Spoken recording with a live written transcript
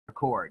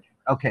record.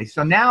 Okay,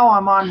 so now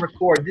I'm on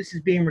record. This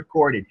is being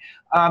recorded.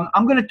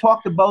 I'm going to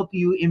talk to both of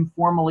you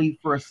informally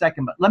for a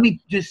second, but let me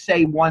just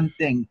say one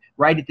thing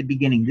right at the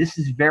beginning. This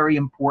is a very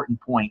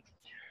important point.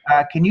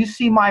 Can you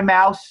see my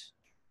mouse?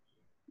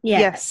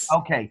 Yes.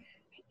 Okay,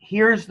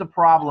 here's the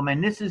problem,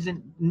 and this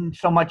isn't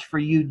so much for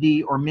you,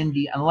 Dee or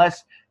Mindy,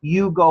 unless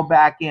you go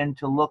back in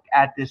to look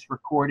at this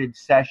recorded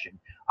session.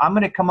 I'm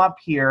going to come up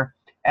here,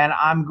 and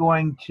I'm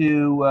going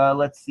to,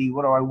 let's see,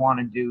 what do I want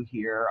to do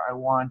here? I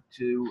want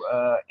to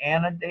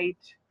annotate.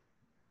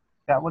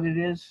 Is that what it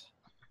is?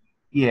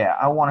 Yeah,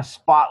 I want a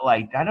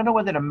spotlight. I don't know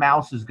whether the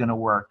mouse is going to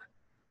work.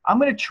 I'm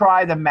going to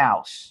try the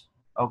mouse.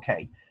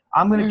 Okay,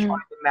 I'm going to try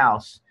the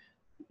mouse.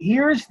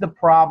 Here's the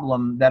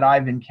problem that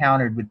I've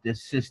encountered with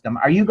this system.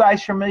 Are you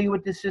guys familiar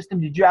with this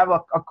system? Did you have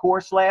a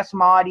course last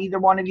mod, either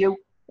one of you?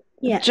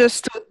 Yeah.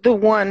 Just the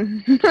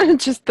one.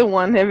 Just the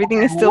one.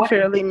 Everything is still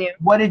fairly new.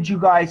 What did you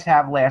guys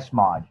have last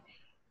mod?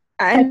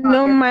 I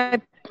know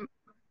my...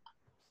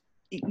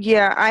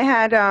 Yeah, I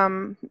had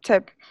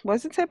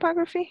was it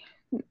typography?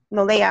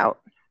 No,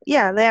 layout.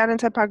 Yeah, layout and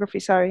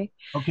typography, sorry.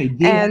 Okay,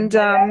 D. And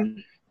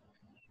is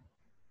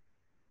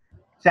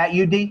that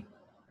you, D?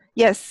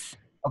 yes.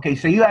 Okay,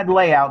 so you had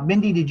layout.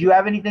 Mindy, did you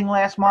have anything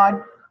last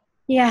mod?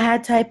 Yeah, I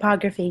had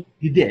typography.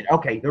 You did.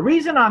 Okay. The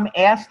reason I'm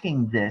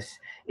asking this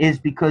is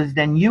because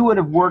then you would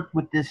have worked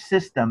with this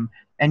system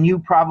and you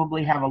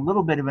probably have a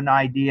little bit of an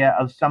idea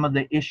of some of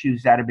the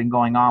issues that have been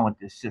going on with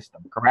this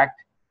system,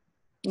 correct?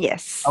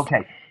 Yes.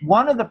 Okay.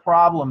 One of the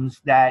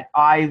problems that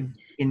I've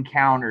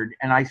encountered,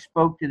 and I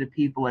spoke to the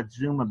people at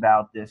Zoom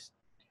about this,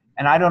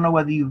 and I don't know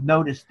whether you've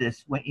noticed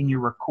this in your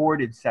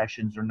recorded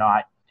sessions or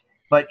not,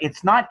 but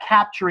it's not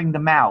capturing the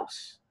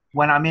mouse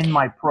when I'm in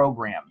my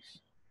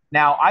programs.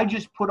 Now, I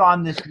just put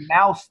on this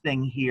mouse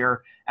thing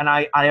here, and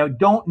I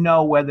don't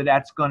know whether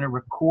that's going to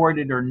record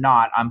it or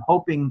not. I'm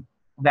hoping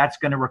that's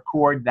going to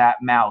record that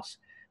mouse.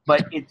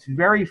 But it's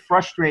very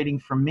frustrating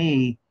for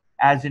me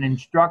as an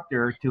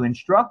instructor to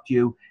instruct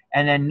you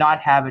and then not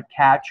have it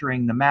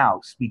capturing the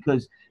mouse,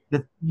 because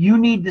you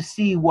need to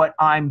see what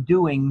I'm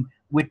doing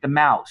with the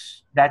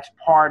mouse. That's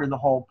part of the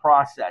whole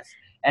process.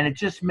 And it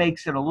just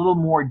makes it a little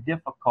more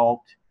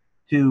difficult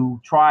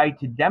to try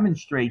to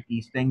demonstrate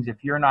these things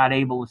if you're not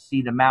able to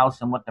see the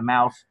mouse and what the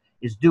mouse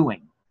is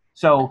doing.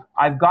 So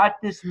I've got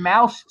this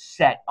mouse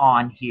set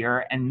on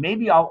here, and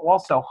maybe I'll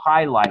also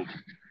highlight.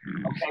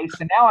 Okay,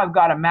 so now I've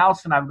got a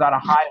mouse and I've got a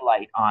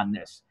highlight on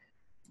this.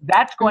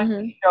 That's going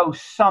to show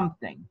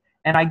something,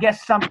 and I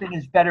guess something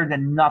is better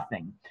than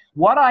nothing.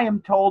 What I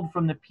am told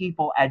from the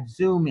people at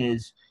Zoom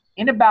is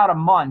in about a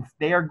month,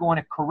 they are going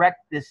to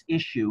correct this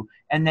issue,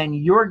 and then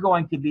you're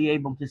going to be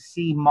able to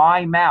see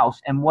my mouse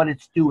and what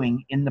it's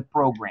doing in the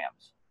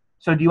programs.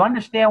 So do you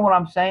understand what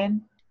I'm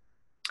saying?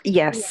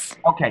 Yes.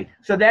 Okay,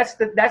 so that's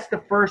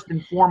the first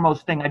and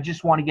foremost thing. I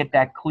just want to get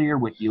that clear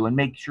with you and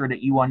make sure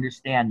that you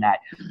understand that.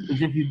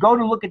 Because if you go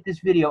to look at this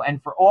video,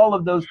 and for all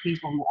of those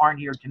people who aren't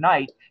here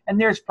tonight, and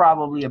there's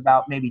probably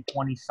about maybe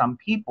 20-some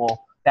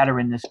people that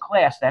are in this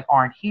class that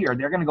aren't here,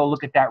 they're going to go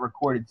look at that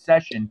recorded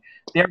session.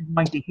 They're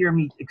going to hear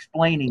me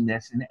explaining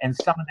this, and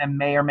some of them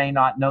may or may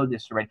not know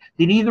this already.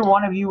 Did either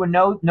one of you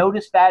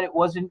notice that it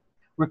wasn't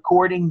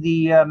recording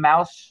the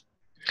mouse?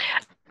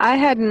 I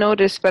had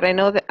noticed, but I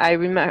know that I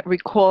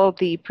recall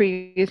the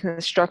previous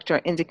instructor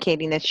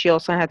indicating that she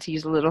also had to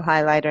use a little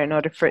highlighter in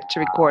order for it to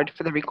record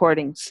for the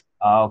recordings.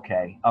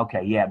 Okay,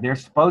 yeah, they're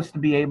supposed to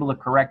be able to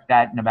correct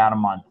that in about a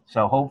month.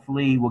 So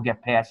hopefully we'll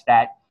get past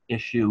that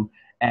issue,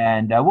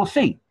 and we'll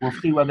see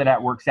whether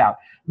that works out.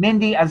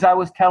 Mindy, as I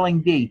was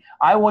telling Dee,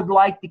 I would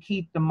like to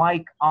keep the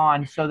mic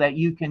on so that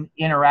you can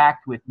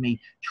interact with me.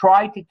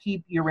 Try to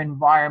keep your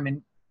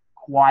environment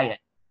quiet.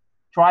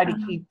 Try to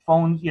keep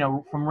phones,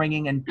 from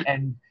ringing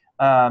and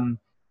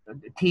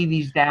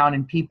TVs down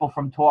and people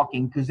from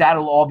talking, because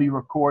that'll all be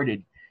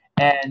recorded.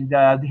 And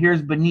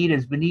here's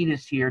Benita.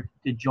 Benita's here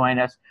to join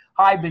us.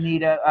 Hi,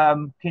 Benita.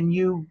 Can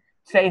you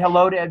say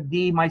hello to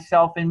Dee,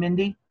 myself, and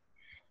Mindy?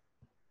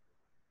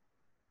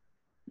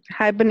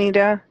 Hi,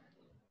 Benita.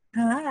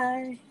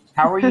 Hi.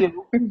 How are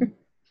you?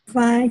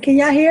 Fine. Can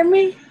y'all hear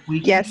me?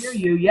 We can hear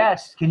you,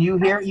 yes. Can you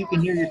hear? You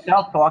can hear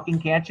yourself talking,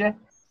 can't you?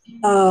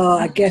 Oh,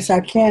 I guess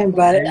I can,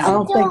 but I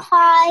don't think.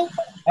 Hi.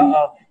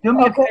 Uh-oh. Do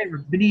me a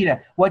favor,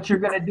 Benita. What you're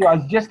going to do, I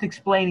was just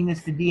explaining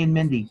this to Dee and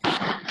Mindy.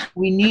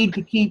 We need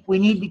to keep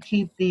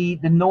the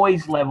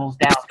noise levels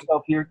down.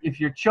 So if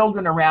your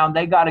children around,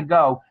 they got to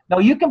go. No,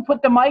 you can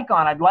put the mic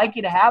on. I'd like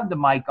you to have the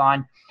mic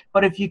on,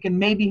 but if you can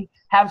maybe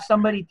have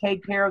somebody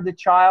take care of the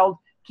child,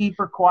 keep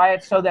her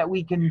quiet so that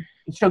we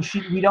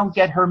don't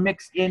get her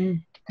mixed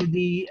in to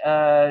the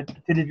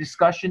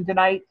discussion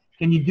tonight.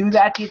 Can you do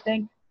that, do you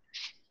think?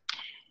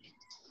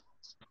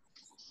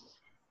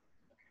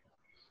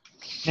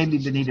 Maybe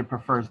Benita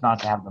prefers not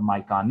to have the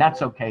mic on.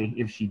 That's okay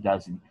if she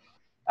doesn't.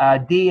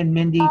 Dee and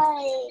Mindy.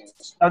 Hi.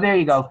 Oh, there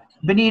you go.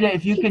 Benita,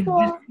 if you can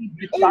just keep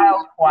the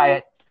child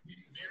quiet.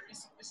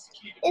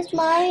 It's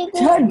mine.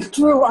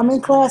 Drew, I'm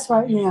in class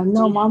right now.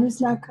 No,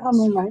 Mommy's not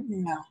coming right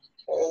now.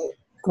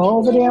 Go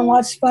over there and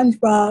watch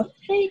SpongeBob.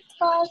 Hey,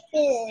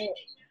 talking.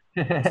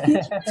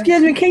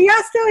 Excuse me, can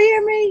y'all still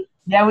hear me?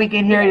 Yeah, we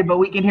can hear you, but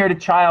we can hear the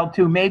child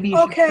too. Maybe you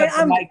should Okay, shut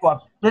the mic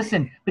off.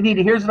 Listen,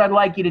 Benita, here's what I'd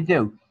like you to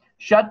do.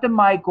 Shut the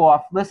mic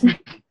off. Listen,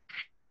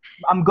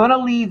 I'm going to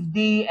leave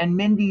Dee and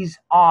Mindy's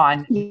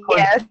on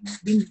because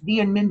Yes. Dee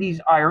and Mindy's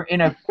are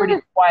in a pretty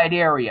quiet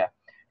area.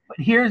 But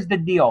here's the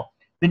deal.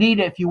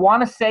 Benita, if you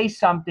want to say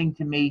something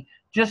to me,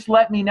 just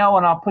let me know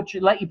and I'll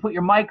let you put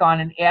your mic on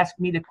and ask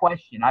me the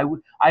question.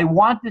 I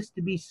want this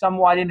to be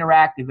somewhat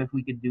interactive if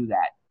we could do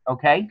that.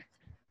 Okay?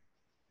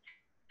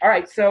 All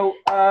right, so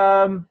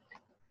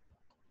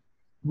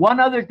one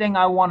other thing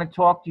I want to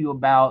talk to you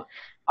about,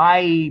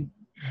 I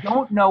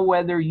don't know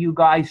whether you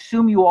guys,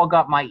 assume you all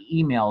got my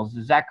emails.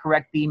 Is that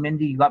correct, Dee,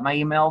 Mindy? You got my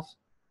emails?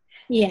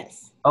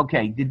 Yes.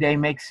 Okay, did they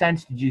make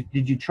sense?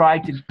 Did you try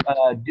to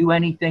do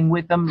anything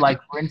with them?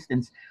 Like, for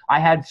instance, I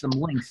had some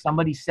links.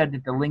 Somebody said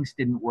that the links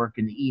didn't work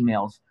in the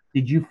emails.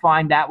 Did you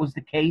find that was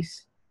the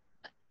case?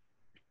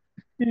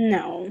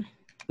 No.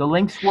 The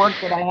links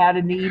worked that I had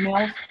in the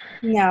emails?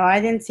 No,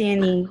 I didn't see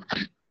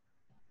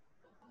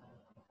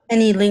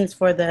any links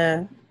for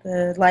the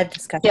live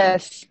discussion.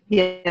 Yes.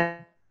 Yeah.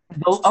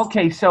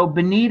 Okay, so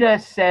Benita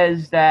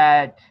says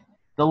that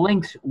the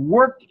links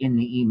work in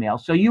the email.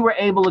 So you were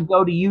able to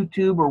go to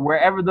YouTube or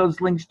wherever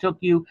those links took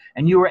you,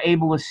 and you were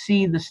able to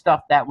see the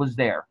stuff that was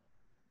there.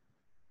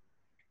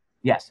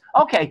 Yes.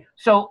 Okay,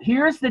 so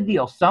here's the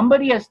deal.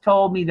 Somebody has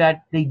told me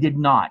that they did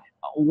not.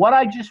 What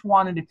I just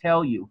wanted to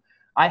tell you,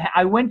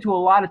 I went to a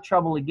lot of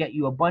trouble to get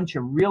you a bunch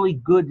of really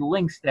good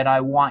links that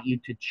I want you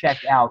to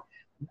check out.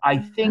 I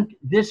think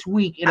this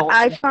week it'll...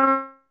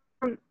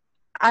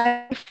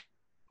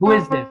 Who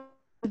is this?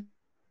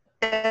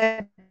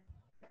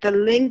 The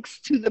links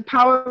to the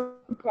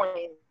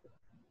PowerPoint.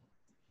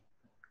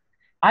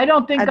 I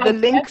don't think The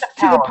links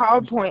to the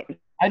PowerPoint.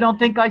 I don't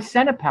think I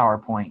sent a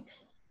PowerPoint.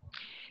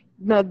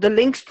 No, the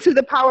links to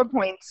the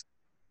PowerPoints.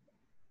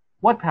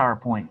 What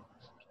PowerPoint?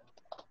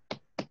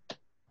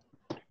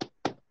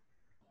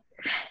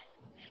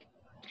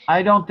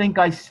 I don't think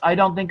I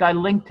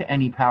linked to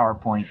any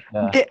PowerPoint.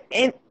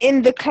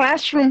 In the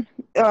classroom,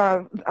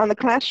 on the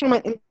classroom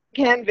in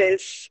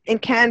Canvas,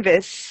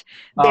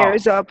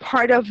 there's a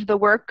part of the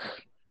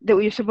work that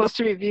we're supposed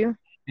to review.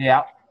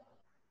 Yeah.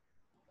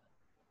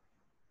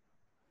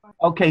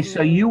 Okay,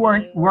 so you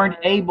weren't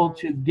able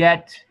to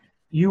get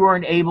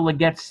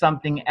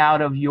something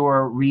out of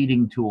your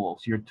reading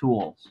tools, your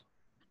tools.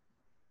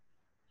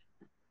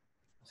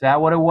 Is that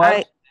what it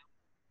was?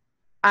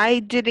 I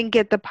didn't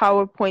get the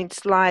PowerPoint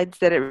slides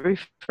that it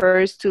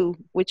refers to,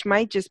 which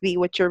might just be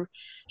what you're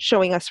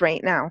showing us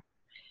right now,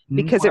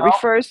 because it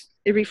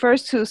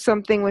refers to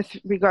something with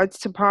regards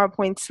to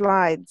PowerPoint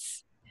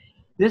slides.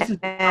 This is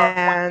the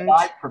PowerPoint that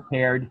I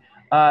prepared.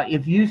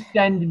 If you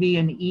send me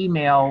an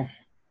email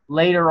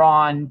later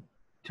on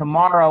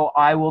tomorrow,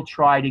 I will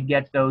try to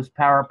get those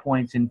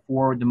PowerPoints and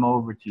forward them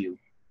over to you.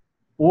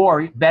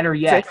 Or better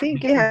yet, So I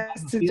think it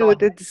has to do with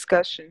the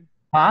discussion.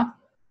 Huh?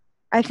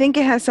 I think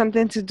it has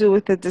something to do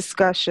with the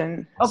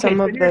discussion. Okay, some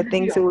of the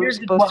things that we were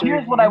supposed to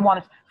here's what I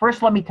want to...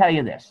 First, let me tell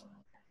you this.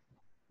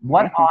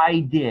 What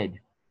I did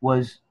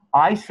was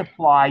I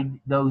supplied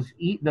those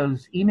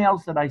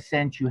emails that I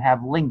sent you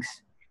have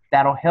links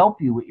that'll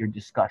help you with your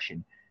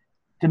discussion.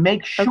 To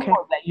make sure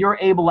that you're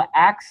able to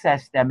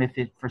access them if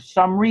for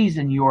some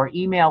reason your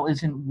email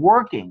isn't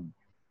working,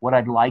 what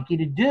I'd like you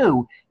to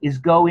do is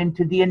go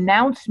into the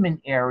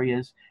announcement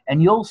areas,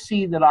 and you'll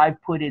see that I've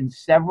put in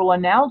several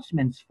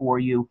announcements for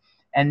you,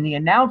 and the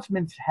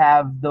announcements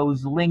have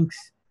those links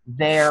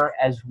there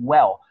as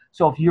well.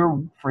 So if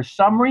you're, for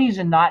some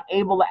reason, not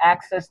able to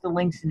access the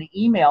links in the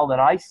email that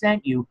I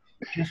sent you,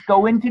 just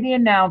go into the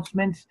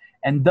announcements,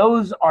 and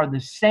those are the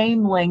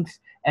same links,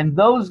 and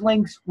those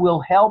links will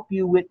help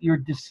you with your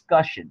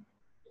discussion,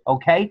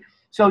 okay?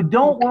 So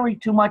don't worry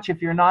too much if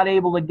you're not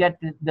able to get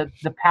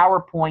the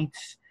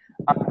PowerPoints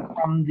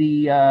from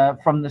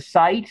the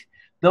site.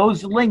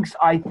 Those links,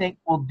 I think,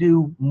 will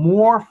do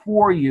more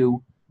for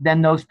you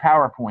than those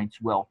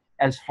PowerPoints will,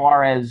 as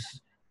far as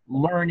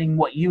learning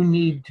what you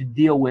need to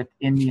deal with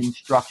in the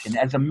instruction.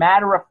 As a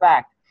matter of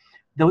fact,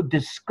 the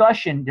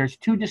discussion, there's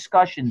 2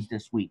 discussions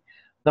this week.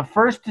 The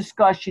first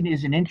discussion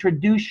is an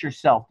introduce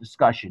yourself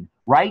discussion,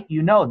 right?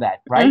 You know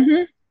that, right?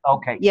 Mm-hmm.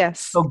 Okay. Yes.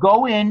 So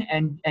go in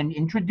and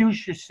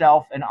introduce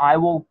yourself, and I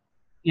will,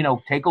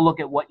 take a look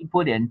at what you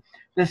put in.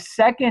 The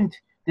second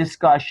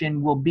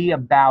discussion will be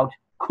about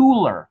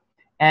Cooler.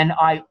 And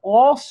I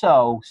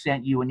also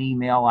sent you an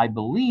email, I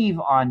believe,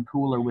 on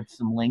Cooler with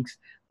some links,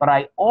 but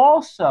I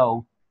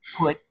also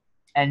put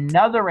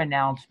another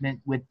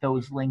announcement with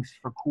those links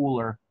for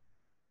Cooler.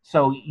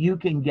 So you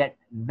can get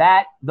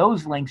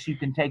those links, you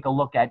can take a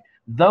look at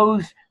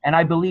those, and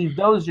I believe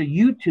those are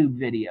YouTube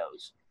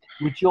videos,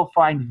 which you'll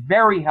find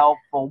very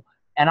helpful,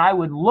 and I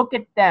would look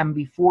at them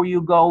before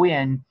you go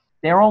in.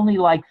 They're only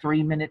like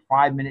 3-minute,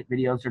 5-minute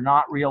videos. They're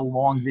not real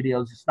long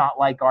videos. It's not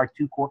like our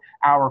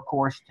 2-hour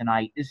course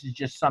tonight. This is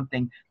just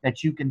something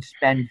that you can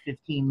spend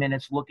 15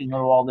 minutes looking at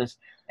all this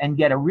and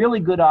get a really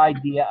good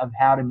idea of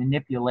how to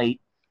manipulate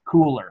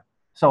Cooler.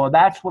 So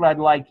that's what I'd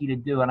like you to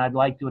do, and I'd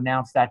like to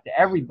announce that to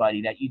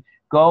everybody, that you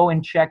go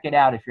and check it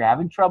out. If you're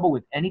having trouble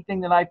with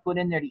anything that I put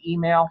in there to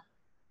email,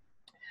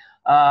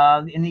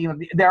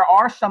 there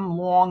are some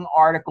long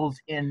articles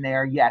in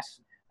there, yes.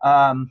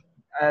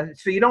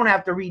 So you don't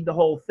have to read the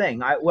whole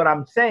thing. What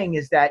I'm saying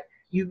is that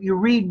you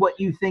read what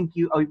you think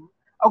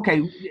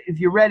okay,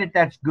 if you read it,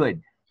 that's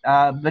good.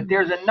 But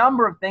there's a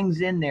number of things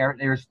in there.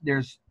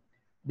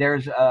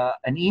 There's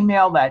an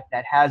email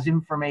that has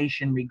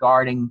information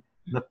regarding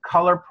the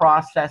color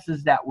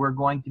processes that we're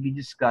going to be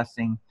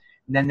discussing.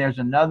 And then there's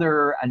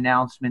another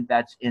announcement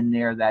that's in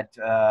there that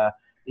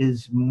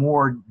is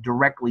more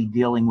directly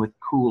dealing with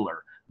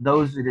Cooler.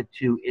 Those are the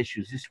two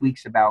issues. This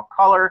week's about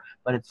color,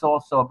 but it's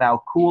also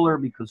about Cooler,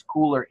 because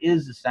Cooler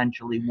is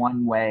essentially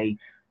one way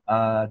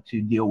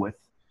to deal with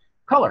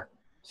color.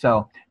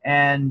 So,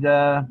 and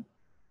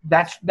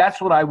that's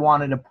what I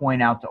wanted to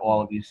point out to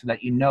all of you, so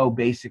that you know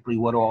basically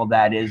what all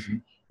that is.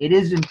 It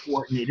is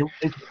important.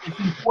 It's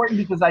important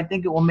because I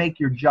think it will make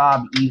your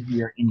job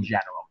easier in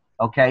general.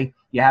 Okay?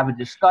 You have a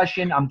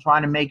discussion. I'm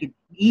trying to make it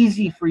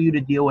easy for you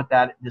to deal with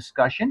that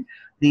discussion.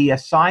 The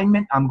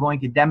assignment, I'm going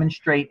to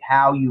demonstrate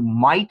how you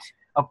might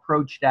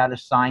approach that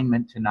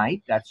assignment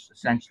tonight. That's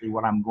essentially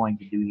what I'm going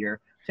to do here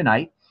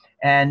tonight.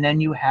 And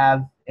then you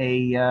have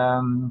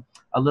a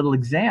little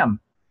exam.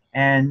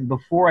 And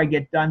before I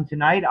get done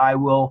tonight, I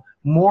will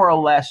more or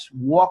less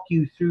walk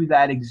you through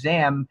that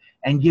exam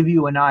and give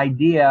you an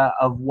idea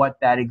of what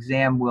that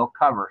exam will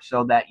cover,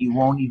 so that you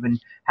won't even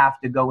have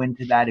to go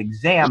into that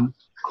exam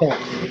course.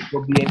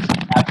 You'll be able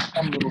to have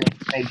some little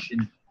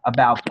information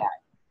about that.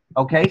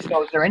 Okay,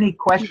 so is there any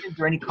questions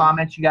or any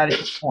comments you got at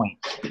this point?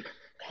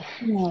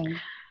 No.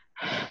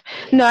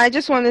 No, I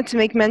just wanted to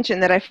make mention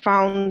that I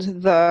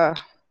found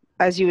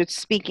as you were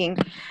speaking,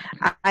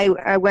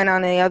 I went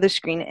on the other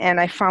screen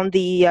and I found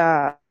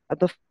the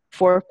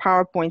 4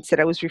 PowerPoints that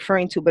I was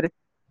referring to, but it's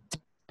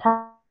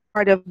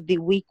part of the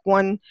week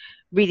 1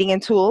 reading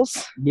and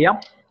tools.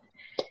 Yep.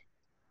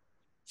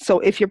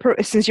 So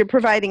since you're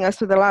providing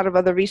us with a lot of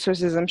other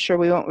resources, I'm sure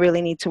we won't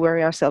really need to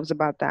worry ourselves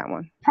about that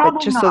one. Probably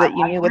but just not. So that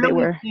you knew what they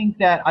were.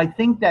 I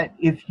think that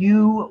if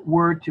you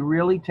were to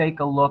really take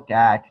a look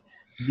at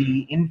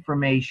the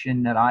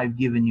information that I've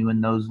given you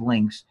in those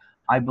links,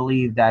 I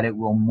believe that it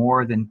will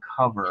more than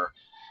cover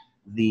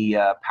the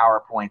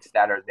PowerPoints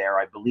that are there.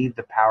 I believe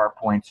the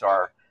PowerPoints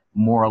are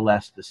more or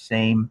less the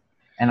same,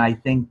 and I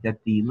think that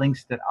the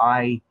links that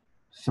I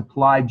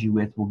supplied you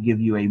with will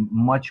give you a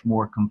much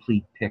more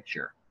complete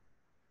picture.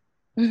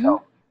 Mm-hmm.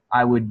 So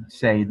I would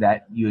say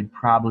that you would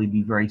probably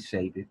be very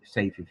safe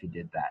if you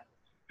did that.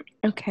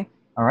 Okay.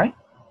 All right.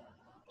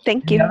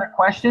 Thank Any you. other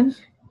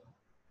questions?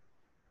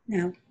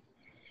 No.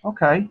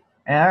 Okay.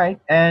 All right.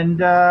 And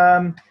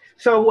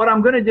so what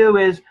I'm going to do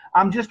is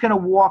I'm just going to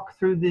walk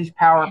through these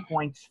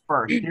PowerPoints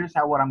first. Here's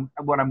what I'm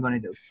going to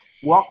do.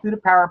 Walk through the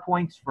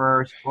PowerPoints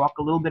first. Talk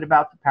a little bit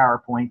about the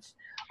PowerPoints.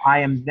 I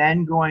am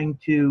then going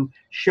to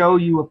show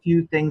you a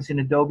few things in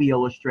Adobe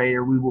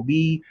Illustrator. We will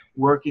be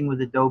working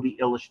with Adobe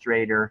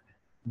Illustrator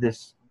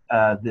this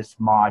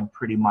mod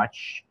pretty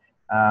much.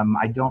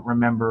 I don't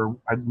remember.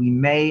 We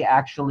may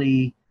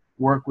actually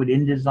work with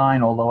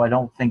InDesign, although I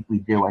don't think we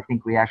do. I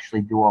think we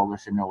actually do all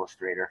this in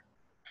Illustrator.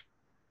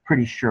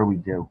 Pretty sure we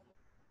do.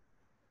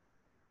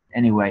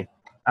 Anyway,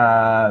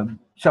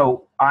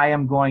 so I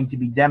am going to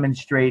be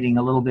demonstrating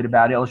a little bit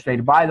about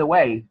Illustrator. By the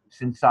way,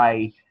 since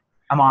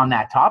I'm on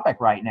that topic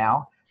right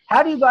now,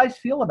 how do you guys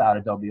feel about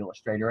Adobe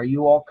Illustrator? Are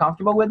you all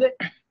comfortable with it?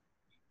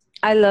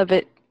 I love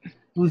it.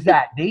 Who's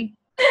that, Dee?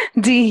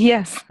 D,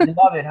 yes. You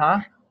love it,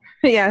 huh?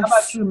 Yes. How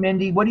about you,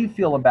 Mindy? What do you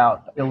feel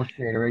about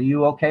Illustrator? Are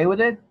you okay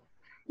with it?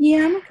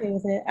 Yeah, I'm okay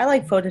with it. I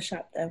like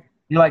Photoshop though.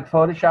 You like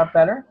Photoshop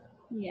better?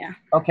 Yeah.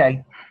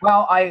 Okay.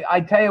 Well,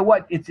 I tell you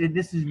what,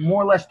 this is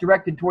more or less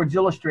directed towards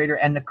Illustrator,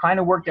 and the kind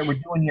of work that we're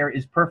doing here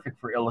is perfect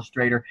for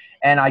Illustrator.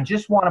 And I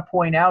just want to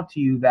point out to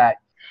you that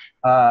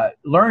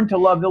learn to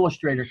love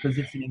Illustrator, because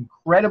it's an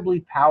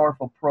incredibly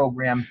powerful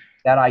program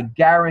that I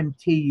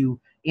guarantee you,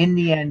 in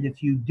the end,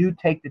 if you do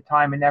take the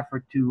time and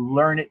effort to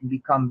learn it and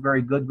become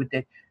very good with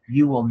it,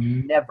 you will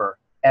never,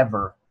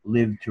 ever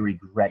live to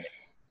regret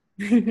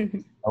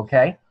it.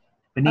 Okay?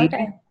 Benita,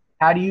 Okay.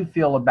 how do you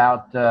feel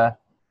about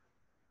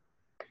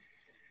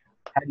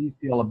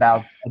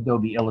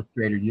Adobe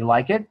Illustrator? Do you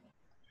like it?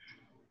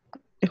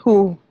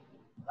 Who?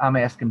 I'm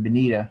asking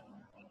Benita.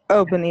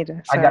 Oh,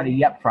 Benita. I got a Sorry.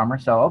 yep from her,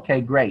 so okay,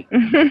 great.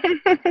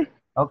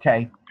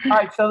 Okay. All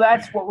right, so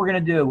that's what we're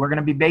going to do. We're going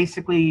to be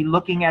basically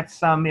looking at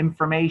some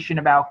information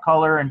about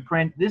color and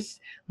print. This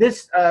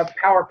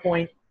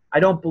PowerPoint, I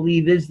don't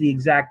believe is the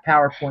exact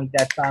PowerPoint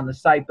that's on the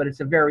site, but it's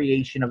a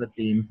variation of a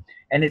theme.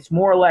 And it's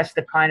more or less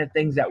the kind of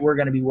things that we're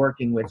going to be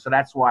working with, so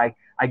that's why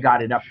I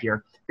got it up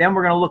here. Then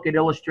we're going to look at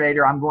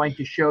Illustrator. I'm going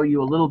to show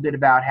you a little bit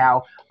about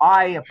how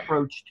I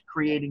approached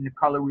creating the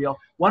color wheel.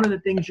 One of the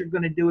things you're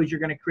going to do is you're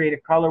going to create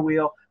a color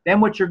wheel. Then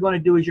what you're going to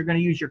do is you're going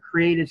to use your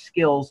creative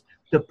skills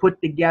to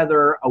put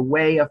together a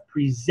way of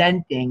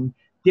presenting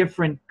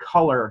different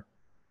color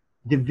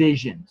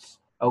divisions,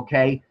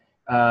 okay?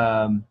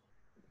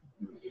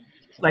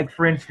 like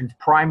for instance,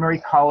 primary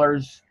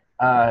colors,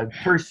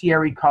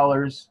 tertiary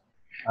colors,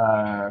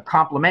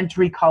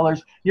 complementary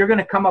colors. You're going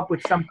to come up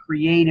with some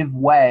creative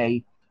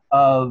way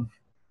of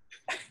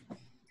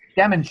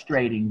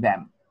demonstrating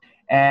them.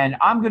 And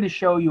I'm going to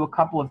show you a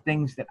couple of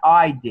things that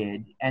I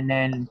did, and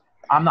then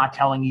I'm not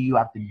telling you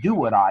have to do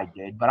what I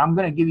did, but I'm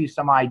going to give you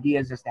some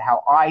ideas as to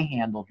how I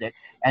handled it,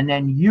 and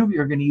then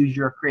you're going to use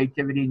your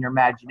creativity and your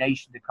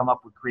imagination to come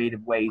up with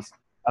creative ways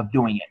of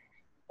doing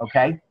it,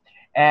 okay?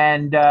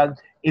 And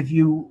if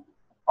you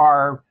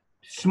are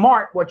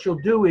smart, what you'll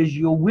do is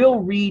you will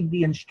read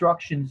the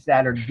instructions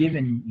that are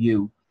given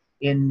you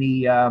in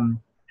the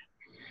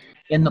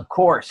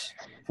course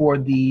for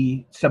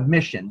the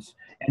submissions,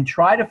 and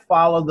try to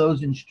follow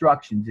those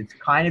instructions. It's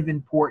kind of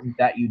important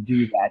that you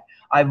do that.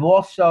 I've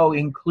also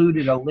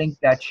included a link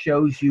that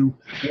shows you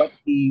what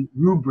the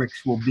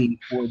rubrics will be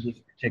for this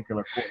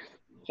particular course.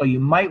 So you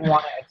might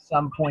want to at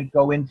some point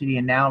go into the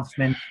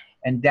announcements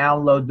and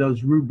download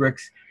those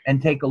rubrics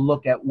and take a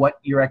look at what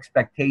your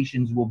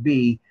expectations will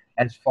be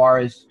as far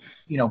as,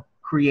 you know,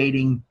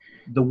 creating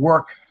the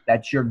work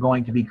that you're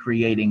going to be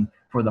creating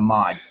for the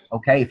mod,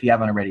 okay, if you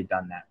haven't already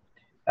done that.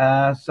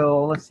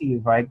 So let's see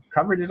if I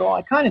covered it all.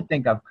 I kind of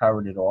think I've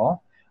covered it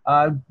all.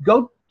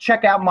 Go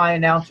check out my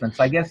announcements.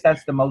 I guess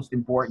that's the most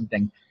important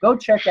thing. Go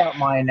check out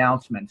my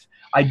announcements.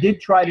 I did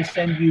try to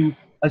send you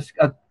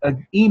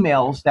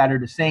emails that are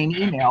the same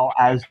email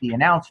as the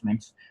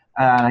announcements.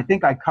 I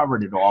think I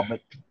covered it all,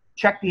 but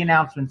check the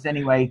announcements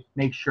anyway.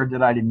 Make sure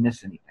that I didn't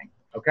miss anything,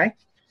 okay?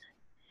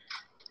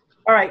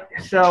 All right,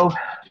 so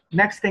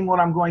next thing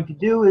what I'm going to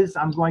do is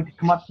I'm going to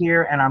come up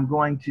here and I'm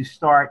going to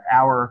start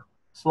our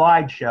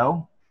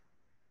slideshow.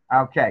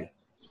 Okay,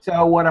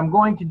 so what I'm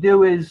going to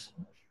do is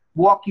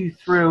walk you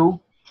through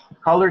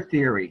color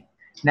theory.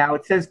 Now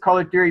it says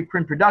color theory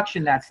print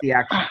production, that's the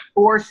actual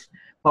course,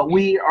 but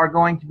we are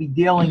going to be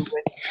dealing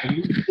with, at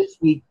least this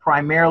week,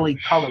 primarily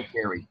color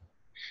theory.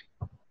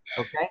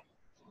 Okay?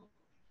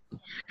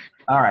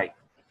 All right.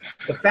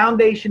 The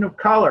foundation of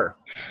color.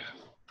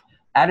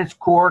 At its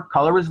core,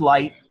 color is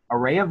light. A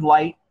ray of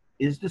light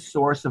is the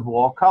source of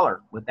all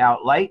color.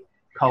 Without light,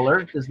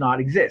 color does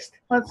not exist.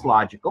 That's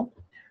logical.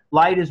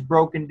 Light is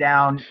broken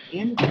down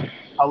into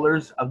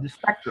colors of the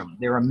spectrum.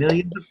 There are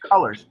millions of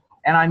colors,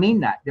 and I mean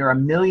that. There are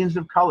millions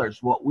of colors.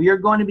 What we are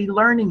going to be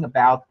learning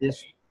about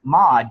this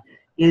mod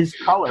is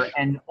color,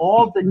 and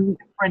all the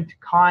different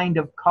kind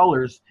of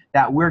colors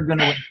that we're going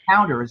to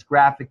encounter as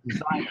graphic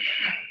designers.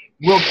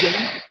 We'll get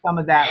into some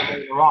of that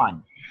later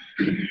on.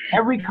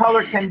 Every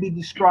color can be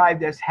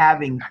described as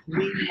having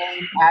three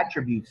main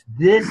attributes.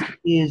 This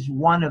is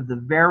one of the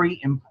very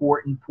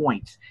important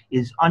points,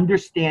 is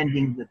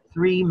understanding the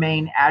three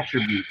main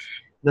attributes.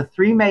 The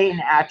three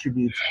main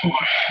attributes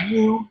are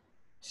hue,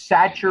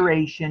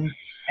 saturation,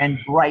 and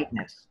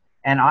brightness.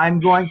 And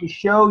I'm going to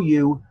show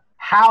you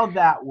how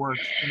that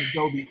works in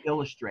Adobe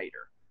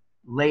Illustrator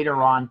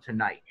later on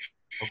tonight,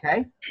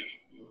 okay?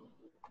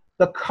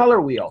 The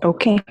color wheel.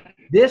 Okay.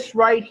 This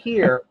right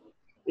here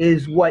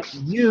is what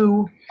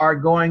you are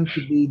going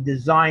to be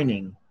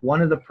designing,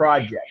 one of the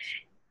projects.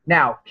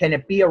 Now, can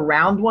it be a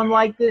round one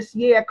like this?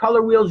 Yeah,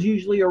 color wheel's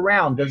usually a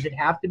round. Does it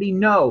have to be?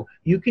 No.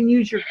 You can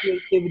use your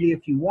creativity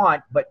if you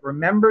want, but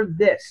remember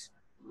this.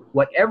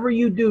 Whatever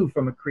you do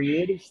from a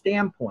creative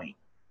standpoint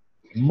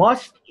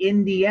must,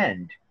 in the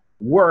end,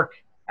 work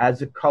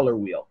as a color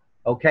wheel,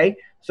 okay?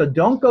 So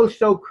don't go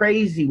so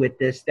crazy with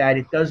this that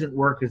it doesn't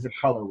work as a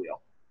color wheel.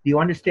 Do you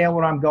understand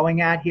what I'm going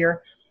at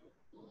here?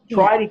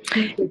 Try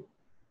to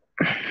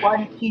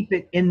keep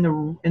it in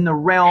the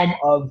realm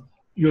of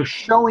you're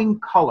showing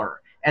color,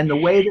 and the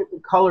way that the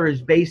color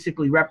is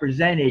basically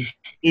represented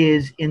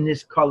is in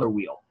this color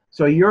wheel.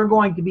 So you're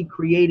going to be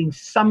creating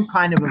some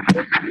kind of a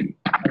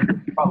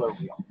color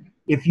wheel.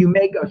 If you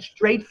make a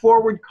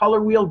straightforward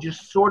color wheel,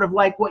 just sort of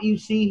like what you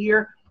see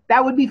here,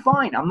 that would be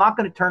fine. I'm not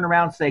going to turn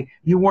around and say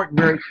you weren't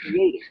very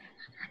creative.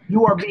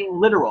 You are being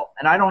literal,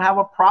 and I don't have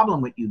a problem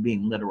with you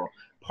being literal.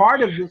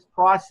 Part of this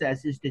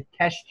process is to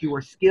test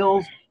your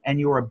skills and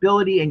your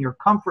ability and your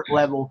comfort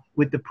level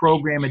with the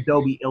program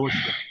Adobe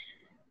Illustrator.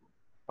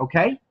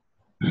 Okay?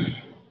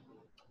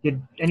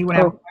 Did anyone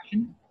have a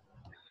question?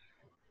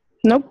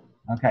 Nope.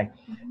 Okay.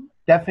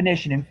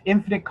 Definition: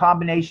 infinite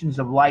combinations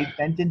of light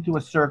bent into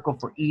a circle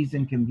for ease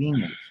and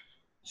convenience.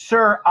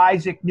 Sir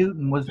Isaac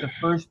Newton was the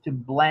first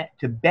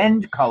to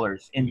bend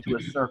colors into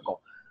a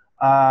circle.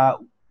 A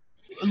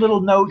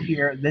little note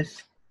here: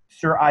 this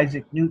Sir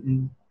Isaac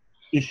Newton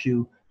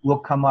issue will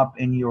come up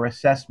in your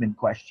assessment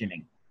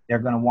questioning. They're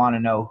going to want to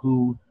know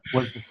who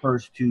was the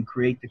first to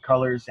create the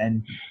colors,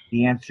 and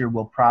the answer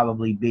will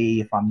probably be,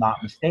 if I'm not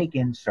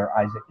mistaken, Sir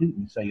Isaac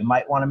Newton. So you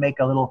might want to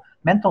make a little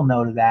mental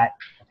note of that,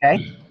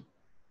 okay?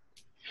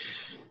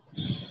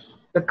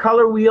 The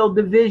color wheel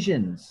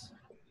divisions.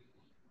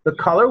 The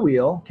color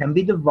wheel can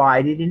be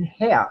divided in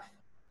half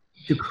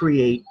to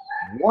create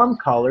warm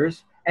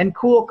colors and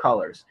cool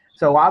colors.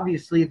 So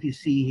obviously, if you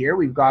see here,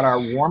 we've got our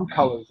warm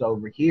colors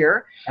over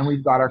here, and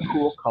we've got our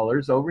cool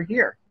colors over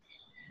here.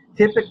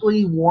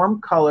 Typically,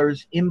 warm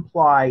colors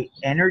imply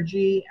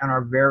energy and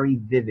are very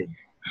vivid.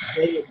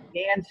 they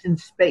advance in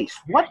space.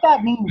 What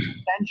that means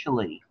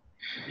essentially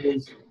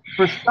is,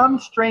 for some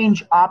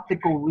strange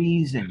optical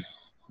reason,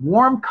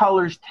 warm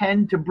colors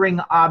tend to bring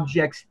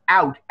objects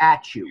out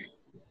at you.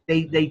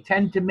 They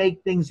tend to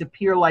make things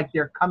appear like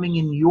they're coming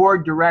in your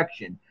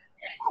direction.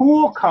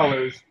 Cool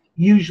colors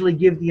usually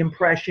give the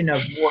impression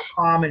of more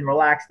calm and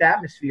relaxed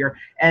atmosphere,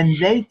 and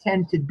they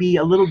tend to be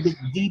a little bit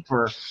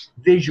deeper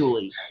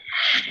visually.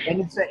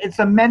 And it's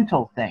a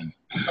mental thing,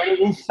 but it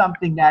is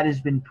something that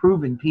has been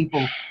proven.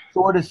 People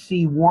sort of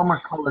see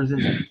warmer colors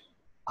as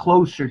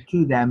closer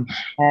to them,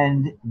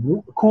 and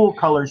cool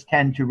colors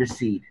tend to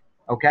recede.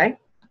 Okay?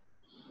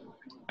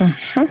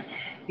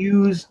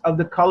 Hues of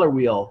the color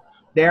wheel.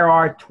 There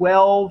are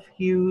 12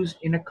 hues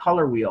in a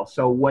color wheel.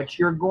 So what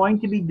you're going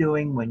to be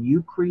doing when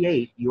you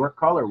create your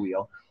color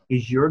wheel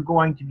is you're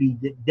going to be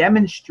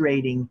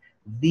demonstrating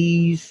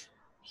these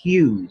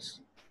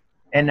hues.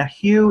 And a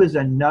hue is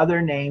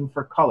another name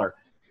for color.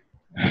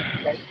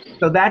 Okay?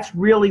 So that's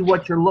really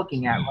what you're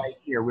looking at right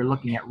here. We're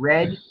looking at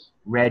red,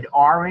 red,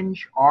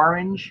 orange,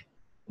 orange,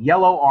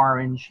 yellow,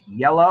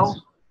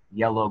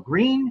 yellow,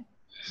 green,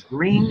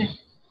 green,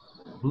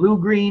 blue,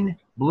 green,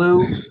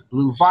 blue,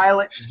 blue,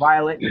 violet,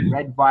 violet,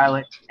 red,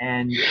 violet,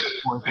 and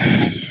of course,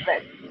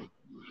 red.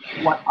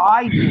 What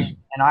I did,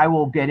 and I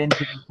will get into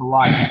this a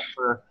lot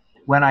deeper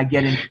when I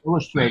get into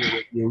Illustrator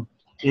with you,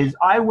 is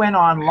I went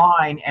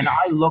online and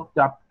I looked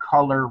up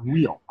color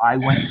wheel. I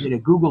went and did a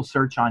Google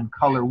search on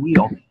color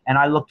wheel, and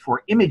I looked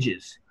for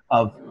images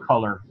of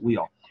color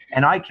wheel.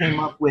 And I came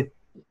up with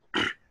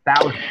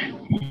thousands.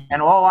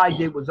 And all I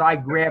did was I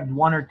grabbed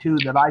one or two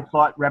that I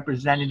thought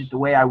represented it the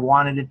way I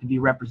wanted it to be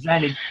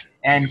represented,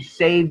 and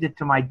saved it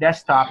to my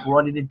desktop,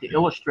 brought it into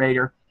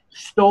Illustrator,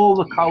 stole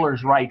the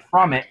colors right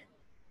from it,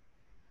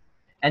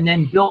 and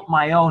then built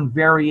my own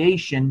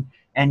variation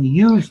and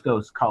used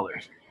those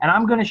colors. And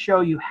I'm going to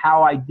show you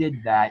how I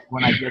did that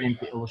when I get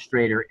into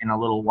Illustrator in a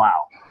little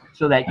while,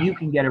 so that you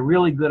can get a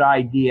really good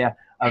idea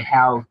of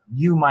how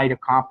you might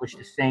accomplish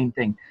the same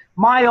thing.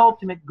 My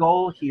ultimate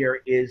goal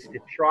here is to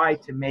try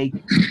to make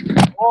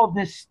all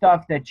this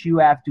stuff that you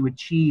have to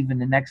achieve in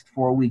the next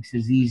 4 weeks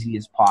as easy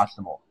as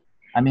possible.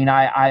 I mean,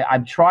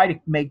 I try to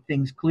make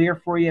things clear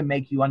for you,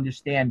 make you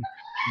understand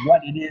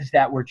what it is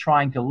that we're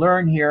trying to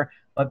learn here.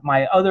 But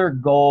my other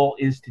goal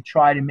is to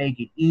try to make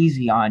it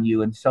easy on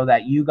you, and so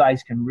that you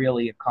guys can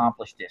really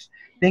accomplish this.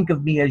 Think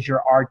of me as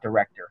your art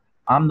director.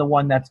 I'm the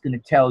one that's going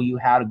to tell you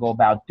how to go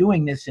about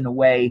doing this in a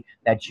way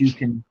that you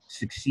can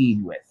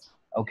succeed with,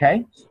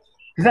 okay?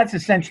 Because that's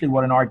essentially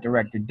what an art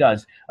director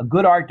does. A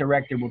good art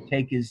director will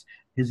take his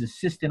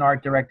assistant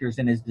art directors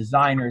and his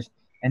designers,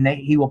 and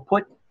he will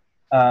put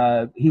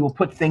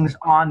things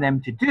on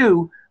them to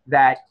do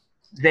that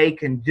they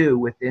can do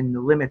within the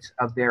limits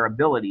of their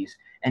abilities.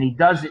 And he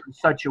does it in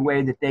such a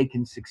way that they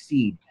can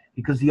succeed,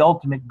 because the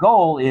ultimate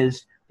goal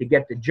is to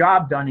get the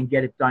job done and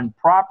get it done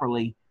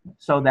properly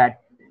so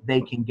that they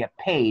can get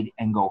paid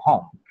and go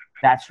home.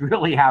 That's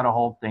really how the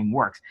whole thing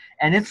works.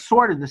 And it's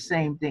sort of the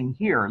same thing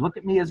here. Look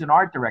at me as an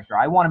art director.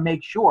 I want to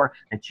make sure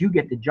that you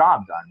get the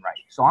job done right.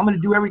 So I'm going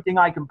to do everything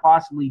I can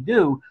possibly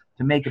do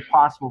to make it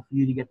possible for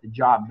you to get the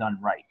job done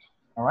right.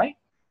 All right?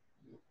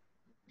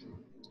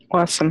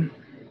 Awesome.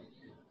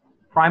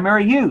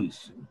 Primary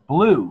hues: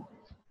 blue,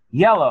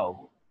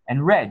 yellow,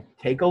 and red.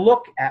 Take a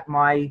look at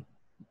my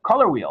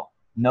color wheel.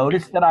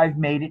 Notice that I've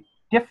made it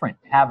different,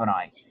 haven't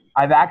I?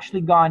 I've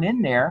actually gone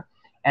in there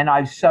and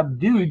I've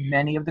subdued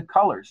many of the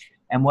colors.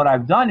 And what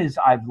I've done is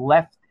I've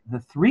left the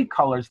three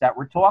colors that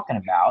we're talking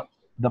about,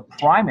 the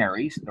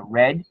primaries, the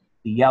red,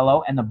 the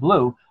yellow, and the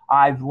blue,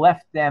 I've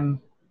left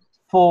them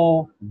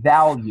full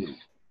value,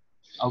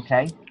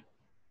 okay?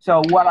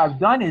 So what I've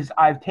done is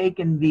I've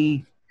taken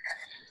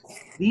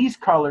these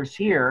colors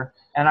here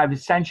and I've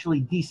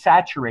essentially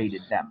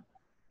desaturated them.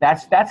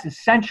 That's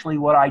essentially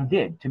what I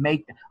did to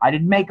make them. I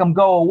didn't make them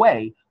go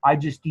away. I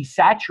just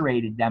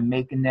desaturated them,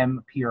 making them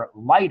appear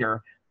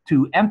lighter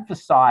to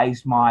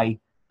emphasize my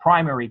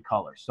primary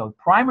colors. So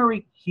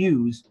primary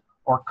hues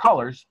or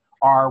colors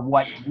are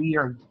what we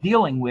are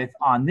dealing with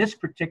on this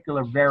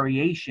particular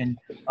variation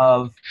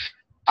of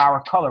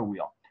our color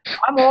wheel.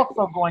 I'm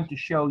also going to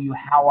show you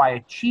how I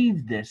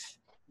achieved this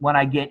when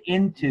I get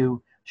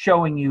into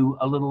showing you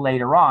a little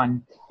later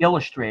on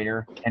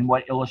Illustrator and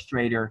what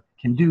Illustrator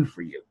can do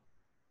for you.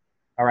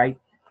 All right?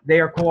 They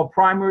are called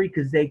primary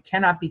because they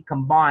cannot be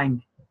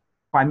combined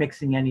by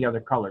mixing any other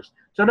colors.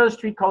 So those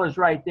three colors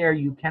right there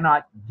you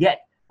cannot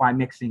get by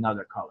mixing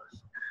other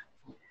colors.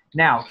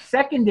 Now,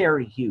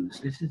 secondary hues,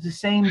 this is the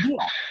same deal.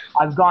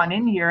 I've gone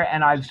in here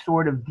and I've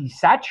sort of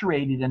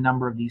desaturated a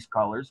number of these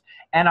colors,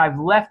 and I've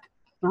left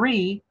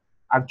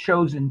I've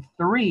chosen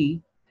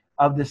three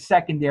of the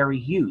secondary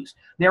hues.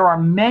 There are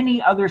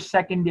many other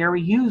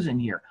secondary hues in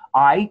here.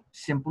 I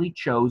simply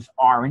chose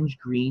orange,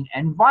 green,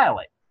 and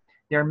violet.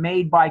 They're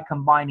made by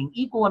combining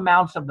equal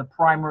amounts of the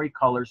primary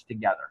colors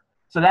together.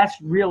 So that's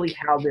really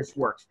how this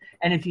works.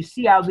 And if you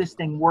see how this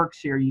thing works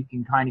here, you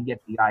can kind of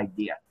get the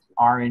idea.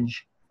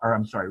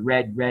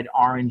 Red, red,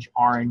 orange,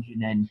 orange,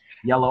 and then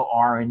yellow,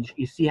 orange.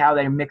 You see how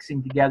they're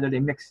mixing together? They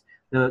mix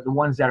the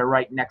ones that are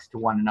right next to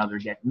one another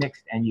get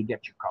mixed and you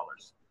get your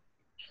colors.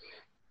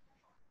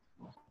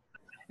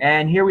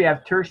 And here we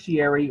have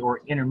tertiary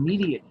or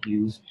intermediate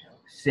hues.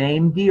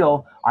 Same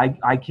deal.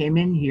 I came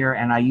in here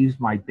and I used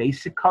my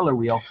basic color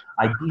wheel.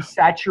 I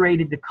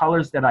desaturated the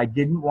colors that I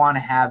didn't want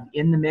to have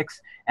in the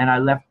mix, and I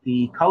left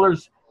the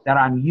colors that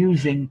I'm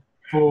using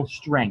full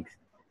strength.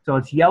 So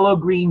it's yellow,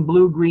 green,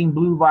 blue,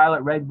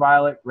 violet,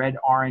 red,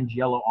 orange,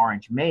 yellow,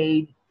 orange,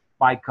 made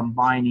by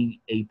combining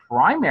a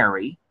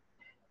primary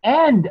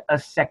and a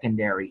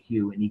secondary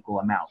hue in equal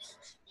amounts.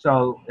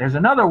 So there's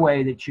another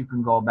way that you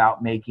can go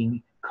about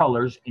making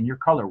colors in your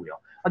color wheel.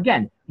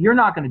 Again, you're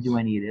not going to do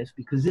any of this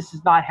because this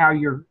is not how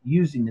you're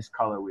using this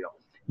color wheel.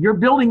 You're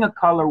building a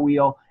color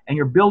wheel and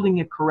you're building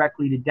it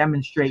correctly to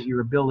demonstrate your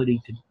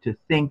ability to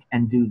think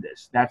and do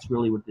this. That's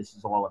really what this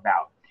is all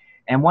about.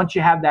 And once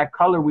you have that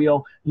color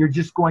wheel, you're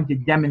just going to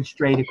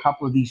demonstrate a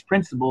couple of these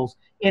principles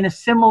in a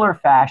similar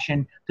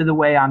fashion to the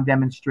way I'm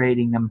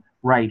demonstrating them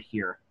right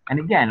here. And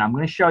again, I'm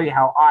going to show you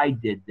how I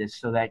did this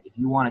so that if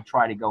you want to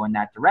try to go in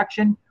that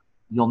direction,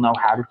 you'll know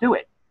how to do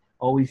it.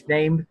 Always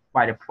named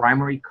by the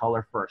primary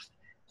color first.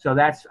 So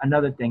that's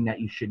another thing that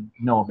you should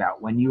know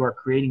about. When you are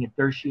creating a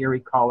tertiary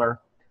color,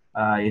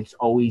 it's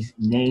always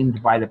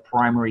named by the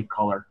primary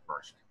color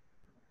first.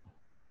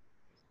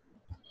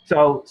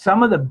 So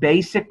some of the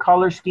basic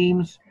color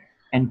schemes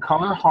and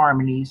color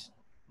harmonies,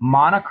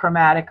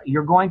 monochromatic,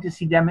 you're going to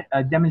see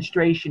a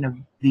demonstration of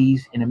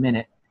these in a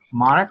minute.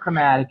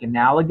 Monochromatic,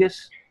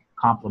 analogous,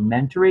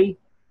 complementary,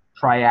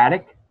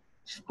 triadic,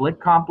 split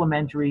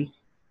complementary,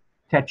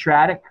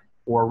 tetradic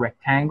or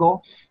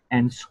rectangle,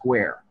 and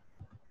square.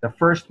 The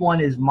first one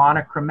is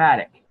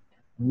monochromatic.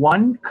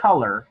 One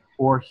color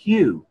or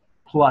hue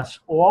plus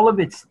all of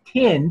its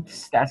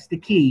tints, that's the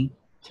key,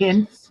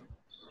 tints,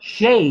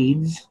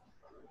 shades,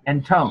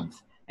 and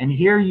tones. And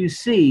here you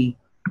see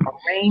a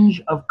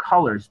range of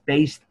colors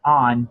based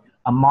on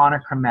a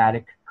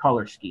monochromatic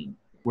color scheme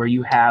where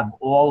you have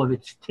all of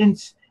its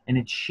tints and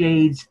its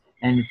shades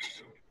and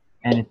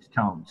its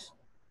tones.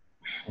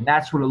 And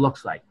that's what it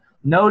looks like.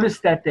 Notice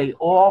that they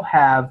all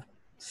have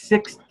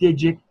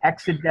 6-digit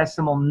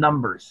hexadecimal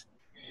numbers.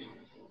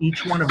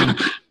 Each one of them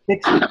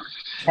 6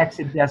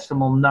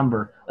 hexadecimal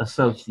number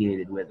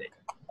associated with it.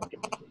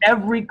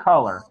 Every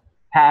color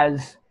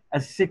has a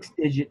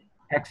 6-digit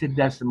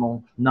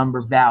hexadecimal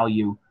number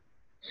value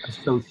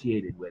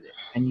associated with it.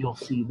 And you'll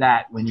see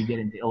that when you get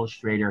into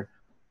Illustrator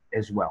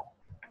as well.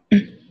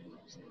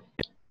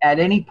 At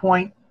any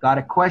point, got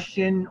a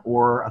question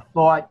or a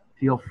thought,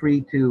 feel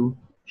free to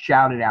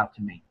shout it out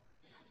to me.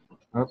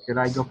 Oh, did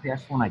I go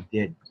past one? I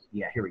did.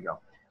 Yeah, here we go.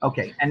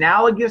 Okay,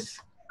 analogous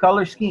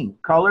color scheme.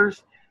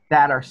 Colors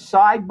that are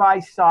side by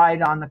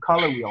side on the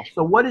color wheel.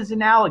 So what is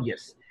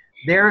analogous?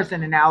 There's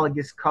an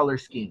analogous color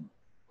scheme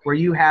where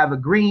you have a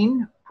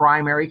green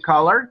primary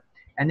color,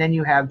 and then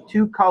you have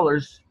 2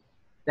 colors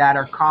that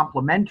are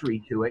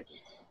complementary to it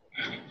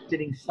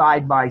sitting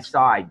side by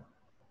side.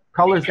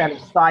 Colors that are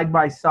side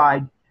by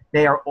side,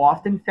 they are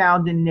often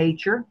found in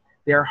nature.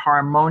 They're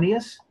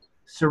harmonious,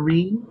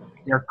 serene,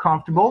 they're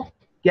comfortable.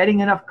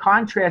 Getting enough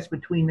contrast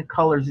between the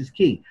colors is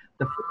key.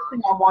 The first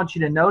thing I want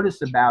you to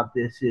notice about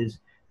this is,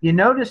 you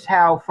notice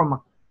how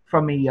from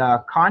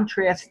a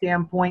contrast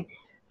standpoint,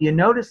 you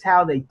notice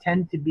how they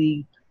tend to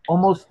be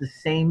almost the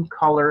same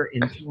color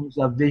in terms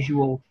of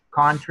visual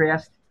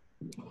contrast.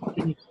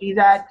 Can you see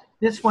that?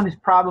 This one is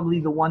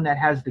probably the one that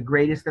has the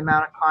greatest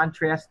amount of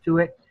contrast to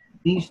it.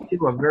 These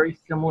two are very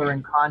similar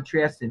in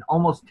contrast and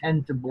almost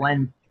tend to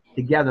blend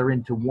together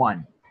into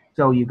one.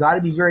 So you got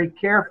to be very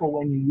careful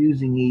when you're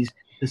using these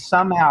to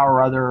somehow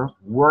or other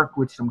work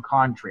with some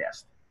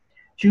contrast.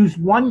 Choose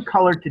one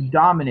color to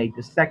dominate,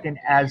 the second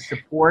as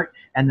support,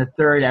 and the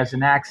third as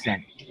an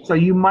accent. So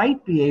you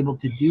might be able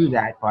to do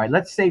that by,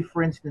 let's say,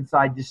 for instance,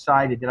 I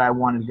decided that I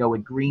wanted to go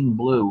with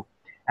green-blue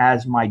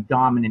as my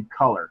dominant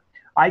color.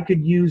 I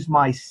could use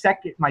my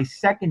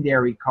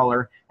secondary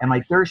color, and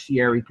my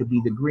tertiary could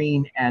be the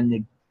green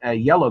and the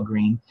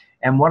yellow-green.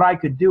 And what I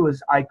could do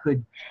is I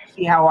could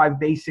see how I've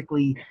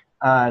basically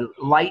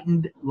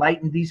lightened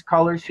these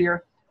colors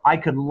here. I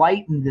could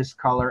lighten this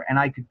color, and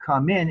I could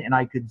come in and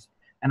I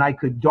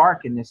could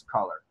darken this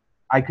color.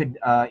 I could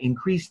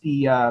increase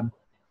the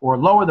or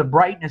lower the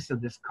brightness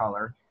of this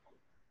color,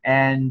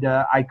 and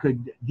I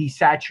could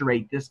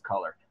desaturate this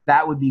color.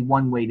 That would be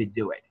one way to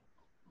do it.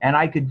 And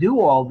I could do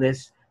all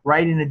this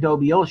right in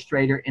Adobe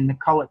Illustrator in the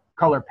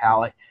color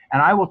palette,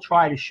 and I will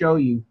try to show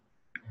you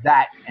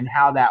that and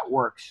how that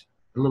works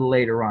a little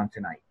later on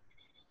tonight.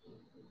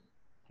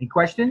 Any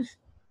questions?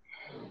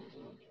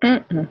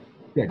 Mm-mm.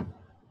 Good.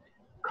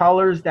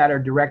 Colors that are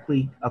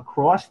directly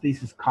across,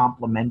 this is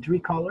complementary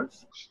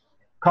colors.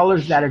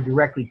 Colors that are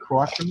directly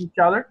across from each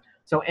other.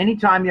 So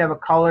anytime you have a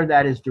color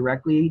that is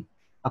directly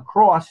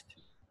across,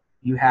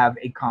 you have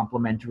a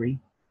complementary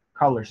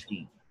color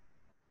scheme.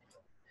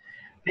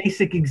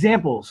 Basic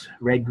examples: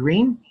 red,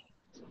 green,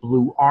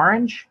 blue,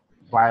 orange,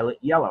 violet,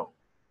 yellow.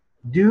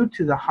 Due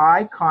to the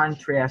high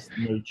contrast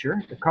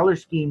nature, the color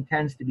scheme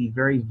tends to be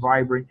very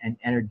vibrant and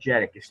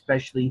energetic,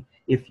 especially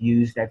if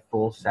used at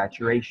full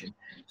saturation.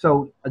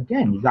 So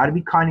again, you got to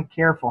be kind of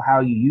careful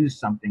how you use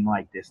something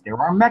like this. There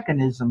are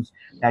mechanisms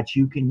that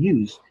you can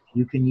use.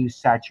 You can use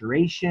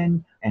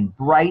saturation and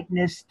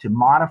brightness to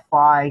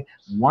modify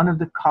one of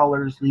the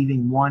colors,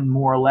 leaving one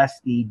more or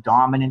less the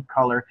dominant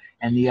color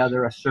and the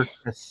other a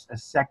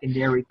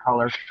secondary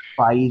color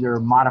by either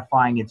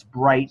modifying its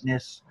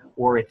brightness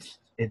or its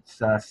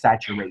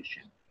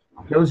saturation.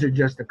 Those are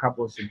just a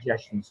couple of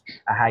suggestions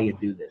of how you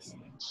do this.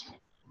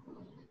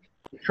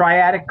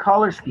 Triadic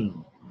color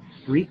scheme.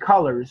 3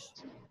 colors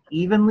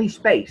evenly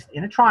spaced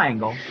in a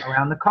triangle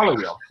around the color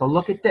wheel. So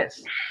look at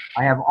this.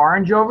 I have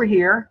orange over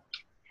here,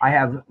 I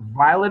have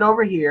violet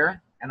over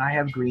here, and I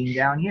have green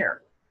down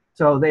here.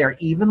 So they are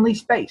evenly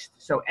spaced.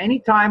 So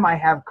anytime I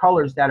have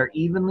colors that are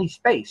evenly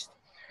spaced,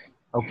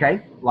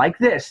 okay, like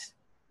this,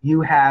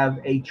 you have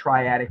a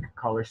triadic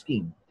color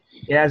scheme.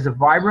 It has a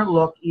vibrant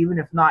look, even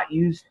if not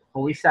used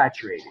fully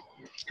saturated.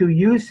 To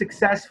use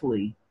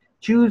successfully,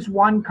 choose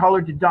one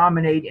color to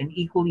dominate and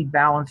equally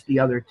balance the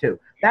other 2.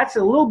 That's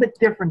a little bit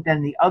different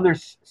than the other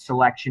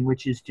selection,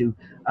 which is to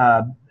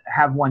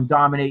have one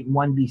dominate and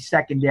one be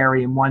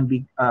secondary and one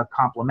be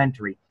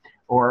complementary.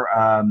 Or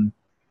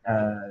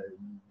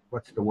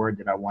what's the word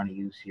that I want to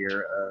use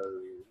here?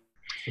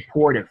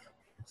 Supportive.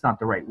 It's not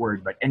the right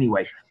word, but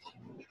anyway.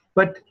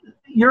 But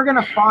you're going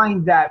to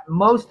find that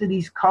most of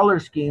these color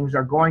schemes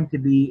are going to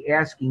be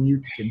asking you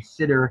to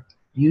consider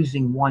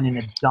using one in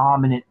a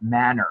dominant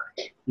manner.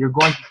 You're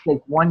going to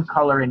take one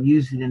color and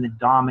use it in a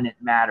dominant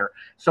manner.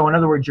 So in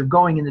other words, you're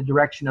going in the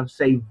direction of,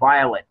 say,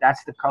 violet.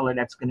 That's the color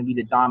that's going to be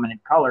the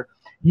dominant color.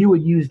 You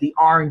would use the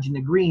orange and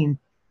the green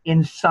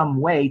in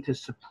some way to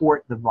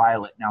support the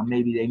violet. Now,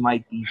 maybe they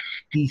might be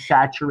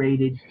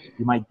desaturated.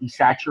 You might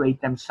desaturate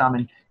them some.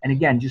 And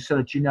again, just so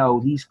that you know,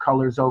 these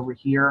colors over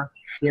here,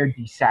 they're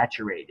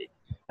desaturated.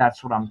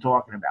 That's what I'm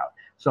talking about.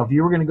 So if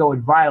you were going to go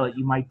with violet,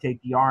 you might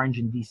take the orange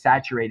and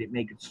desaturate it,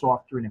 make it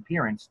softer in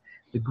appearance.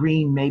 The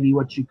green, maybe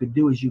what you could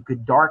do is you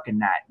could darken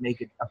that,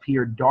 make it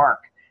appear dark,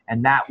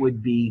 and that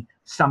would be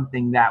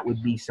something that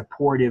would be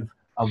supportive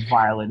of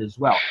violet as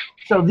well.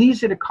 So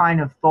these are the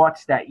kind of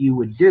thoughts that you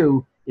would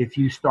do if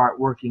you start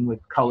working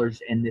with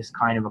colors in this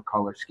kind of a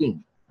color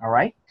scheme. All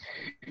right?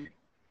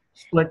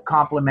 Split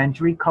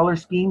complementary color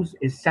schemes.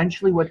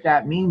 Essentially what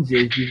that means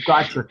is you've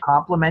got your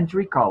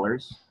complementary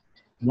colors.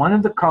 One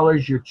of the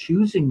colors you're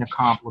choosing the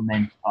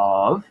complement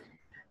of.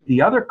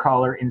 The other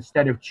color,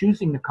 instead of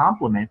choosing the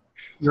complement,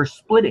 you're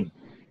splitting.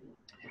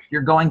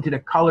 You're going to the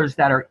colors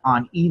that are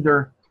on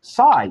either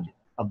side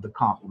of the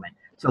complement.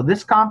 So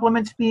this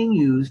complement's being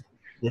used.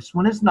 This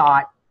one is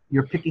not.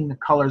 You're picking the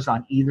colors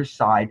on either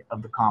side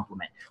of the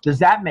complement. Does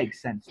that make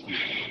sense to you?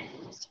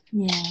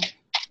 Yeah.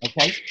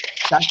 Okay?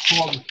 That's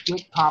called a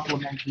split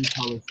complementary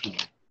color scheme.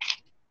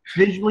 It's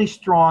visually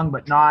strong,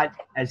 but not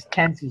as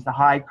tense as the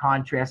high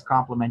contrast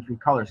complementary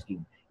color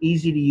scheme.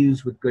 Easy to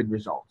use with good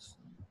results.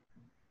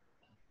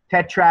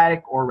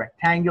 Tetradic or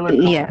rectangular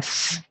color.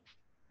 Yes.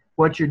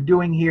 What you're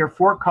doing here,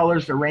 4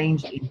 colors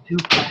arranged in 2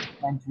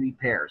 complementary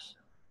pairs.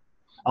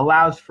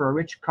 Allows for a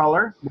rich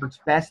color, works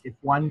best if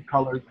one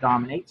color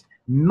dominates.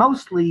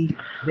 Mostly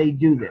they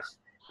do this.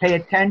 Pay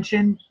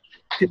attention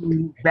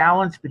to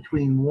balance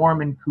between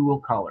warm and cool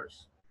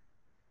colors.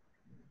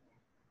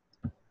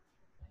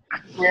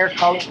 Square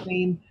color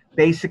scheme,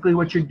 basically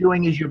what you're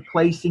doing is you're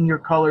placing your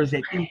colors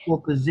at equal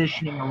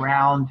positioning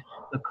around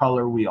the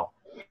color wheel.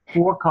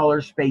 4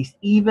 colors spaced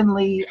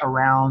evenly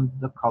around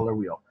the color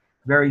wheel.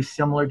 Very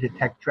similar to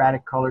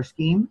tetradic color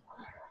scheme.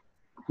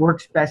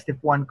 Works best if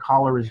one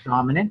color is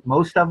dominant.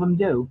 Most of them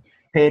do.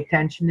 Pay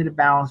attention to the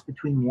balance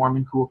between warm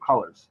and cool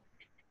colors.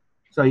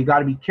 So you got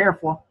to be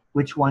careful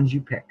which ones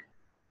you pick.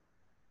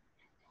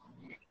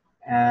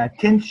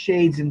 Tints,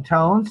 shades, and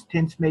tones.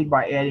 Tints made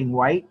by adding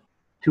white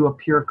to a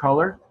pure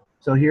color.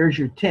 So here's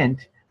your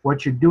tint.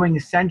 What you're doing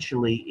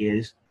essentially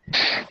is,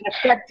 in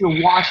effect,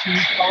 you're washing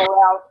the color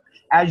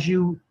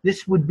out.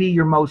 This would be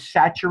your most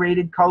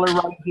saturated color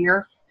right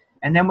here.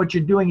 And then what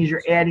you're doing is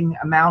you're adding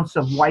amounts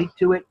of white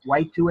to it,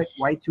 white to it,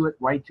 white to it,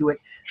 white to it,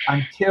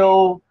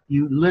 until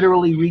you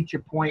literally reach a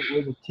point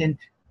where the tint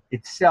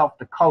itself,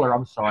 the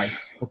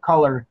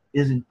color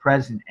isn't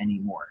present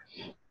anymore.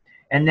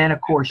 And then,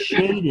 of course,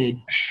 shaded,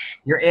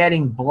 you're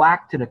adding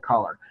black to the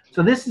color.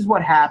 So this is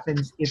what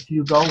happens if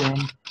you go in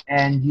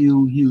and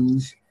you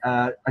use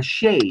a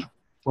shade.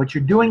 What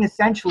you're doing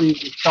essentially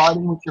is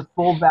starting with your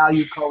full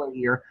value color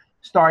here,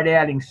 start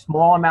adding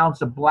small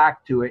amounts of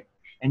black to it,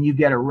 and you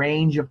get a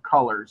range of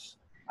colors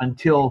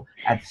until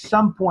at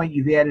some point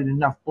you've added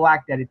enough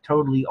black that it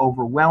totally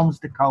overwhelms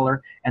the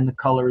color and the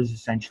color is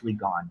essentially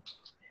gone.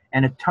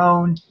 And a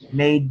tone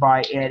made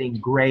by adding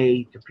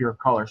gray to pure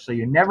color. So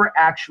you never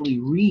actually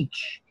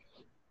reach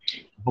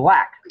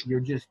black.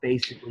 You're just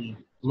basically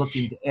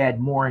looking to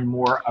add more and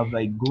more of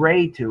a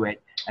gray to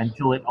it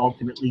until it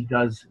ultimately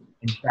does,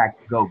 in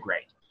fact, go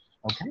gray.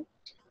 Okay?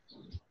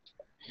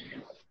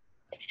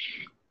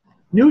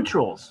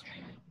 Neutrals.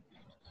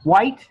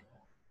 White,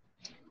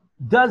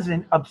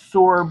 doesn't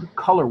absorb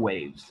color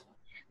waves.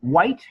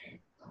 White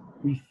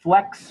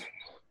reflects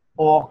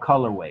all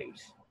color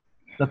waves.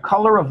 The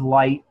color of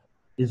light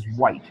is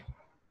white.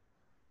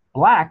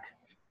 Black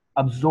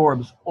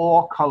absorbs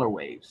all color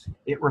waves.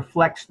 It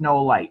reflects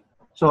no light.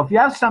 So if you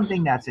have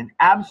something that's an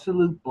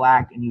absolute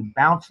black and you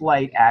bounce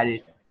light at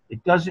it,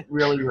 it doesn't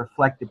really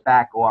reflect it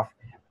back off.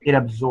 It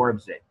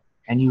absorbs it,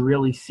 and you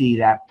really see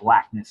that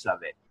blackness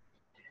of it.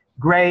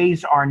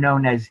 Grays are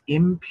known as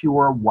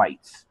impure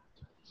whites.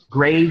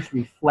 Grays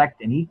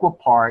reflect an equal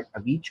part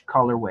of each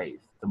color wave.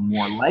 The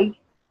more light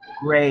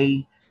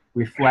gray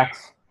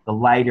reflects, the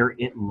lighter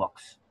it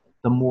looks.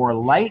 The more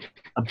light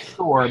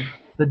absorbed,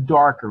 the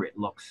darker it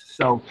looks.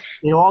 So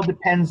it all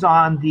depends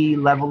on the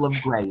level of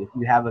gray. If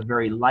you have a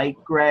very light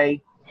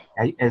gray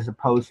as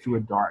opposed to a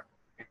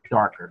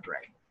darker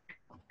gray.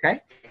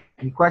 Okay?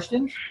 Any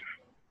questions?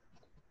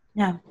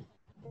 No.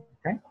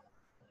 Okay.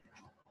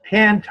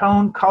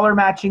 Pantone color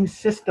matching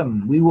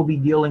system. We will be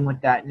dealing with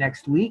that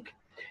next week.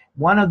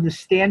 One of the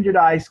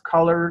standardized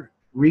color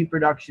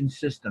reproduction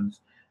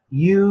systems.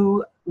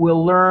 You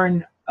will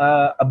learn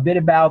a bit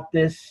about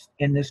this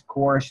in this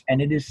course,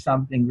 and it is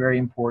something very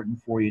important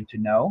for you to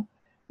know,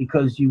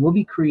 because you will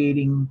be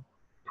creating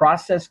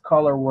process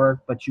color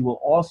work, but you will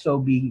also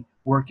be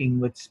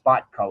working with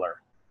spot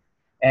color.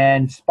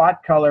 And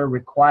spot color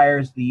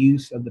requires the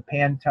use of the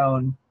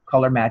Pantone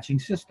color matching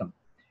system.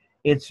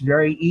 It's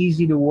very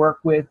easy to work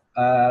with.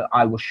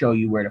 I will show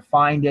you where to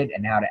find it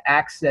and how to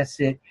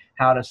access it,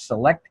 how to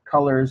select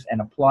colors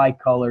and apply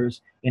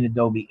colors in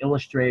Adobe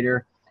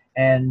Illustrator.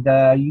 And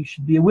you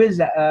should be a whiz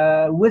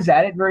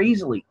at it very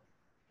easily.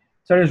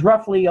 So there's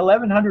roughly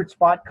 1,100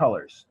 spot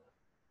colors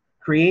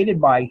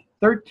created by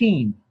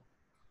 13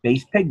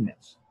 base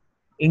pigments,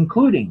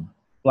 including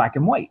black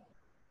and white.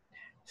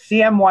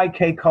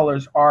 CMYK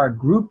colors are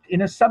grouped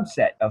in a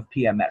subset of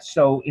PMS.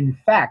 So in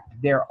fact,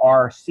 there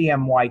are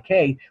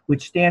CMYK,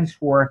 which stands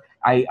for,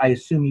 I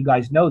assume you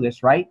guys know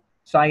this, right?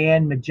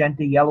 Cyan,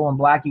 magenta, yellow, and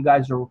black. You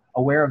guys are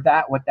aware of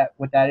that, what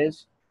that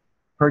is?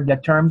 Heard the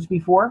terms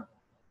before?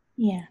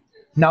 Yeah.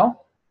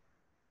 No?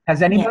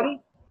 Has anybody? Yeah.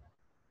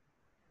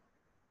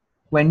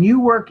 When you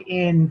work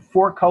in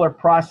 4-color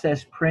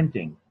process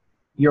printing,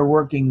 you're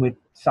working with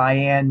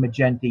cyan,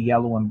 magenta,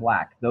 yellow, and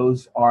black.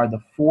 Those are the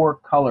 4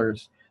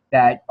 colors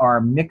that are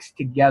mixed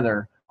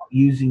together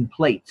using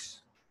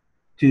plates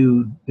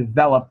to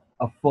develop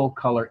a full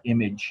color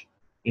image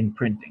in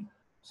printing.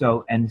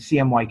 So, and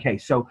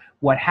CMYK. So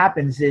what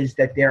happens is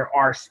that there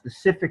are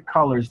specific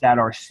colors that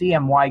are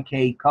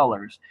CMYK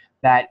colors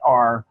that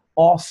are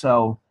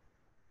also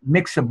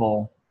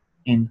mixable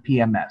in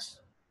PMS.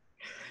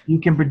 You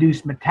can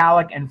produce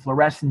metallic and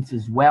fluorescence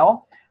as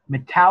well.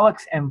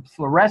 Metallics and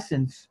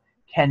fluorescence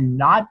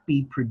cannot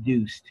be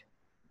produced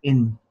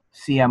in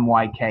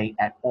CMYK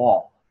at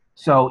all.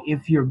 So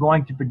if you're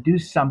going to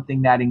produce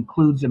something that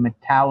includes a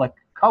metallic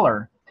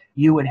color,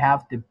 you would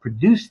have to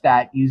produce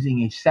that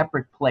using a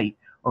separate plate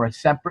or a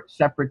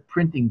separate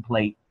printing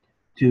plate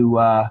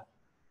to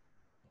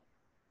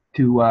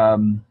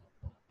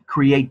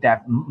create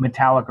that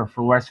metallic or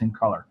fluorescent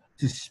color.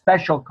 It's a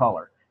special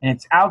color, and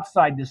it's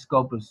outside the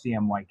scope of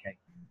CMYK.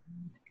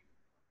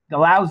 It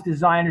allows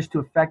designers to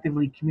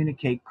effectively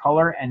communicate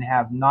color and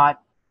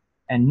not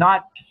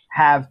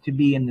have to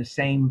be in the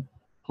same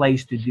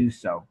place to do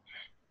so.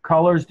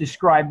 Colors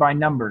described by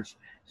numbers.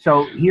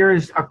 So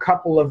here's a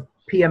couple of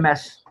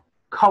PMS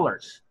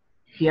colors.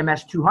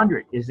 PMS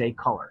 200 is a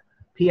color.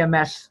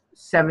 PMS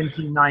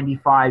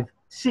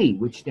 1795C,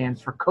 which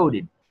stands for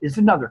coded, is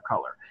another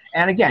color.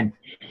 And again,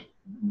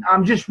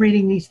 I'm just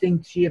reading these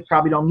things to you.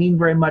 Probably don't mean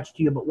very much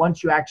to you, but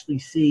once you actually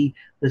see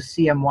the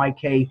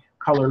CMYK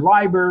color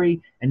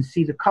library and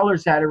see the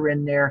colors that are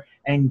in there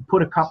and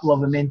put a couple of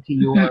them into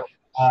your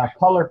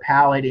color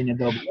palette in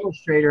Adobe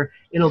Illustrator,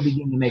 it'll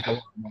begin to make a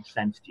lot more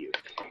sense to you.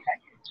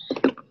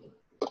 Okay.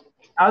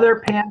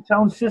 Other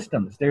Pantone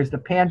systems. There's the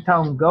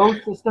Pantone Go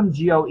system,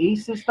 GOE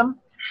system.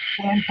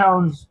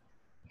 Pantone's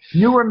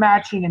newer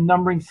matching and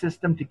numbering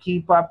system to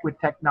keep up with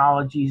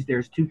technologies.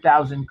 There's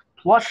 2,000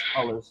 plus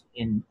colors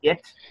in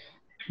it.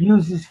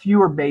 Uses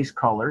fewer base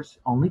colors,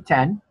 only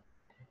 10.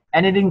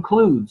 And it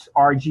includes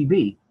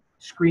RGB,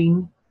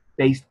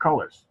 screen-based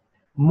colors.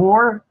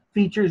 More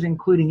features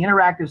including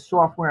interactive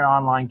software and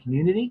online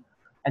community.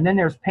 And then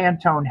there's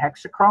Pantone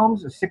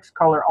Hexachromes, a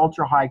 6-color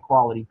ultra high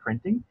quality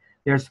printing.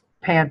 There's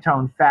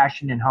Pantone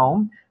Fashion and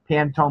Home,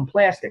 Pantone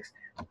Plastics.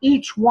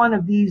 Each one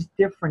of these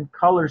different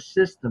color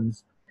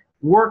systems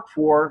work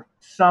for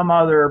some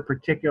other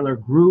particular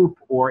group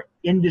or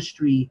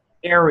industry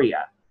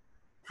area.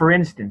 For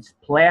instance,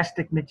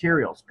 plastic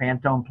materials,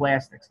 Pantone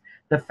Plastics.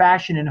 The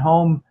fashion and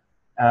home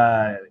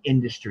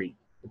industry,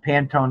 the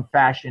Pantone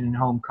Fashion and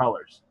Home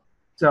colors.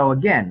 So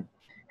again,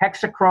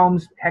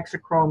 hexachromes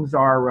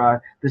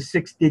are the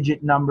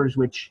 6-digit numbers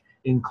which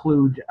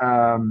include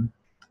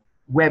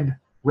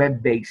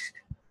web-based.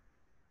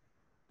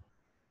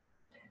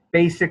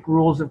 Basic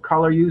rules of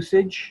color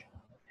usage.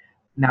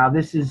 Now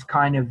this is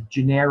kind of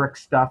generic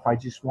stuff I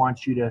just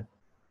want you to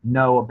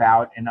know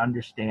about and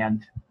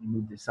understand. Let me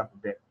move this up a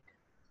bit.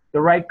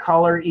 The right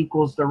color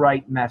equals the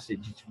right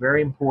message. It's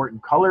very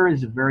important. Color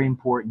is a very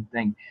important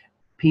thing.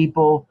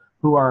 People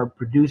who are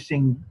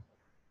producing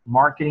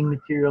marketing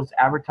materials,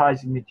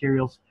 advertising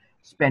materials,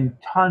 spend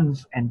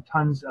tons and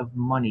tons of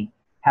money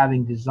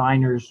having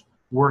designers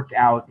work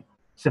out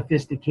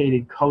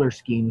sophisticated color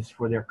schemes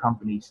for their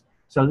companies.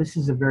 So this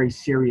is a very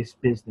serious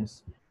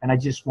business, and I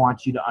just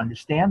want you to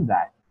understand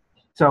that.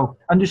 So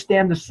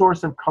understand the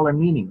source of color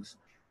meanings.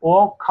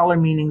 All color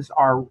meanings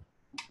are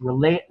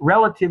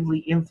relatively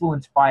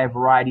influenced by a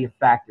variety of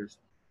factors.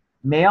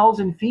 Males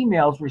and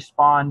females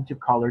respond to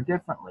color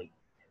differently.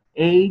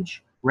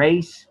 Age,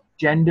 race,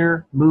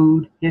 gender,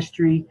 mood,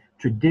 history,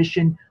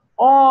 tradition,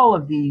 all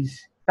of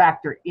these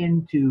factor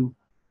into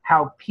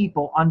how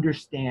people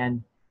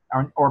understand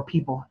or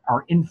people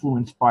are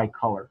influenced by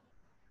color.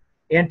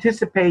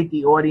 Anticipate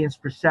the audience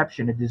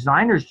perception. A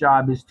designer's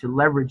job is to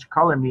leverage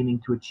color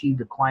meaning to achieve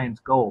the client's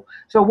goal.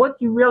 So what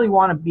you really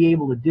want to be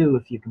able to do,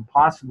 if you can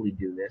possibly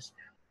do this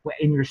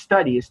in your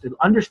study, is to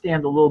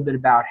understand a little bit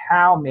about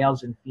how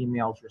males and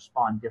females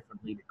respond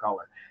differently to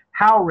color,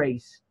 how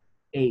race,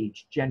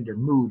 age, gender,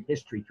 mood,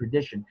 history,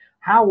 tradition,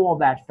 how all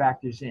that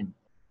factors in.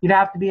 You'd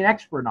have to be an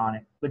expert on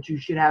it, but you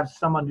should have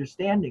some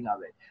understanding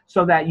of it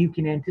so that you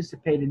can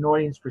anticipate an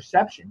audience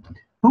perception.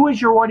 Who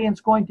is your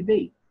audience going to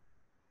be?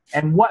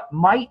 And what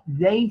might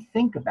they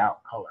think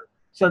about color?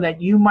 So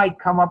that you might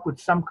come up with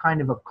some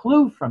kind of a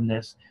clue from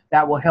this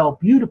that will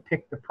help you to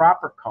pick the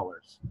proper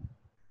colors.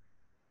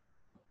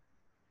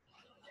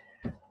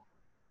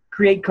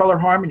 Create color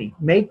harmony.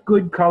 Make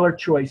good color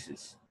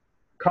choices.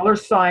 Color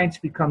science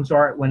becomes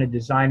art when a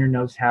designer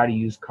knows how to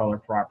use color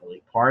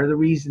properly. Part of the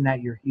reason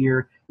that you're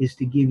here is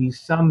to give you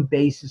some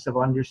basis of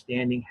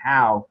understanding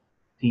how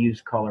to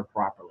use color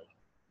properly.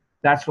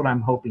 That's what I'm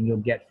hoping you'll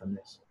get from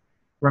this.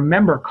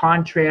 Remember,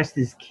 contrast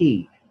is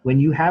key. When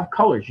you have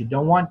colors, you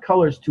don't want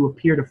colors to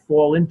appear to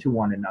fall into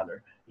one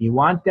another. You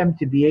want them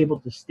to be able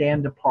to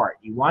stand apart.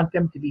 You want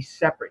them to be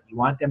separate. You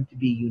want them to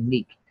be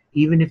unique,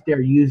 even if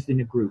they're used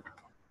in a group.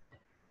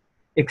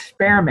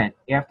 Experiment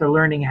after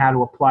learning how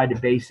to apply the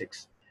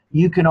basics.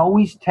 You can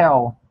always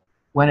tell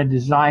when a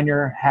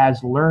designer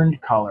has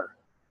learned color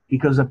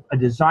because a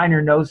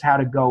designer knows how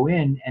to go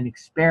in and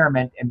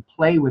experiment and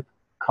play with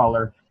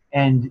color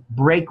and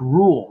break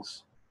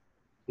rules.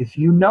 If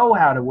you know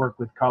how to work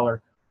with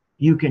color,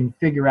 you can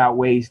figure out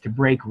ways to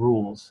break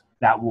rules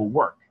that will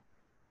work.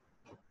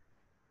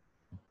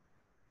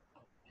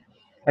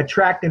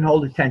 Attract and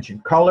hold attention.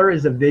 Color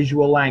is a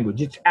visual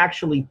language. It's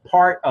actually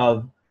part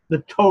of the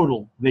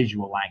total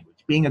visual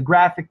language. Being a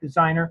graphic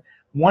designer,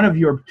 one of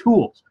your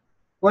tools,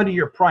 one of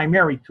your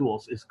primary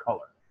tools is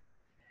color.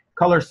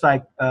 Color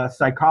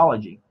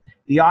psychology.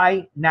 The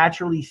eye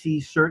naturally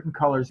sees certain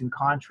colors in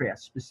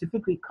contrast,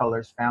 specifically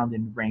colors found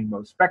in the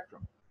rainbow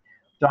spectrum.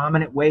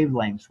 Dominant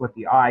wavelengths, what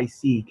the eye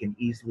can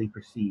easily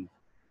perceive.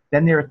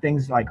 Then there are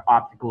things like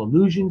optical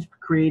illusions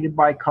created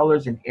by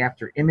colors and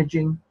after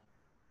imaging.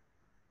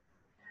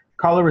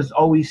 Color is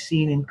always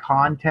seen in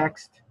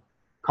context.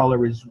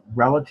 Color is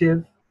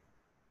relative.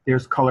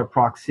 There's color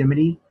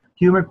proximity.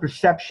 Human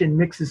perception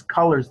mixes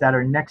colors that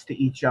are next to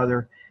each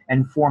other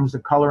and forms a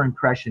color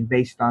impression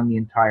based on the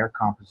entire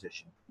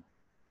composition.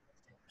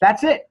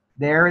 That's it.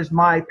 There is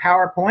my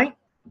PowerPoint.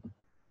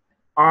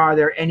 Are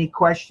there any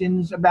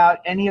questions about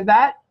any of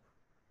that?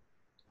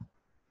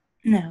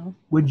 No.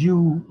 Would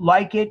you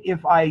like it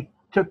if I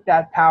took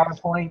that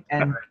PowerPoint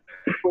and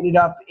put it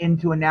up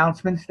into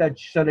announcements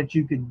so that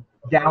you could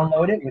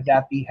download it? Would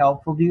that be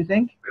helpful, do you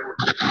think?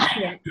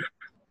 Yeah.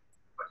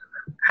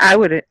 I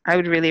would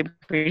really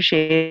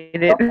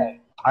appreciate it.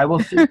 Okay. I will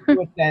see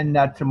you then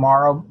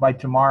tomorrow. By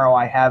tomorrow,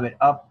 I have it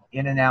up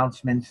in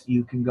announcements.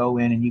 You can go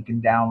in and you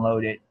can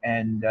download it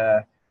and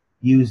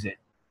use it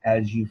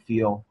as you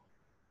feel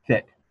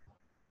fit.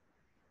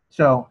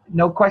 So,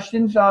 no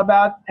questions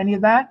about any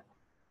of that?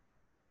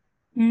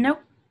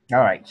 Nope. All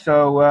right.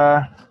 So,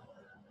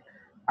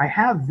 I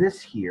have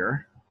this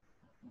here.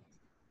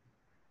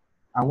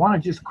 I want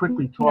to just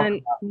quickly talk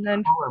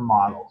about color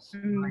models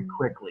very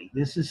quickly.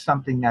 This is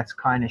something that's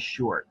kind of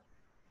short.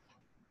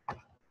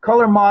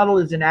 Color model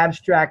is an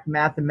abstract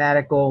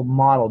mathematical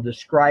model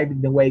describing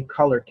the way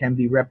color can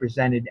be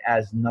represented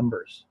as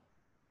numbers,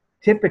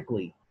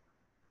 typically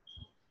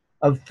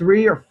of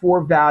 3 or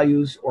 4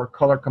 values or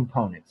color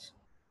components.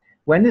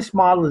 When this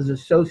model is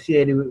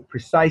associated with a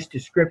precise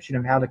description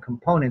of how the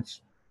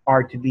components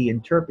are to be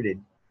interpreted,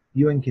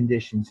 viewing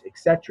conditions,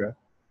 etc.,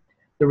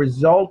 the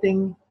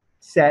resulting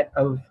set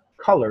of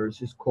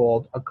colors is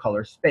called a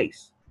color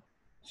space.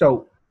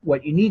 So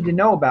what you need to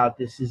know about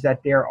this is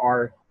that there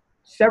are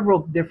several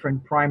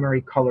different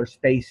primary color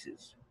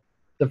spaces.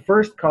 The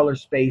first color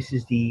space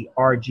is the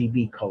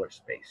RGB color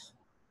space.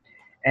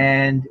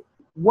 And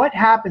what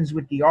happens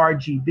with the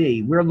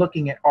RGB, we're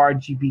looking at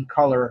RGB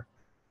color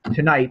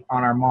tonight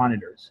on our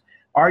monitors.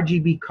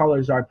 RGB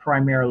colors are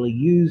primarily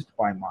used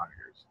by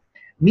monitors.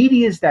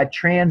 Medias that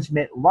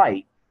transmit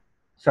light,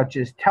 such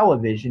as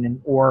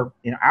television, or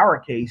in our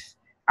case,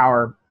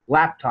 our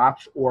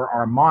laptops or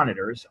our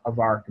monitors of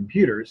our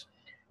computers,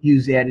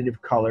 use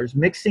additive colors,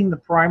 mixing the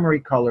primary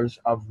colors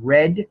of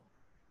red,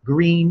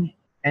 green,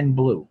 and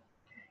blue,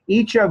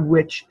 each of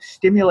which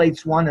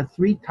stimulates one of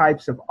three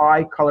types of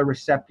eye color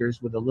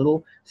receptors with a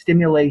little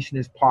stimulation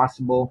as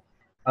possible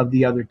of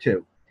the other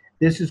two.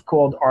 This is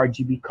called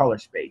RGB color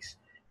space.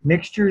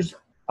 Mixtures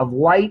of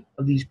light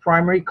of these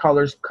primary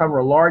colors cover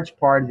a large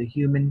part of the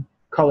human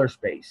color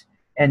space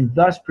and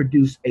thus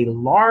produce a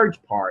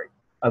large part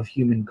of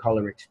human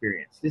color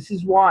experience. This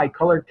is why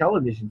color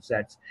television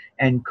sets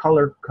and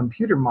color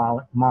computer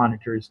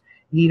monitors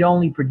need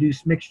only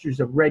produce mixtures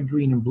of red,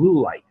 green, and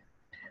blue light.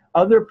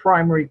 Other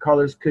primary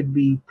colors could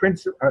in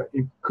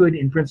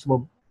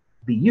principle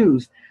be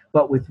used,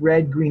 but with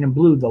red, green, and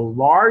blue, the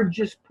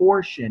largest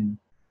portion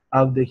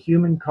of the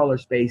human color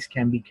space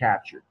can be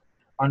captured.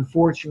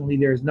 Unfortunately,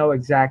 there is no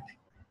exact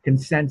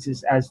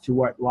consensus as to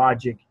what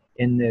logic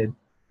in the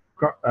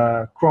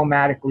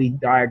chromatically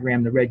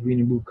diagram the red, green,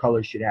 and blue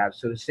colors should have.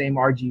 So the same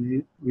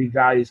RGB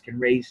values can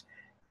raise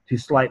to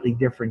slightly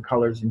different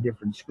colors in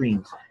different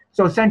screens.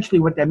 So essentially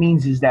what that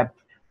means is that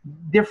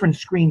different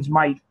screens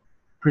might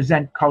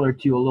present color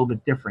to you a little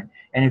bit different.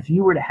 And if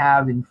you were to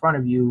have in front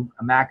of you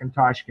a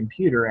Macintosh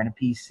computer and a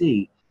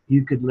PC,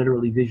 you could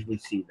literally visually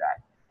see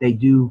that. They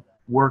do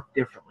work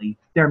differently.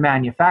 They're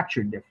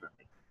manufactured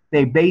differently.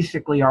 They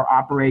basically are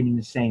operating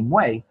the same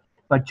way,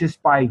 but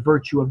just by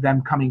virtue of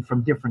them coming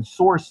from different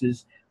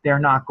sources, they're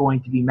not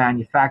going to be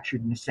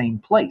manufactured in the same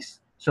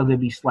place. So there'll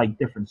be slight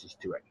differences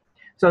to it.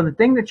 So the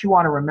thing that you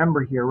want to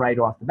remember here right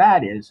off the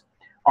bat is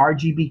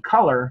RGB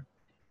color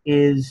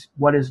is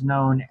what is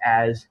known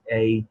as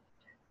a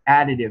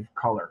additive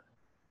color.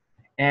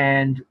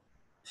 And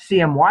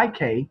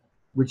CMYK,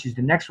 which is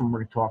the next one we're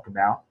going to talk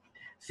about,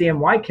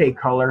 CMYK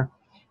color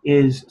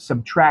is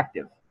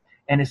subtractive.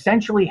 And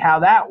essentially how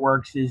that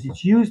works is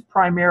it's used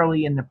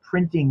primarily in the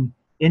printing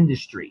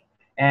industry.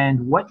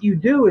 And what you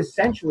do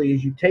essentially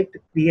is you take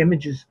the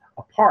images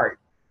apart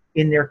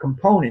in their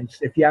components.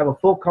 If you have a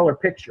full color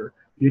picture,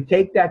 you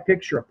take that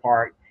picture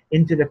apart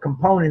into the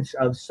components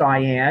of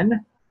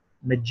cyan,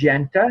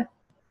 magenta,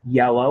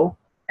 yellow,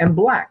 and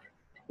black.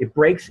 It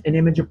breaks an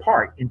image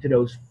apart into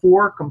those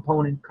four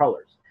component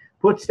colors,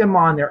 puts them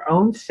on their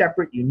own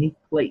separate unique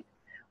plate.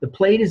 The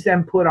plate is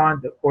then put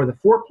on, or the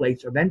four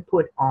plates are then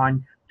put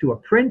on to a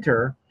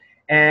printer,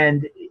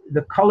 and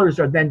the colors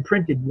are then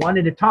printed one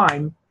at a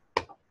time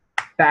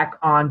back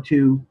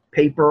onto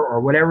paper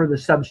or whatever the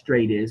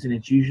substrate is, and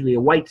it's usually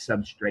a white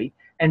substrate,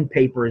 and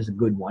paper is a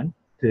good one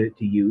to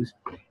use.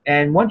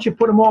 And once you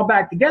put them all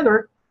back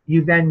together,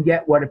 you then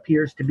get what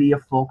appears to be a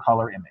full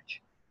color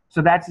image.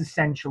 So that's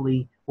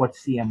essentially what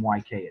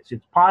CMYK is.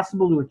 It's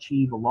possible to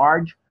achieve a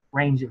large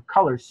range of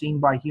colors seen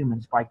by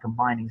humans by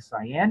combining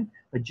cyan,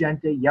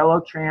 magenta,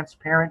 yellow,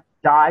 transparent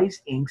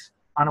dyes, inks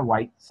on a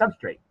white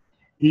substrate.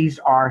 These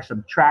are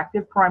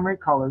subtractive primary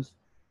colors.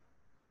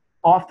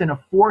 Often a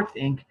fourth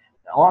ink,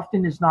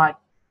 often is not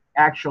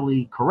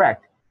actually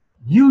correct.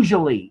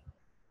 Usually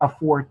a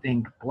fourth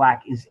ink,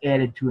 black, is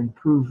added to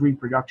improve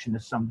reproduction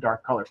of some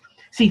dark colors.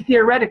 See,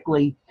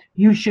 theoretically,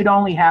 you should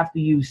only have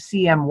to use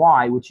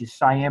CMY, which is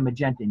cyan,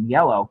 magenta, and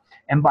yellow,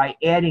 and by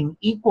adding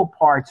equal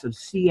parts of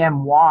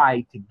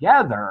CMY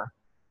together,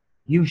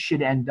 you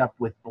should end up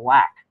with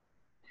black.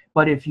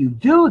 But if you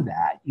do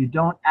that, you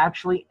don't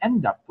actually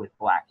end up with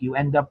black. You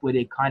end up with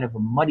a kind of a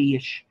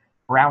muddyish,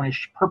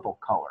 brownish purple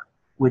color,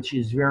 which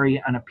is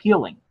very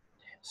unappealing.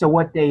 So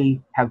what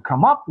they have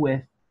come up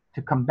with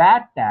to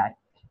combat that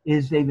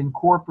is they've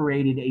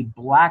incorporated a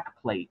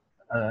black plate,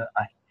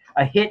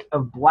 a hit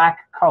of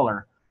black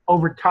color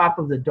over top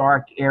of the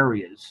dark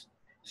areas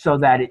so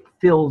that it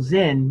fills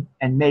in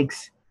and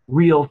makes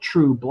real,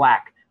 true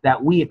black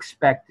that we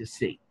expect to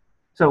see.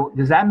 So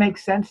does that make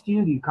sense to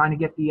you? Do you kind of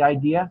get the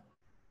idea?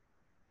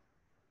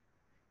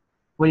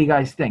 What do you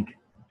guys think?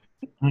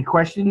 Any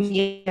questions?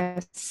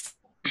 Yes.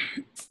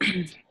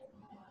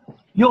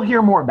 You'll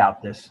hear more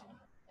about this.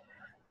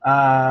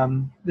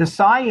 The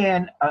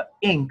cyan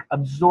ink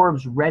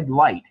absorbs red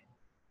light,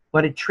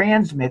 but it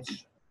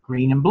transmits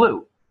green and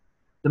blue.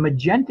 The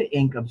magenta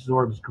ink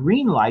absorbs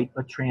green light,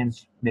 but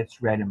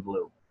transmits red and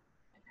blue.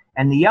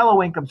 And the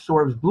yellow ink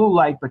absorbs blue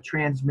light, but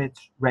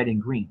transmits red and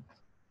green.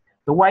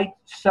 The white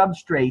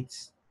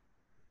substrates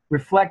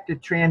reflect the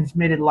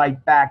transmitted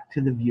light back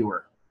to the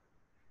viewer.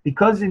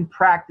 Because in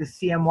practice,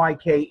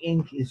 CMYK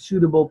ink is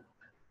suitable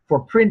for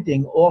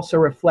printing, also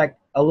reflect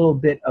a little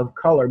bit of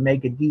color,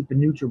 make a deep and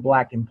neutral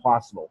black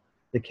impossible.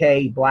 The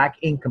K, black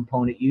ink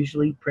component,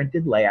 usually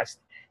printed last,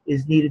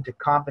 is needed to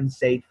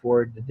compensate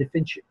for the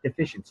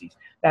deficiencies.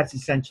 That's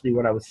essentially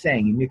what I was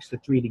saying. You mix the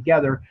three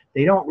together,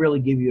 they don't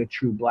really give you a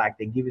true black.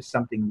 They give you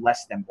something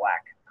less than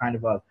black, kind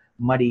of a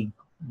muddy,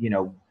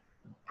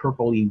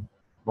 purpley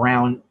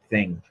brown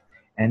thing.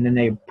 And then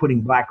they're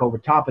putting black over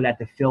top of that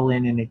to fill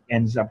in, and it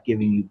ends up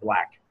giving you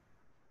black.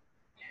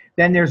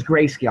 Then there's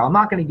grayscale. I'm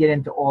not going to get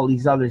into all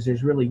these others.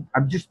 There's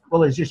just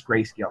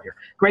grayscale here.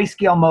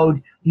 Grayscale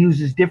mode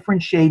uses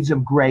different shades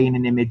of gray in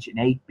an image. An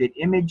 8-bit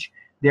image,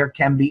 there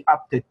can be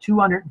up to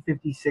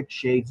 256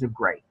 shades of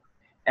gray.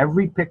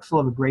 Every pixel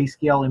of a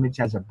grayscale image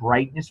has a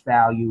brightness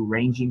value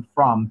ranging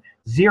from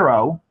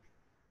 0,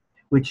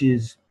 which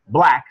is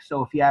black.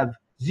 So if you have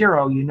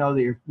 0, you know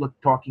that you're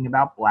talking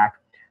about black.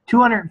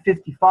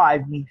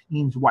 255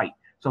 means white.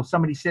 So if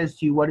somebody says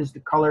to you, what does the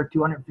color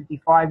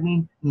 255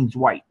 mean? It means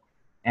white.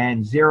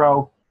 And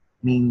 0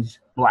 means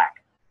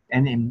black.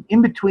 And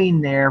in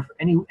between there,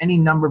 any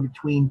number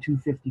between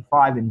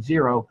 255 and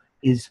 0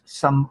 is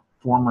some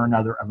form or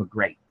another of a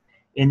gray.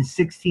 In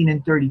 16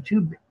 and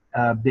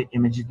 32-bit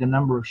images, the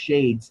number of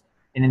shades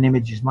in an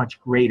image is much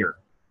greater.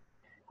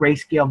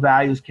 Grayscale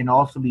values can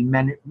also be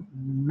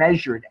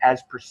measured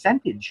as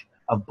percentage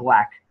of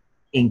black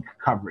ink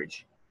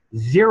coverage.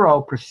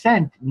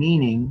 0%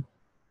 meaning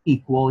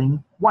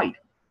equaling white,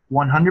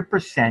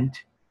 100%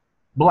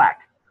 black.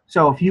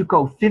 So if you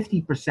go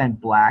 50%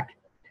 black,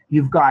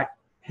 you've got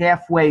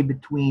halfway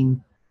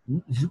between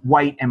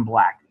white and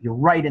black. You're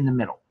right in the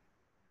middle.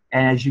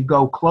 And as you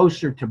go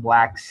closer to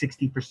black,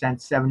 60%,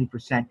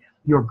 70%,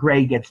 your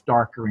gray gets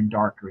darker and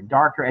darker and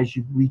darker. As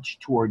you reach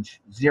towards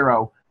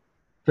 0,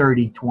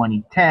 30,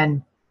 20,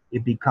 10,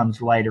 it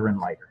becomes lighter and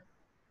lighter.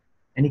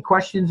 Any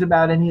questions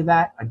about any of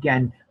that?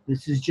 Again,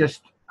 this is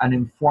just an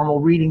informal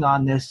reading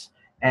on this,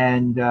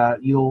 and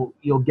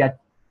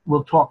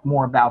we'll talk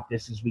more about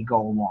this as we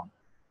go along.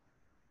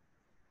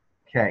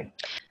 Okay.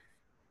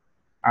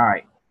 All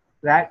right.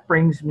 That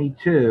brings me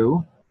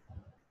to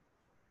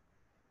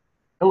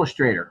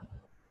Illustrator.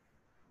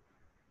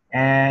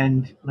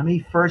 And let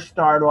me first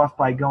start off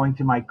by going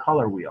to my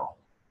color wheel.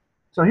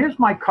 So here's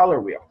my color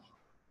wheel.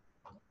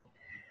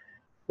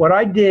 What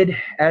I did,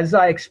 as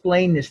I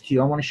explained this to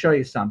you, I want to show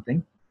you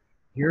something.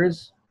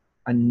 Here's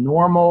a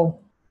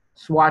normal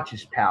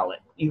swatches palette.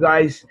 You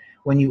guys,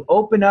 when you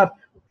open up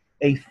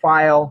a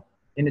file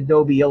in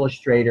Adobe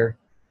Illustrator,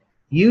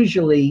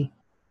 usually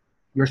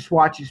your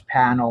swatches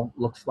panel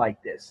looks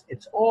like this.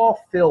 It's all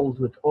filled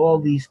with all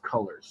these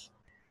colors.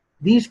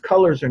 These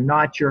colors are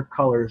not your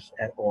colors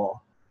at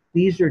all.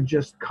 These are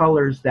just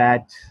colors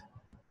that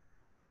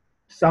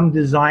some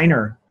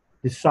designer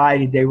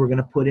decided they were going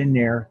to put in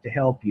there to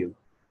help you.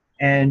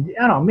 And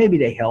I don't know, maybe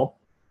they help,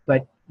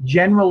 but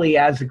generally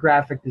as a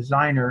graphic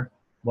designer,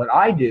 what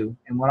I do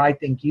and what I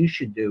think you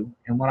should do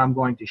and what I'm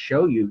going to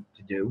show you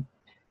to do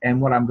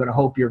and what I'm going to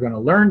hope you're going to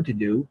learn to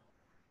do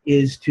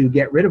is to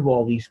get rid of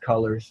all these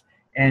colors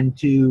and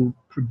to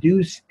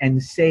produce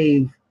and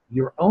save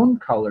your own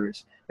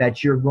colors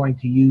that you're going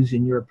to use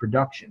in your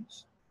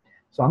productions.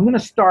 So I'm going to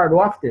start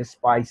off this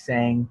by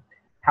saying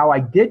how I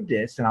did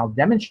this, and I'll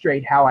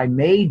demonstrate how I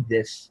made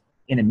this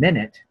in a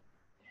minute.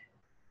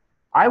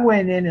 I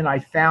went in and I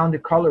found a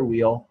color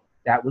wheel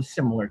that was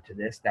similar to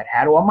this, that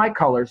had all my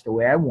colors the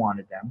way I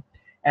wanted them,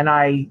 and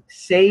I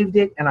saved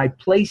it and I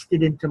placed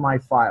it into my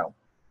file.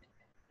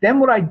 Then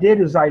what I did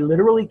is I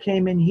literally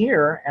came in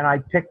here and I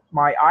picked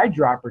my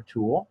eyedropper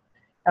tool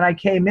and I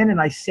came in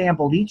and I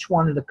sampled each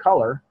one of the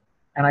color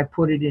and I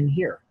put it in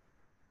here.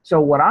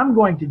 So what I'm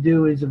going to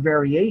do is a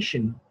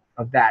variation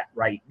of that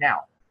right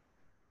now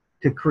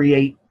to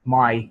create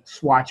my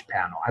swatch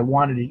panel. I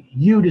wanted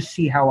you to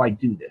see how I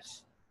do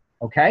this,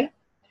 okay?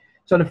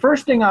 So the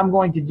first thing I'm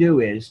going to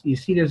do is, you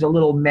see there's a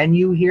little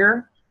menu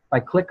here. If I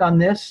click on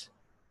this,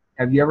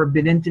 have you ever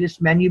been into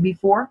this menu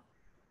before?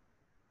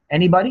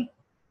 Anybody?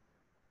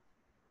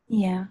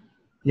 Yeah.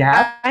 You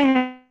have? I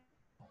have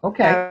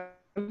Okay.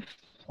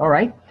 All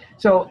right.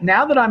 So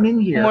now that I'm in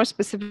here. more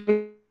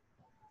specifically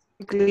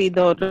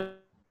though to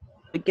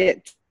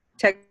get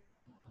textures.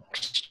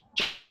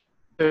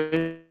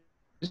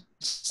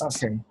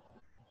 Okay.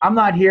 I'm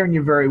not hearing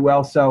you very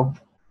well, so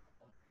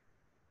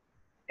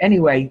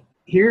anyway,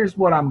 here's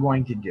what I'm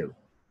going to do.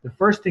 The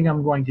first thing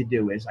I'm going to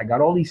do is, I got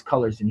all these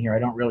colors in here. I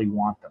don't really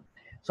want them.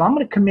 So I'm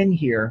going to come in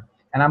here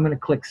and I'm going to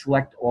click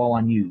Select All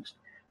Unused.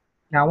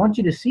 Now I want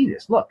you to see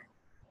this. Look,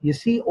 you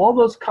see all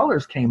those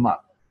colors came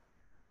up.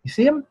 You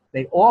see them?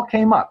 They all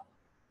came up.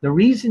 The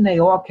reason they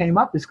all came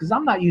up is because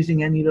I'm not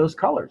using any of those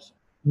colors.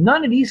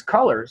 None of these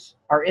colors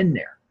are in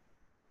there.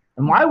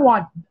 And I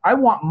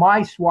want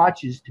my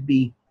swatches to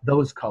be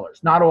those colors,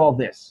 not all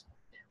this.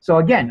 So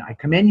again, I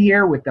come in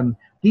here with them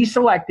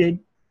deselected,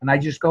 and I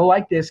just go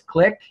like this,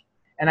 click,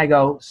 and I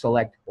go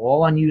select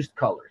all unused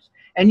colors.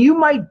 And you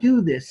might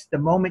do this the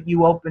moment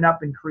you open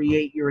up and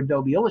create your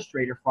Adobe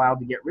Illustrator file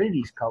to get rid of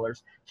these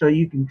colors so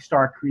you can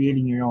start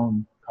creating your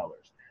own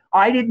colors.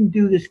 I didn't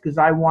do this because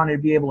I wanted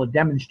to be able to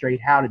demonstrate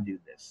how to do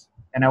this.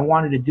 And I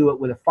wanted to do it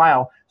with a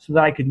file so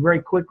that I could very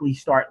quickly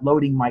start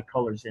loading my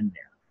colors in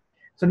there.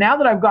 So now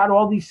that I've got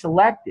all these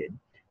selected,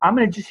 I'm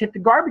going to just hit the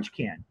garbage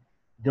can.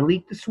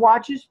 Delete the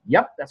swatches.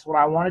 Yep, that's what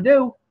I want to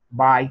do.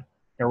 Bye.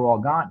 They're all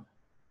gone.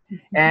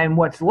 And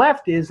what's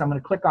left is, I'm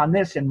going to click on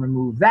this and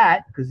remove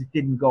that because it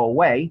didn't go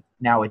away.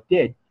 Now it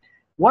did.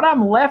 What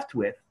I'm left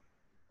with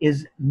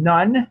is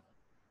none,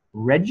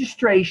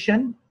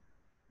 registration,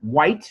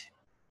 white,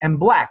 and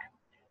black.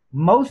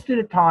 Most of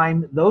the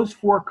time, those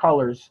four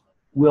colors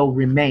will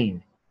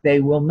remain.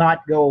 They will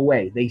not go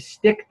away. They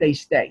stick, they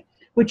stay.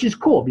 which is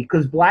cool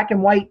because black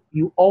and white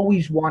you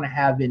always want to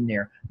have in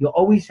there. You'll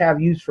always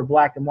have use for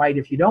black and white.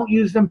 If you don't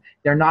use them,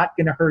 they're not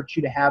going to hurt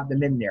you to have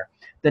them in there.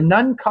 The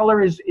none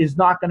color is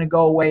not going to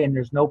go away, and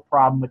there's no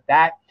problem with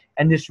that.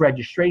 And this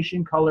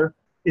registration color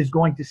is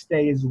going to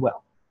stay as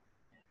well.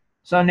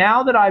 So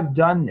now that I've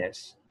done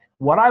this,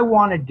 what I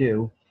want to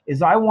do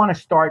is I want to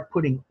start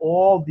putting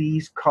all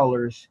these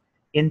colors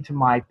into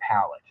my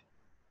palette.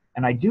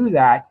 And I do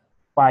that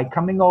by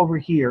coming over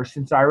here,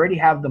 since I already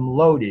have them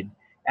loaded,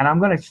 and I'm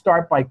going to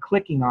start by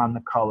clicking on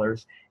the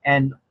colors,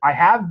 and I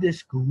have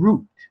this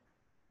grouped.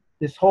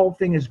 This whole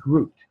thing is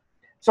grouped.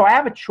 So I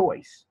have a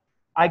choice.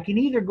 I can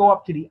either go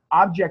up to the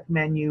object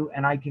menu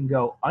and I can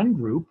go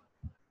ungroup,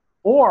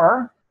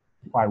 or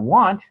if I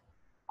want,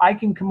 I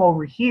can come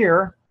over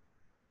here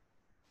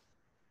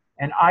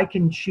and I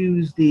can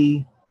choose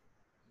the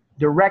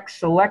direct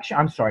selection,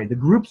 the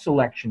group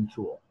selection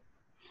tool.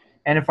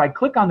 And if I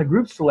click on the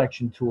group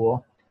selection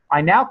tool,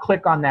 I now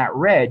click on that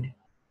red.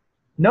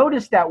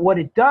 Notice that what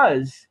it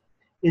does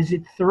is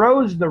it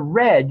throws the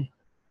red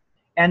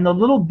and the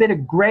little bit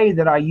of gray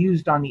that I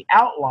used on the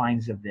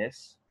outlines of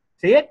this,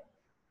 see it?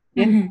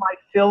 Into my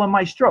fill and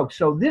my stroke.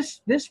 So this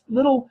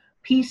little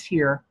piece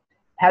here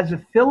has a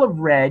fill of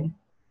red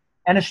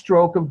and a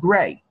stroke of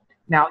gray.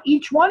 Now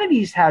each one of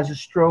these has a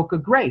stroke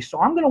of gray, so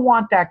I'm going to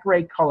want that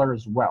gray color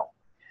as well.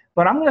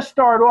 But I'm going to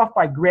start off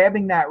by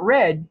grabbing that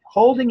red,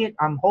 holding it,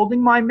 I'm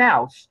holding my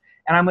mouse,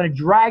 and I'm going to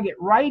drag it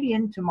right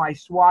into my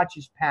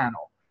swatches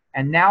panel.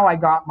 And now I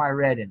got my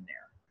red in there.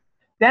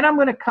 Then I'm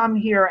going to come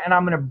here and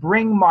I'm going to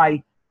bring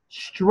my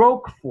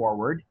stroke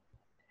forward,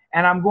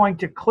 and I'm going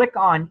to click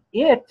on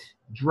it,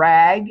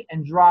 drag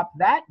and drop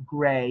that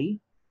gray,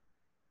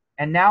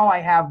 and now I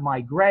have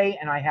my gray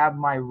and I have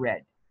my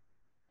red.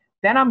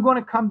 Then I'm going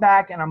to come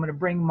back and I'm going to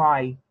bring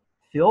my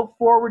fill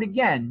forward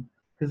again,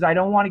 because I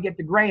don't want to get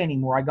the gray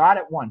anymore. I got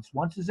it once.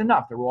 Once is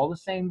enough. They're all the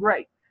same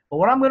gray. But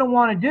what I'm going to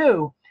want to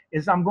do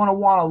is I'm going to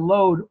want to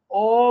load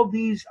all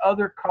these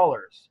other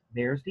colors.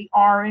 There's the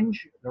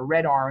orange, the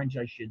red orange,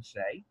 I should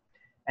say.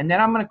 And then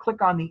I'm going to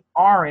click on the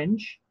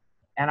orange,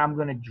 and I'm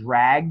going to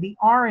drag the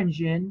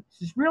orange in.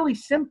 This is really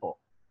simple.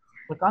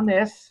 Click on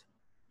this,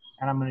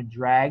 and I'm going to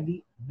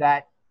drag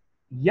that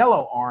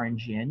yellow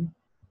orange in,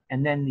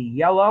 and then the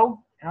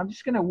yellow, and I'm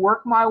just going to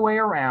work my way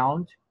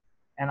around,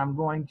 and I'm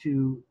going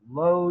to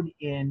load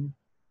in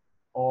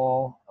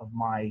all of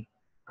my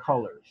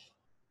colors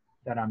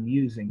that I'm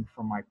using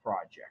for my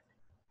project.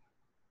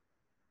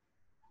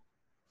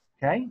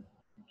 Okay,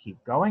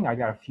 keep going. I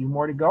got a few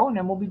more to go, and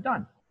then we'll be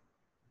done.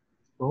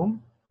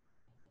 Boom.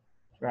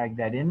 Drag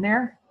that in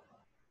there.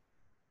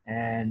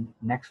 And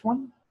next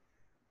one.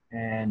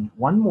 And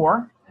one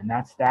more, and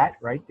that's that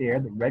right there,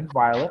 the red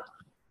violet.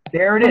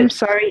 There it is. I'm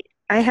sorry,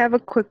 I have a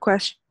quick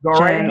question. Go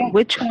right ahead.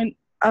 Which one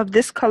of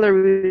this color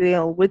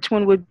wheel, which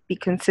one would be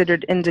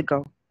considered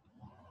indigo?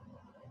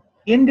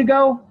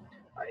 Indigo?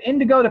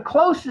 Indigo, the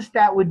closest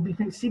that would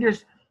be, see,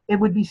 it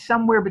would be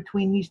somewhere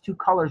between these two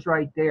colors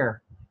right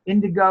there.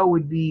 Indigo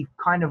would be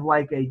kind of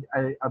like a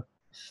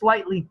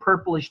slightly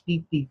purplish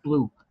deep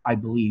blue, I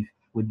believe,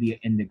 would be an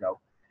indigo.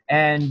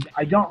 And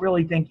I don't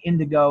really think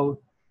indigo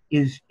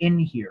is in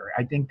here.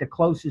 I think the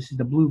closest is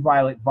the blue,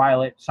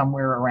 violet,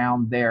 somewhere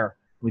around there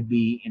would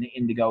be in the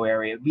indigo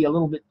area. It would be a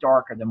little bit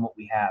darker than what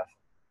we have.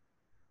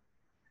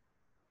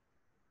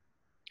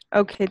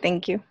 Okay,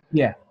 thank you.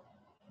 Yeah.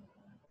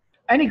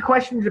 Any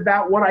questions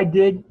about what I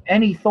did?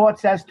 Any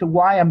thoughts as to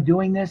why I'm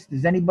doing this?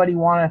 Does anybody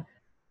want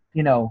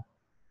to,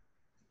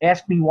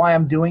 ask me why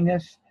I'm doing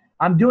this?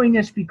 I'm doing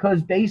this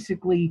because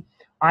basically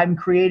I'm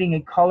creating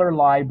a color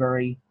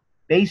library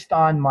based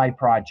on my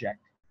project.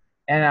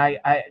 And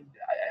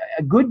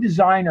a good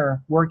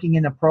designer working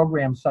in a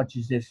program such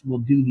as this will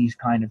do these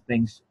kind of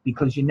things,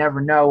 because you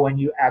never know when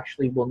you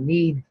actually will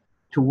need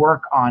to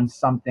work on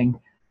something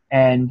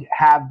and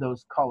have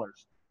those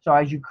colors. So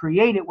as you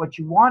create it, what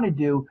you want to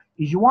do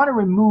is you want to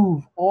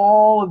remove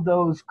all of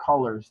those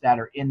colors that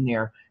are in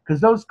there,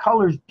 because those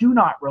colors do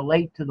not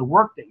relate to the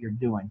work that you're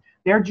doing.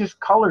 They're just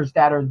colors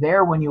that are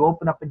there when you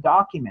open up a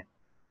document.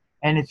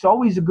 And it's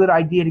always a good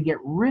idea to get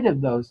rid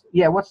of those.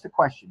 Yeah, what's the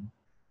question?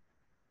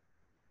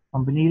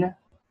 From Benita?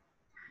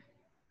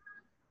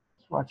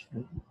 Let's watch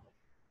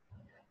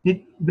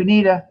it.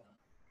 Benita,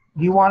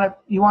 do you want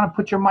to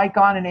put your mic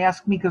on and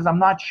ask me, because I'm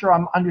not sure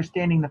I'm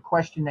understanding the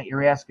question that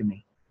you're asking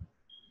me.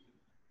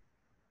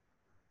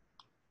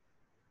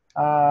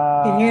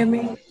 Can you hear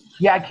me?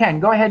 Yeah, I can.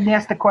 Go ahead and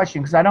ask the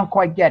question, because I don't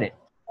quite get it.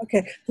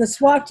 Okay. The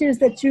swatches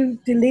that you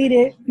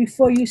deleted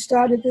before you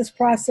started this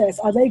process,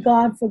 are they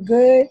gone for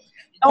good?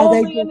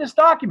 Only in this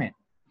document.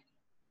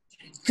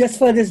 Just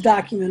for this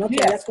document. Okay,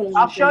 Yeah, that's what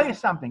I'll show you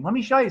something. Let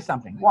me show you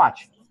something.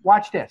 Watch.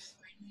 Watch this.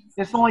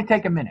 This will only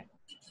take a minute.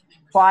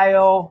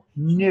 File,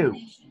 new.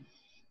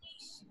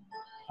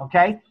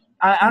 Okay?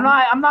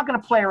 I'm not going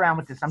to play around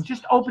with this. I'm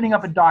just opening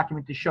up a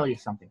document to show you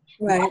something.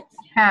 Right.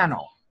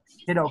 Panel.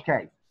 Hit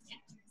OK.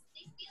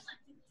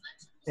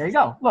 There you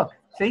go. Look.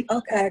 See?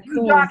 Okay, You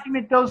cool.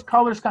 document those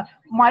colors.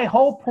 My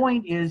whole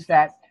point is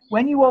that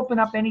when you open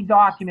up any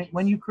document,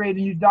 when you create a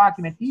new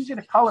document, these are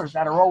the colors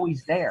that are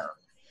always there.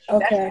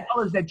 That's Okay. the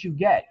colors that you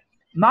get.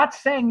 Not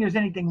saying there's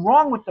anything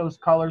wrong with those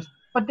colors,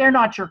 but they're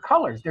not your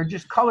colors. They're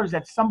just colors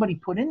that somebody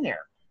put in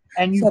there.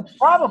 And you So-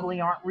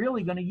 probably aren't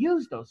really going to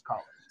use those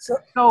colors.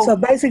 So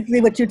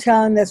basically what you're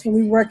telling us when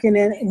we working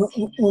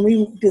when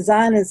we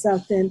designing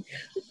something,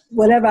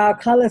 whatever our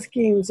color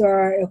schemes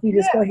are, if we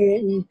just go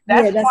ahead and,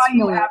 that's that's why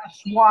you smart. have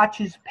a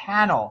swatches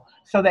panel,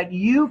 so that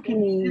you can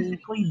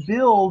physically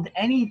build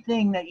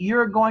anything that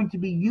you're going to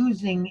be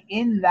using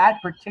in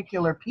that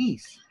particular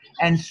piece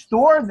and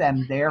store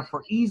them there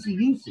for easy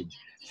usage.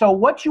 So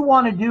what you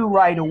want to do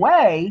right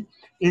away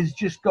is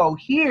just go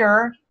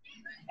here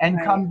and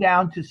Right. come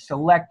down to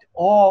select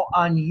all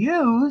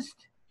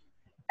unused,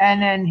 and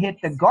then hit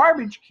the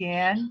garbage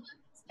can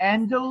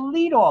and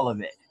delete all of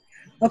it.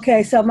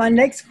 Okay, so my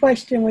next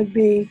question would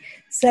be,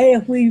 say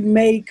if we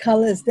made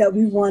colors that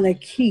we want to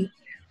keep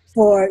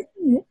for,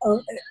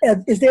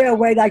 is there a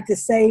way like to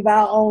save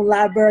our own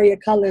library of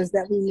colors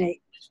that we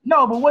make?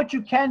 No, but what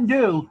you can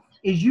do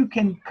is you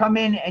can come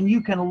in and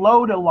you can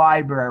load a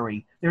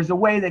library. There's a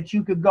way that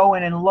you could go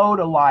in and load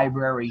a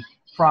library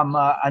from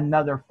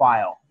another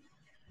file.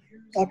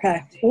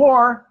 Okay.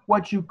 Or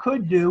what you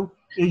could do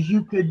is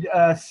you could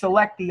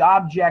select the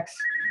objects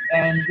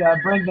and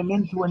bring them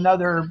into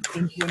another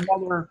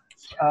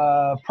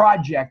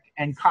project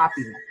and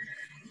copy them.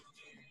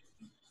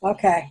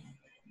 Okay.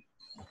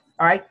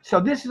 All right, so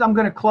this is, I'm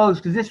going to close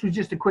because this was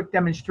just a quick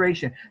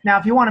demonstration. Now,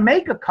 if you want to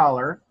make a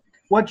color,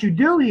 what you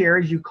do here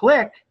is you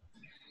click,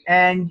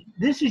 and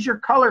this is your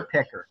color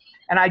picker.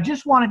 And I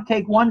just want to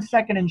take 1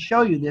 second and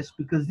show you this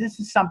because this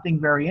is something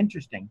very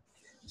interesting.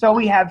 So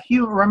we have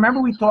hue.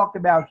 Remember we talked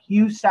about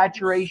hue,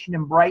 saturation,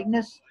 and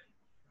brightness?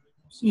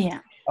 Yeah.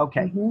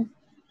 Okay. Mhm.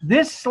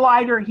 This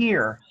slider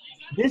here,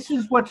 this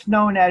is what's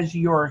known as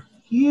your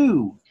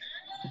hue.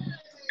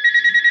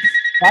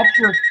 That's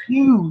your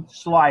hue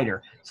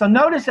slider. So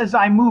notice as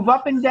I move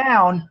up and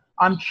down,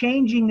 I'm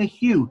changing the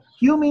hue.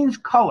 Hue means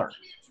color.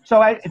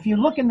 So if you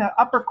look in the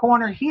upper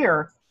corner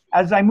here,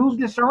 as I move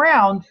this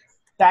around,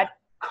 that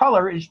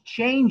color is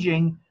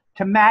changing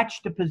to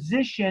match the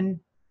position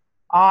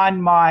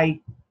on my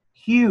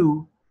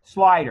hue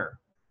slider.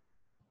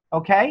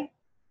 Okay?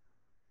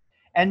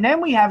 And then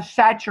we have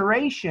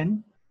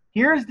saturation.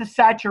 Here's the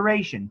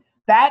saturation.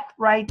 That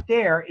right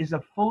there is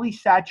a fully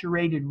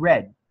saturated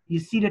red. You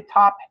see the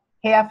top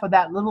half of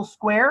that little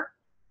square?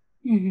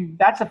 Mm-hmm.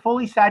 That's a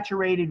fully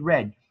saturated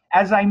red.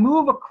 As I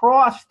move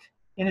across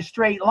in a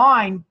straight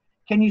line,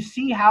 can you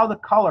see how the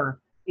color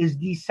is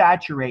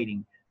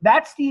desaturating?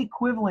 That's the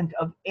equivalent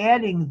of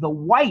adding the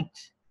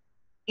white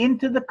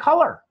into the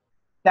color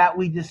that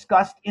we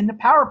discussed in the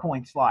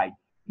PowerPoint slide.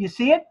 You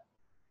see it?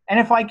 And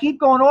if I keep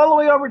going all the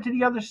way over to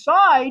the other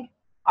side,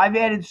 I've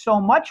added so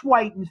much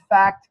white, in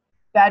fact,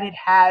 that it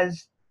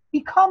has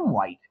become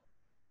white.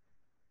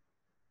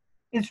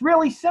 It's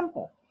really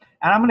simple.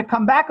 And I'm going to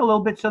come back a little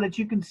bit so that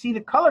you can see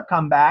the color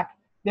come back.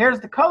 There's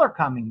the color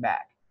coming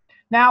back.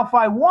 Now, if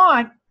I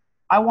want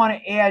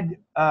to add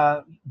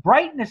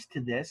brightness to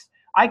this,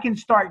 I can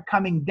start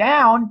coming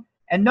down.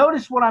 And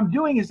notice what I'm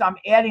doing is I'm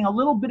adding a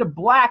little bit of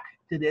black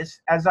to this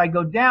as I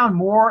go down,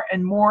 more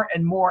and more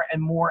and more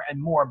and more and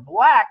more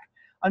black,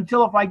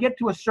 until if I get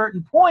to a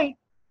certain point,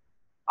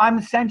 I'm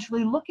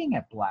essentially looking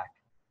at black.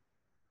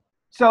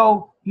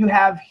 So you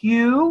have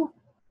hue,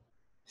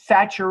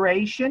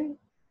 saturation,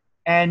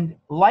 and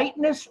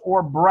lightness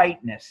or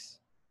brightness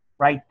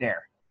right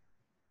there.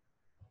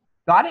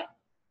 Got it?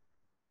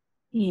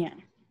 Yeah.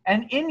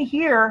 And in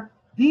here,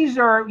 these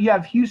are, you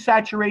have hue,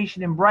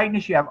 saturation, and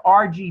brightness. You have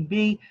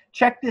RGB.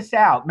 Check this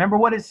out. Remember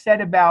what it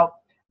said about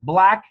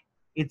black?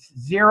 It's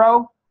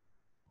 0,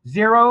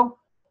 0,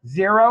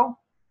 0.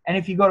 And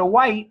if you go to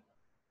white,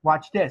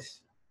 watch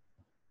this.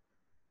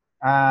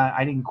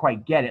 I didn't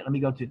quite get it. Let me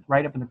go to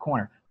right up in the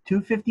corner.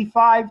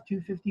 255,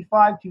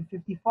 255,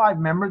 255.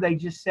 Remember they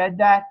just said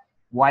that?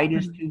 White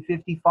is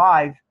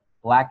 255,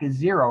 black is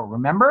 0.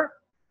 Remember?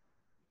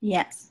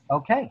 Yes.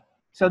 Okay.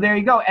 So there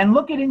you go. And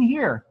look at in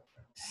here.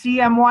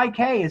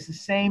 CMYK is the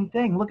same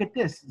thing. Look at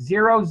this.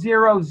 0,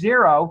 0,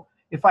 0.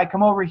 If I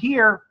come over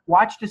here,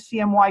 watch the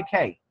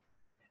CMYK.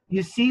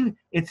 You see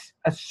it's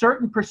a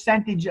certain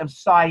percentage of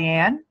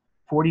cyan,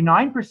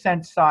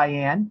 49%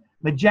 cyan,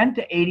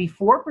 magenta,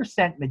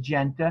 84%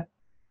 magenta,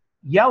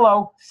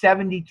 yellow,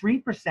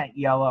 73%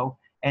 yellow,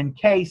 and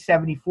K,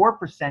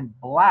 74%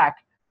 black,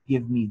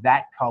 give me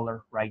that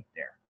color right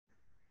there.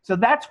 So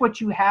that's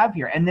what you have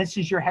here. And this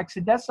is your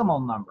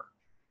hexadecimal number.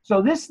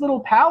 So this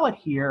little palette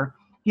here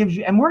gives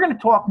you, and we're going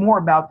to talk more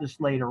about this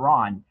later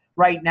on.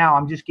 Right now,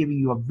 I'm just giving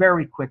you a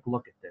very quick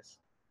look at this.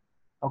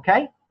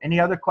 Okay? Any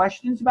other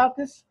questions about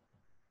this?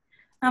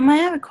 I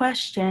have a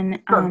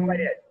question. Sure, go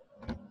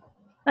ahead.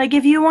 Like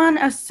if you want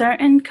a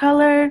certain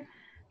color,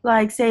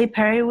 like say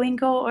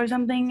periwinkle or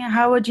something,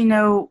 how would you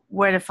know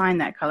where to find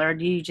that color? Or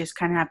do you just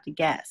kind of have to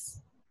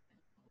guess?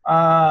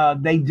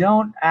 They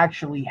don't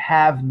actually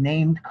have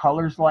named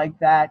colors like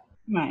that.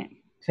 Right.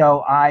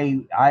 So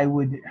I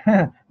would,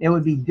 it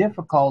would be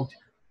difficult.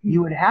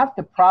 You would have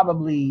to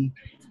probably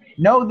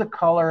know the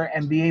color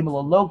and be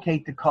able to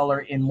locate the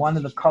color in one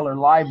of the color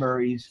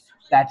libraries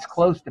that's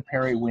close to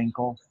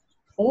periwinkle.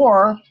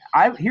 Or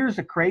here's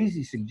a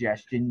crazy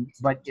suggestion,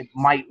 but it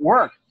might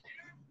work.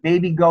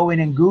 Maybe go in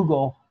and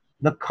Google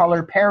the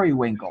color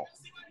periwinkle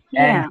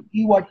Yeah. and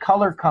see what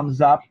color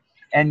comes up,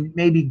 and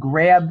maybe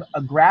grab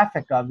a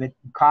graphic of it,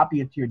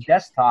 copy it to your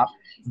desktop,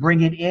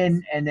 bring it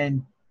in, and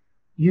then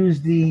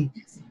use the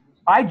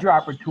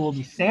eyedropper tool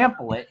to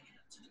sample it.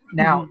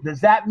 Now, does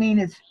that mean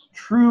it's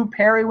true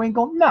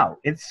periwinkle? No,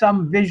 it's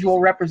some visual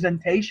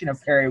representation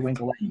of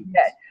periwinkle that you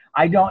get.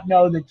 I don't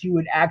know that you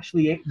would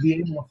actually be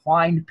able to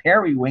find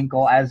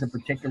periwinkle as a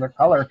particular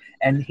color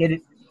and hit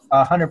it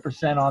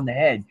 100% on the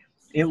head.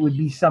 It would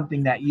be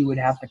something that you would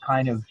have to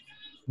kind of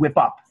whip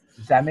up.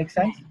 Does that make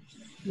sense?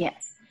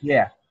 Yes.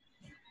 Yeah.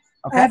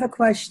 Okay. I have a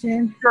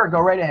question. Sure,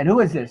 go right ahead. Who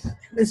is this?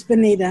 Miss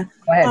Benita.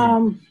 Go ahead.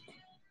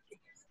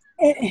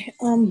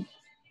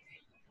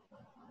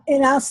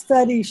 In our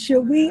study,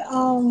 should we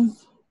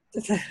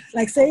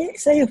like say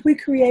if we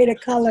create a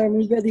color and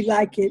we really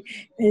like it,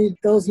 and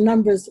those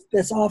numbers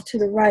that's off to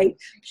the right,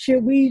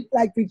 should we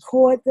like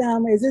record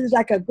them? Is it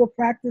like a good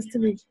practice to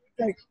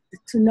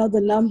know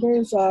the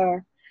numbers,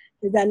 or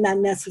is that not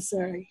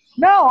necessary?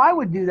 No, I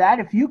would do that.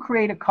 If you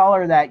create a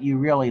color that you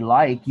really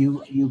like,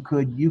 you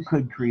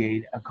could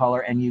create a color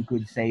and you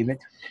could save it.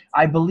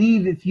 I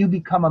believe if you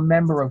become a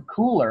member of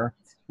Cooler,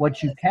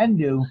 what you can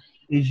do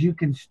is you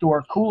can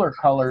store Cooler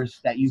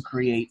colors that you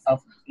create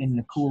up in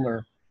the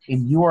Cooler,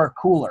 in your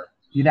Cooler.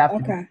 You'd have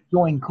to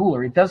join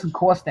Cooler. It doesn't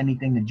cost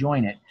anything to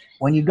join it.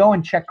 When you go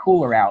and check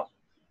Cooler out,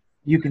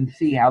 you can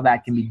see how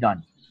that can be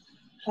done.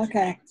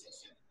 Okay.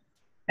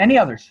 Any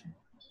others?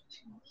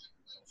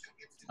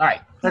 All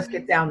right, let's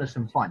get down to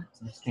some fun.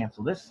 Let's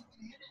cancel this,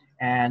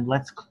 and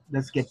let's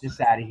get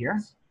this out of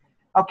here.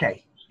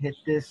 Okay, hit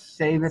this,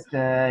 save it.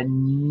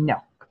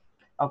 No.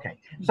 Okay,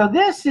 so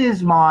this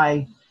is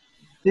my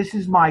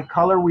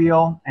color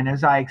wheel, and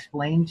as I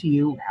explained to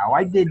you how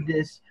I did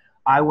this,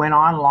 I went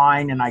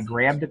online and I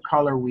grabbed a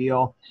color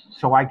wheel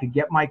so I could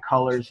get my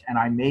colors, and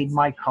I made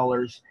my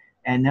colors,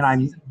 and then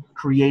I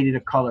created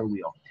a color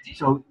wheel.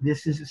 So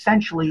this is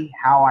essentially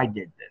how I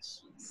did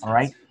this. All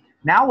right.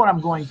 Now what I'm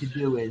going to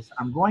do is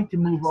I'm going to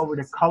move over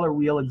to color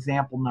wheel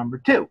example number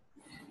 2.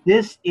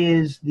 This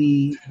is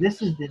the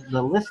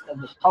list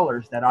of the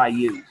colors that I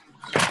use.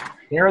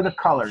 There are the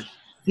colors.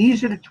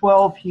 These are the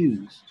 12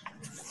 hues.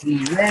 The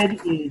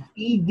red is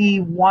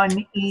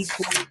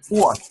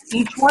ED1E24.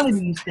 Each one of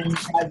these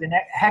things has a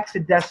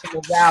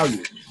hexadecimal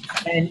value.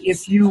 And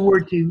if you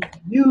were to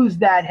use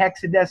that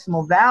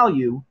hexadecimal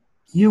value,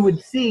 you would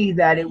see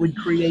that it would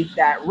create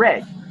that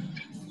red.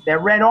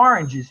 That red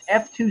orange is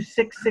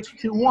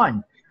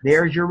F26621.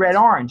 There's your red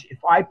orange. If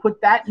I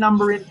put that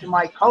number into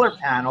my color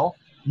panel,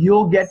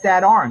 you'll get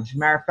that orange. As a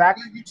matter of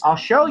fact, I'll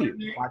show you.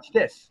 Watch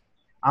this.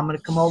 I'm going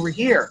to come over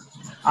here.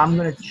 I'm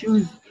going to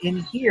choose in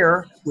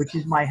here, which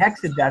is my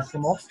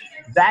hexadecimal,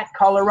 that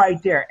color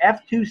right there,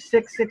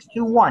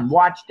 F26621.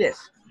 Watch this.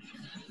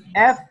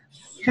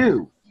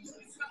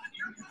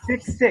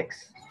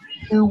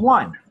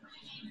 F26621.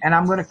 And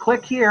I'm going to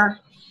click here,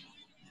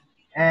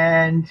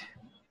 and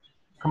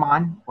come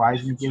on, why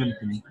isn't it giving it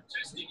to me?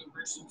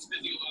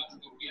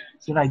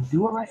 Did I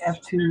do it right?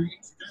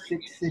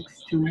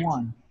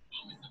 F26621.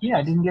 Yeah,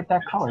 I didn't get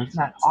that color. Isn't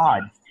that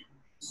odd?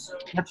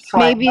 Let's try.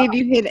 Maybe if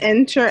you hit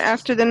enter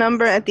after the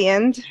number at the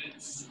end.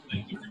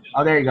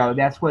 Oh, there you go.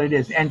 That's what it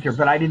is. Enter.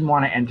 But I didn't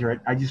want to enter it.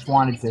 I just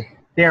wanted to.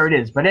 There it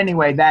is. But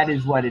anyway, that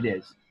is what it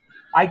is.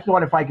 I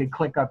thought if I could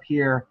click up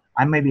here,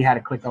 I maybe had to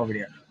click over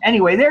there.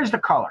 Anyway, there's the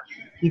color.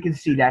 You can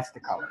see that's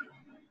the color.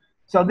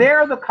 So there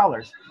are the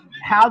colors.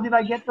 How did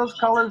I get those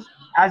colors?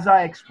 As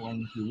I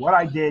explained to you, what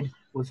I did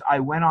was I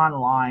went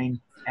online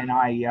and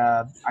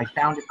I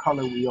found a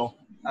color wheel.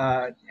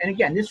 And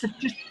again, this is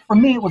just, for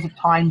me, it was a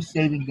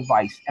time-saving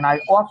device. And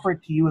I offer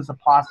it to you as a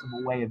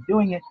possible way of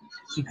doing it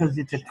because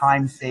it's a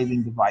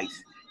time-saving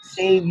device.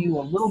 Save you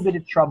a little bit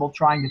of trouble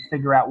trying to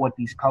figure out what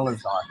these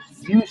colors are.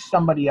 Use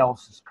somebody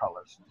else's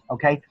colors,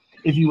 okay?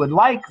 If you would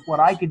like, what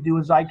I could do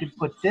is I could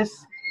put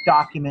this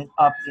document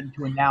up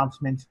into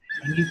announcements,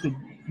 and you could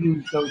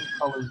use those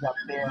colors up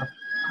there.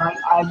 And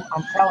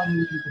I'm telling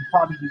you, you could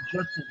probably do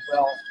just as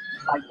well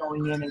by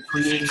going in and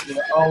creating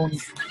your own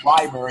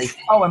library.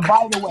 Oh, and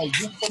by the way,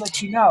 just to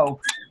let you know,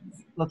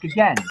 look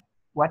again,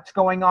 what's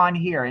going on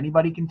here?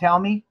 Anybody can tell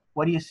me?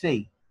 What do you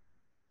see?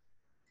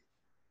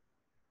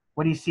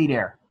 What do you see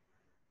there?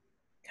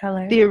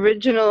 Color. The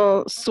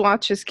original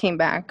swatches came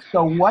back.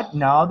 So what?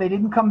 No, they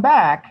didn't come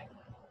back.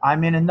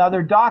 I'm in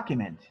another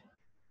document.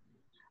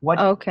 What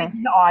did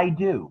I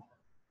do?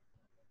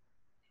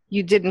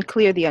 You didn't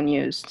clear the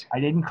unused. I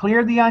didn't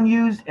clear the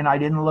unused, and I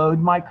didn't load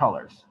my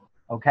colors.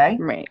 Okay?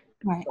 Right.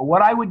 Right. So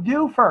what I would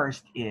do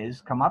first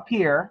is come up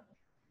here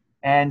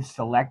and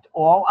select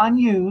all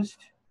unused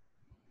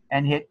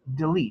and hit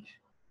delete.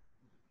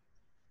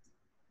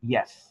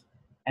 Yes.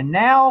 And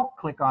now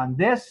click on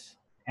this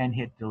and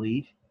hit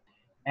delete.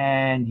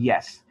 And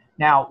yes.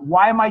 Now,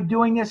 why am I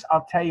doing this?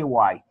 I'll tell you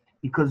why.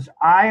 Because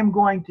I am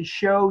going to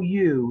show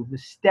you the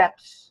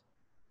steps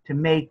to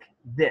make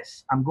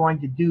this. I'm going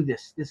to do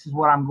this. This is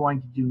what I'm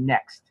going to do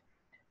next.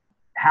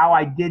 How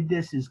I did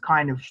this is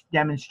kind of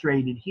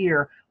demonstrated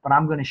here, but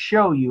I'm going to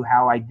show you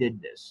how I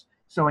did this.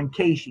 So in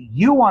case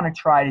you want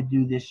to try to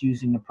do this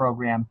using the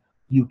program,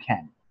 you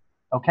can.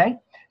 Okay?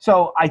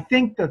 So I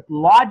think the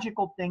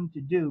logical thing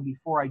to do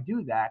before I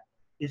do that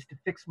is to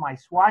fix my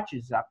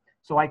swatches up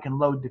so I can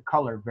load the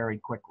color very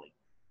quickly.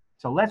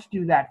 So let's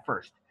do that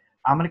first.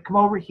 I'm going to come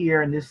over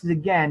here, and this is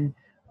again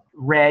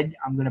red.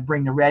 I'm going to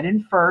bring the red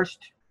in first.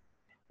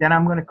 Then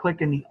I'm going to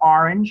click in the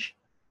orange.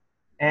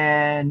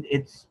 And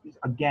it's,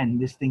 again,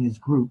 this thing is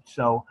grouped.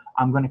 So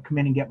I'm going to come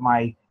in and get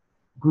my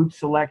group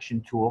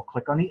selection tool.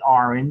 Click on the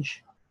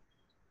orange.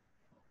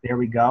 There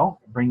we go.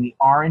 Bring the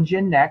orange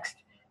in next.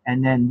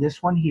 And then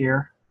this one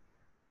here,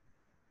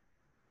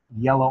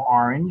 yellow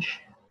orange.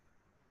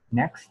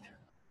 Next.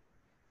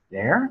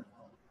 There.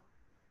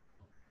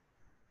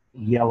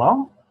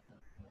 Yellow.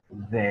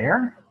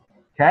 There.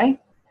 Okay.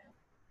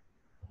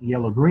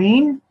 Yellow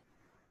green.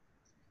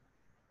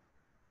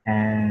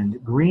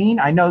 And green.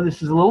 I know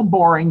this is a little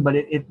boring, but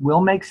it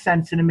will make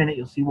sense in a minute.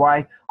 You'll see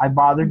why I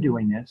bothered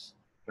doing this.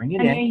 Bring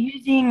it in. And you're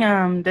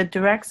using the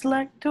direct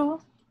select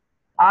tool?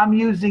 I'm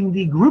using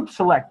the group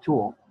select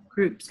tool.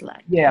 Group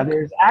select. Yeah,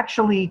 there's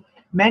actually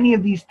many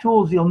of these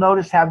tools you'll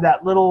notice have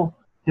that little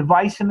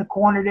device in the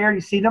corner there.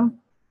 You see them?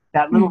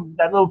 That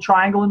little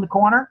triangle in the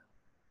corner?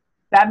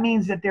 That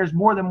means that there's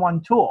more than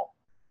one tool.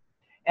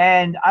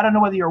 And I don't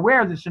know whether you're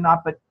aware of this or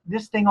not, but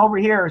this thing over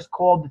here is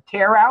called the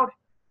tear out.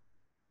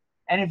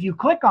 And if you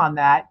click on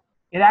that,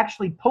 it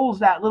actually pulls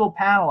that little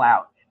panel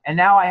out. And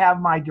now I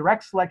have my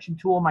direct selection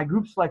tool, my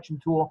group selection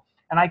tool,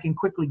 and I can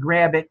quickly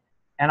grab it,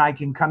 and I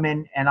can come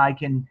in and I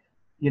can,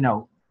 you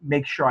know,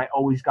 make sure I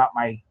always got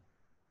my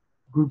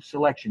group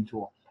selection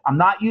tool. I'm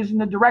not using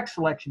the direct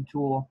selection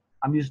tool.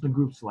 I'm using the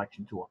group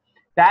selection tool.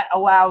 That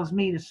allows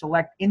me to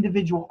select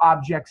individual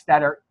objects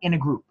that are in a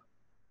group.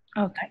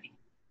 Okay.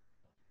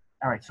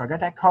 All right, so I got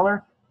that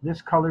color.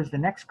 This color is the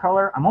next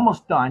color. I'm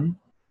almost done.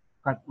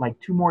 Got like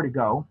 2 more to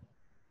go.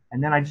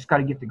 And then I just got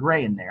to get the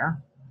gray in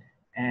there.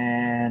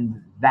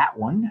 And that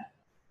one.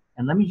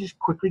 And let me just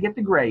quickly get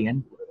the gray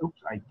in. Oops,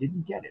 I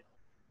didn't get it.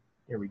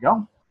 There we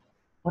go.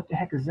 What the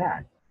heck is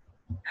that?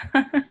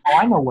 Oh,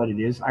 I know what it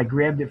is. I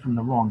grabbed it from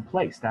the wrong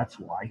place. That's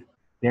why.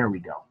 There we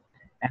go.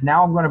 And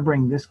now I'm going to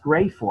bring this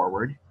gray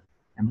forward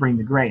and bring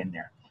the gray in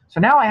there. So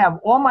now I have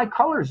all my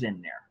colors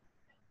in there.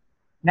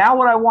 Now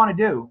what I want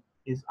to do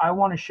is I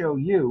want to show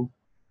you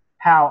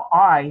how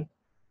I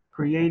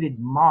created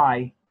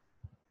my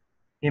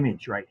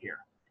image right here.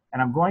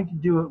 And I'm going to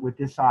do it with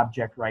this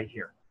object right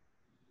here.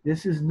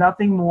 This is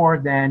nothing more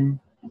than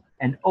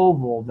an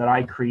oval that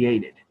I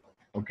created,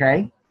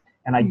 okay?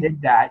 And I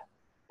did that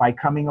by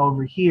coming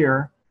over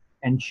here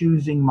and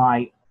choosing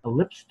my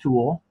ellipse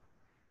tool,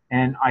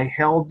 and I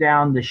held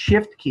down the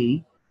shift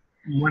key.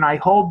 When I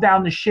hold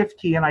down the shift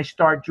key and I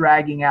start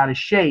dragging out a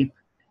shape,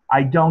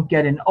 I don't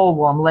get an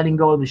oval. I'm letting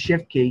go of the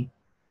shift key.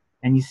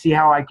 And you see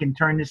how I can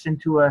turn this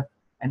into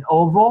an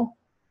oval?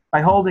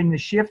 By holding the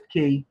shift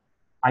key,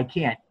 I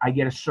can't. I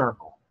get a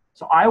circle.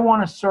 So I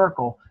want a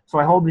circle. So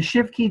I hold the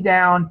shift key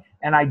down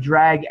and I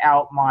drag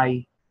out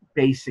my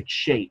basic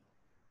shape.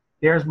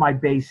 There's my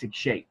basic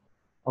shape.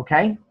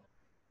 Okay?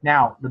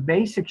 Now, the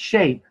basic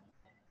shape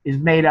is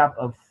made up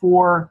of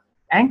 4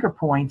 anchor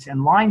points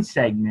and line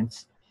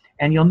segments.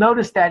 And you'll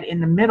notice that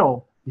in the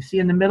middle, you see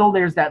in the middle,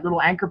 there's that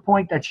little anchor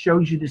point that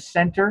shows you the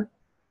center.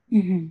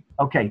 Mm-hmm.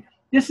 Okay,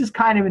 this is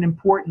kind of an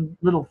important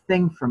little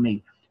thing for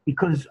me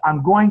because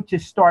I'm going to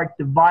start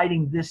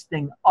dividing this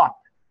thing up.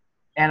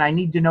 And I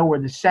need to know where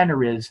the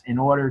center is in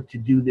order to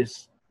do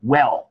this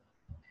well.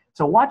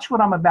 So watch what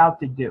I'm about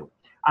to do.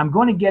 I'm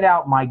going to get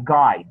out my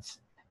guides.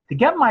 To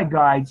get my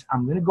guides,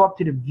 I'm going to go up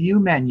to the View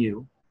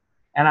menu,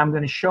 and I'm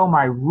going to show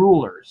my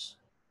rulers.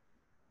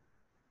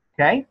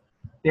 Okay?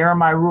 There are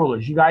my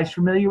rulers. You guys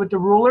familiar with the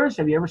rulers?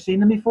 Have you ever seen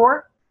them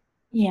before?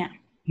 Yeah.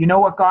 You know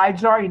what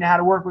guides are? You know how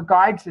to work with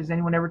guides? Has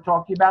anyone ever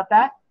talked to you about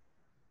that?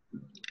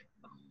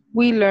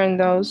 We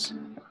learned those.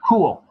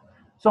 Cool.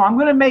 So I'm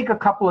going to make a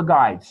couple of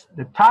guides.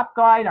 The top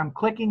guide, I'm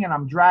clicking and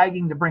I'm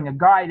dragging to bring a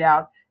guide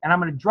out, and I'm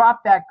going to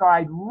drop that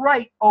guide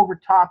right over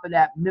top of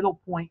that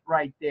middle point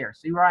right there.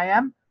 See where I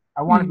am?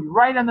 I want to be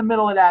right in the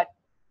middle of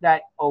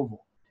that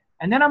oval.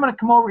 And then I'm going to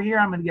come over here.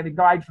 I'm going to get a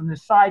guide from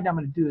this side, and I'm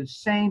going to do the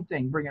same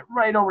thing. Bring it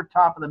right over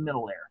top of the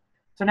middle there.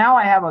 So now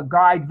I have a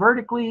guide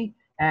vertically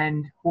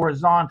and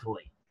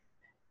horizontally,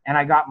 and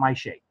I got my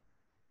shape.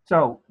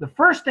 So the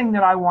first thing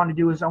that I want to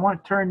do is I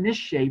want to turn this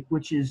shape,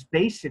 which is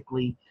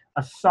basically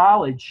a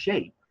solid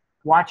shape.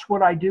 Watch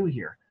what I do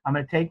here. I'm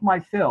going to take my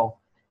fill,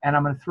 and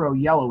I'm going to throw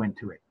yellow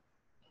into it.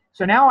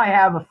 So now I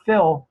have a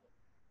fill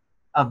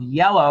of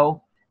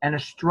yellow and a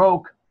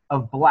stroke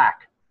of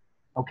black.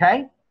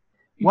 Okay?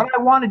 What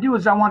I want to do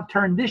is I want to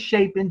turn this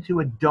shape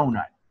into a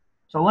donut.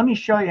 So let me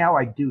show you how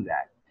I do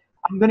that.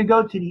 I'm going to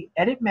go to the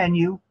Edit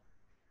menu,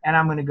 and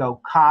I'm going to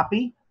go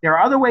Copy. There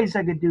are other ways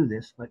I could do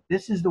this, but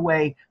this is the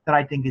way that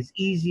I think is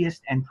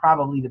easiest and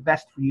probably the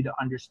best for you to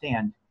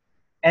understand.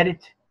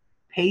 Edit,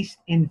 Paste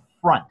in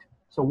Front.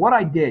 So what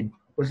I did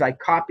was I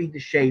copied the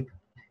shape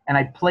and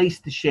I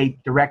placed the shape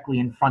directly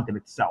in front of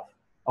itself.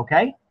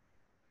 Okay?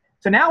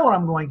 So now what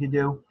I'm going to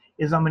do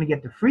is I'm going to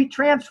get the free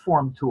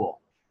transform tool,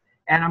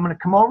 and I'm going to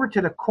come over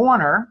to the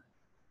corner.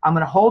 I'm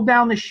going to hold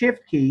down the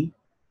shift key,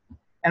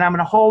 and I'm going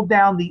to hold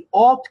down the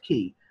alt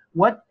key.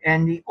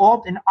 And the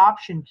alt and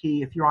option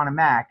key if you're on a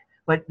Mac.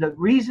 But the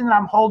reason that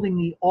I'm holding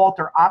the alt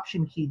or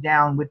option key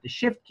down with the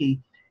shift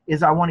key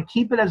is I want to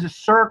keep it as a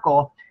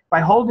circle. By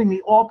holding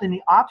the alt and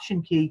the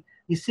option key,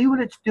 you see what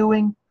it's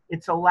doing?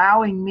 It's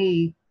allowing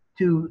me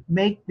to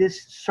make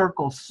this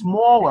circle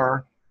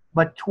smaller,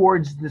 but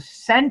towards the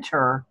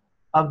center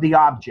of the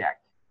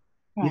object.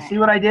 You see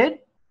what I did?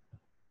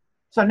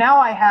 So now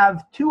I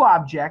have two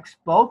objects.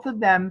 Both of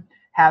them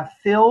have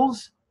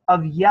fills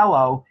of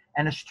yellow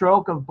and a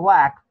stroke of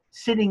black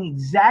sitting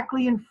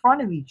exactly in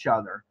front of each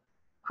other,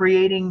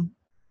 creating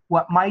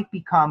what might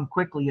become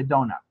quickly a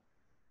donut.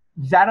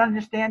 Does that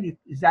understand?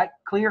 Is that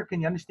clear?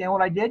 Can you understand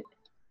what I did?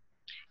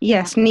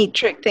 Yes, neat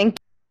trick. Thank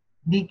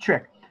you. Neat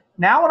trick.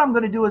 Now what I'm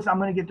going to do is I'm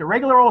going to get the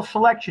regular old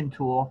selection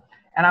tool,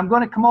 and I'm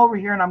going to come over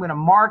here and I'm going to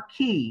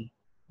marquee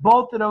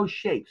both of those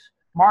shapes.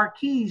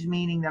 Marquees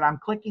meaning that I'm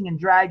clicking and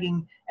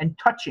dragging and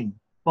touching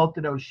both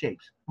of those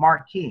shapes.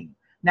 Marqueeing.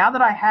 Now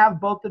that I have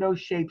both of those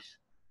shapes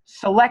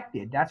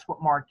selected, that's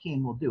what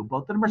marqueeing will do.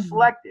 Both of them are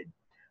selected.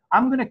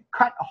 I'm going to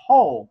cut a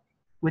hole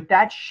with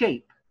that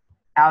shape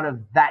out of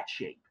that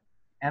shape.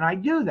 And I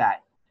do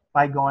that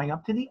by going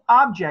up to the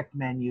object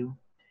menu,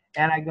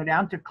 and I go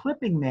down to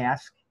clipping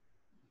mask,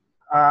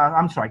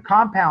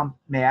 compound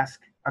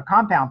mask, a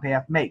compound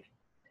path make.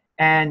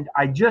 And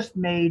I just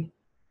made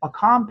a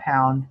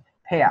compound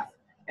path.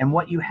 And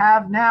what you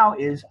have now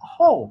is a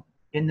hole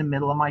in the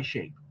middle of my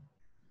shape.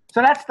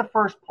 So that's the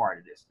first part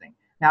of this thing.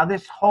 Now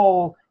this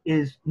hole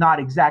is not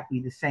exactly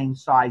the same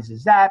size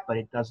as that, but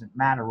it doesn't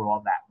matter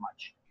all that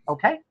much.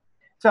 Okay?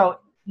 So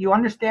you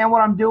understand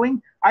what I'm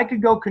doing? I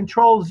could go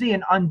Control Z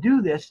and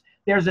undo this.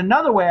 There's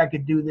another way I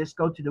could do this.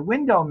 Go to the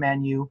window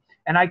menu,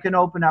 and I can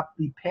open up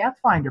the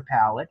Pathfinder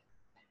palette.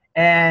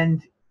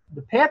 And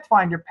the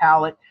Pathfinder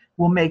palette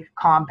will make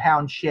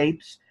compound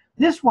shapes.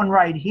 This one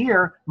right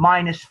here,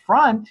 minus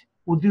front,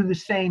 will do the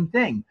same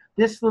thing.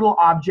 This little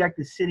object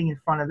is sitting in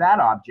front of that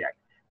object.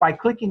 By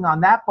clicking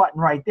on that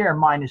button right there,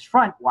 minus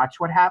front,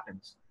 watch what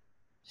happens.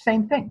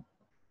 Same thing.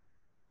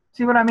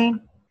 See what I mean?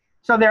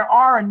 So there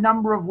are a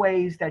number of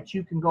ways that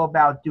you can go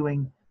about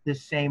doing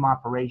this same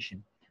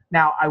operation.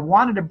 Now, I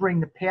wanted to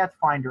bring the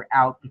Pathfinder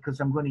out because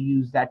I'm going to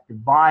use that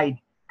divide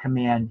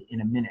command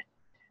in a minute.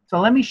 So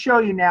let me show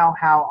you now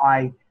how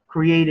I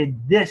created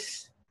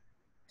this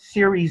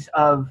series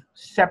of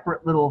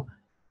separate little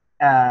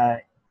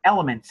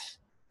elements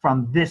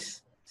from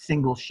this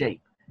single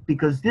shape,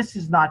 because this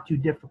is not too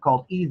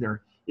difficult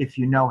either if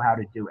you know how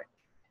to do it.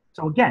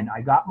 So again,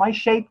 I got my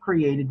shape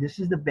created. This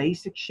is the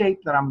basic shape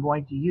that I'm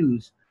going to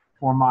use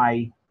for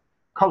my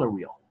color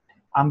wheel.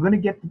 I'm going to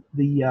get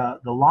the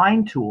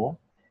line tool,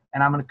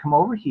 and I'm going to come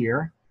over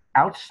here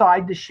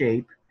outside the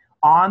shape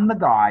on the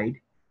guide,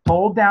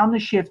 hold down the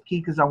shift key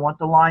because I want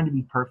the line to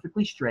be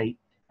perfectly straight,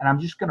 and I'm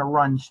just going to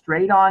run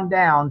straight on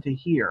down to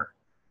here.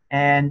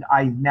 And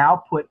I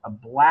now put a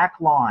black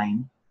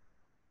line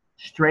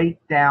straight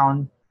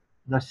down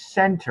the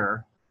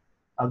center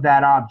of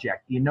that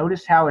object. You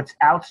notice how it's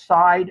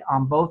outside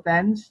on both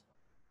ends?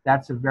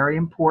 That's a very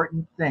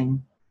important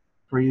thing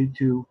for you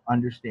to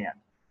understand.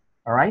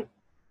 All right?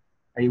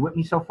 Are you with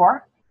me so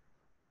far?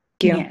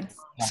 Yes.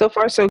 So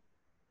far, so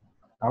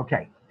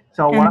Okay.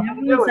 So what I'm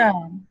going to do is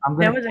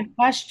there was a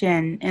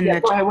question in the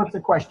go ahead. chat. What's the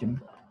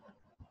question?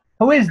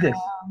 Who is this?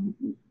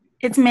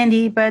 It's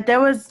Mindy, but there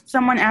was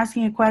someone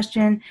asking a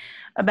question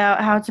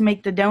about how to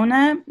make the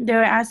donut. They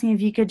were asking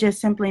if you could just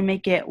simply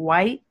make it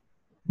white.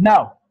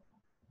 No.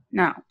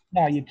 No.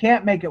 No, you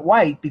can't make it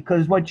white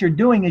because what you're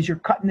doing is you're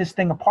cutting this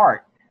thing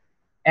apart.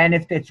 And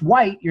if it's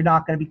white, you're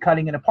not going to be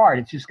cutting it apart.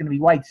 It's just going to be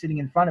white sitting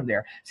in front of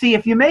there. See,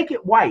 if you make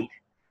it white,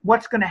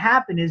 what's going to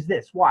happen is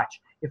this. Watch.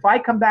 If I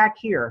come back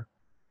here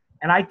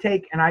and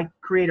I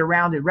create a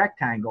rounded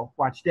rectangle,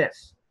 watch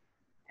this.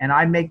 And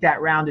I make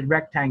that rounded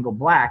rectangle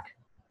black,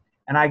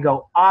 and I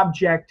go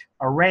Object,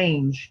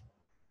 Arrange,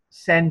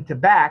 Send to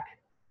Back.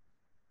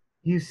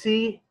 You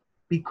see,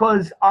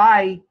 because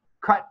I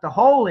cut the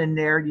hole in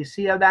there, you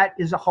see how that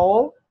is a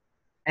hole?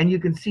 And you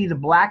can see the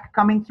black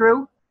coming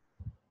through?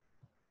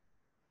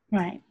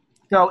 Right.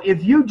 So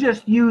if you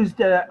just used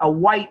a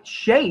white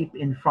shape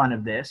in front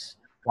of this,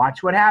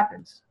 watch what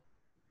happens.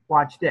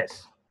 Watch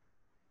this.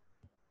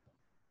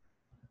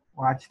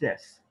 Watch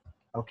this.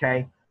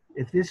 Okay?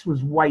 If this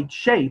was white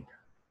shape,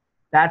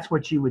 that's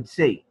what you would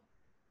see.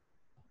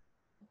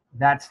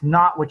 That's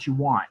not what you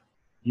want.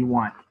 You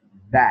want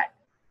that.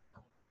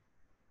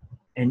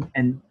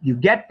 And you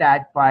get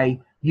that by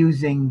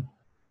using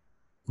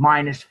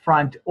minus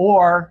front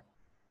or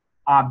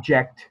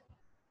object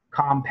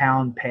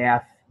compound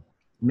path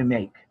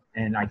make.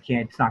 And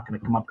it's not going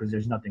to come up because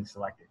there's nothing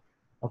selected.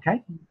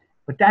 Okay?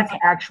 But that's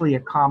actually a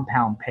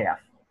compound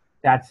path.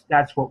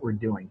 That's what we're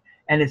doing.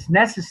 And it's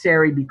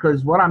necessary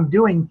because what I'm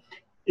doing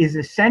is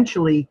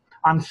essentially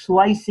I'm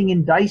slicing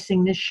and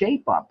dicing this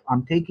shape up.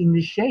 I'm taking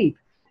this shape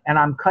and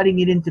I'm cutting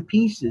it into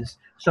pieces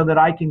so that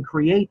I can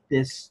create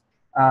this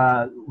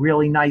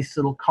really nice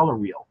little color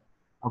wheel.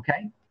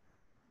 Okay?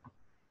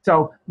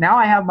 So now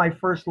I have my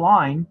first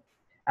line,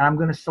 and I'm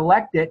going to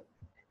select it,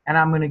 and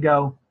I'm going to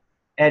go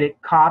edit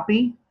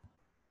copy,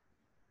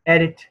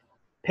 edit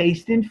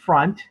paste in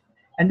front,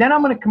 and then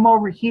I'm going to come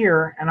over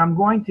here and I'm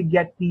going to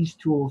get these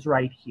tools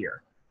right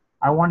here.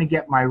 I want to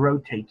get my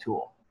rotate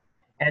tool.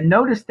 And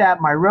notice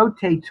that my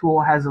rotate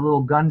tool has a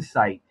little gun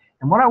sight.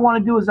 And what I want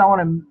to do is I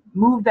want to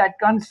move that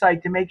gun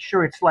sight to make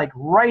sure it's like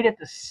right at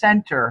the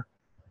center.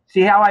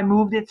 See how I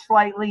moved it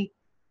slightly?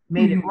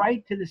 Made it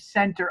right to the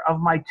center of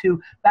my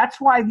two. That's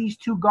why these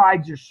two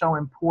guides are so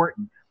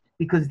important,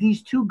 because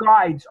these two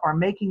guides are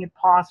making it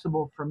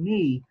possible for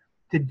me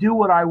to do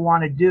what I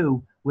want to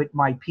do with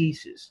my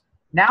pieces.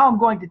 Now I'm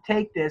going to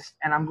take this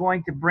and I'm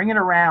going to bring it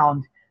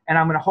around and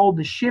I'm going to hold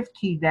the shift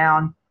key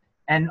down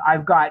and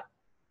I've got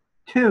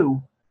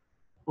two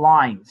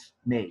lines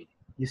made.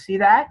 You see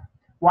that?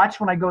 Watch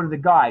when I go to the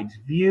guides.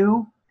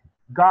 View,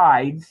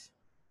 guides,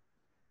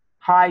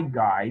 hide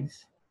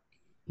guides.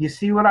 You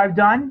see what I've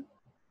done?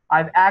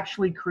 I've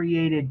actually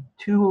created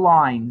two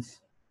lines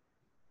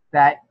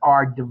that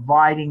are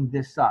dividing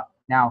this up.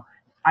 Now,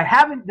 I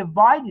haven't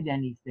divided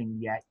anything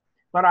yet,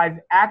 but I've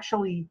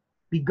actually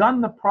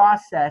begun the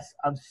process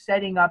of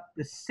setting up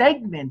the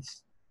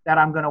segments that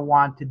I'm going to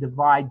want to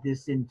divide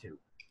this into.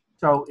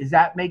 So is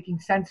that making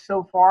sense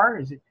so far?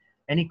 Is it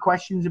any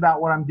questions about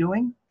what I'm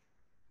doing?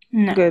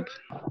 No. Good.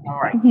 All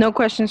right. No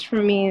questions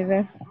from me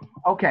either.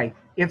 Okay.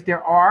 If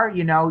there are,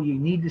 you know, you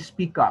need to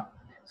speak up.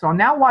 So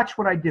now watch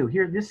what I do.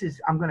 Here, this is,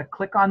 I'm going to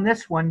click on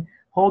this one,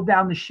 hold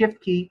down the shift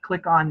key,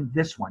 click on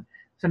this one.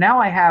 So now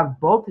I have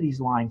both of these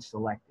lines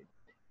selected.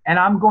 And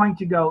I'm going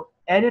to go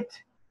edit,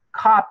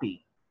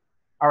 copy.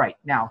 All right.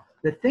 Now,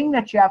 the thing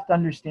that you have to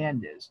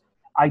understand is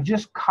I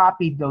just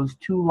copied those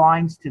two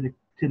lines to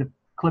the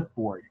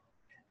clipboard.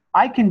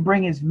 I can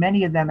bring as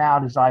many of them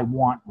out as I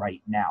want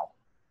right now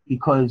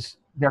because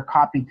they're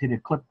copied to the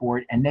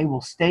clipboard and they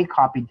will stay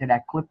copied to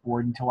that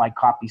clipboard until I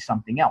copy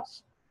something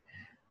else.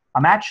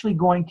 I'm actually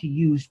going to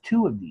use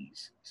two of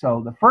these.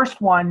 So the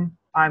first one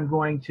I'm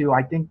going to,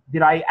 I think,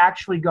 did I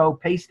actually go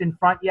paste in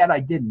front yet?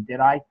 I didn't, did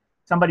I?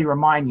 Somebody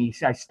remind me.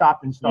 See, I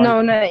stopped and started.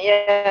 No, not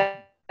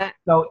yet.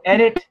 So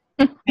edit,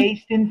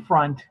 paste in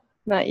front.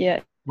 Not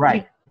yet.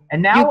 Right.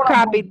 And now you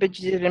copied, but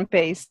you didn't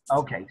paste.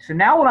 Okay. So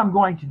now what I'm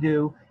going to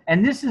do,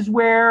 and this is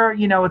where,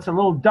 you know, it's a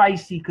little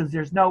dicey because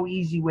there's no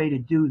easy way to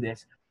do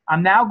this.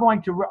 I'm now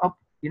going to, oh,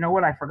 you know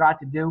what I forgot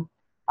to do?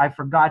 I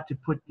forgot to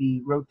put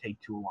the rotate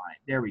tool on it.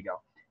 There we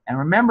go. And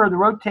remember, the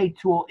rotate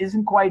tool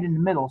isn't quite in the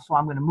middle, so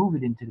I'm going to move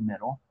it into the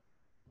middle,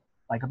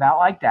 like about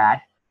like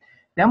that.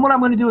 Then what I'm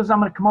going to do is I'm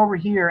going to come over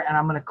here and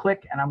I'm going to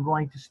click and I'm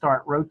going to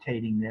start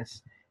rotating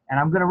this. And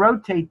I'm going to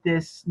rotate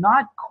this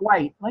not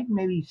quite, like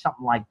maybe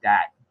something like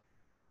that.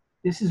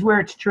 This is where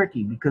it's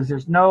tricky because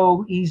there's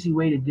no easy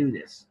way to do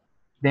this.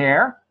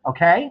 There,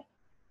 okay?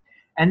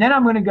 And then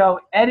I'm going to go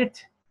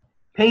edit,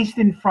 paste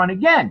in front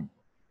again.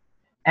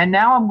 And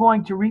now I'm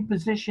going to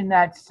reposition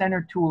that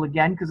center tool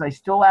again because I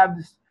still have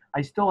this.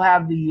 I still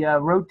have the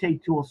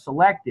rotate tool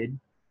selected.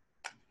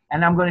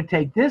 And I'm going to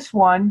take this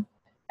one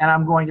and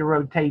I'm going to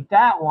rotate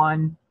that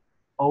one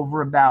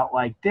over about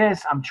like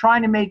this. I'm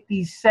trying to make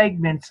these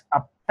segments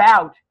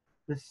about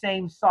the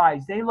same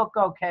size. They look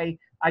okay.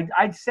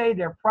 I'd say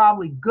they're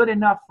probably good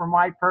enough for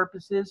my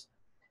purposes.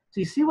 So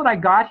you see what I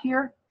got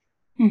here?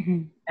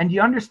 Mm-hmm. And do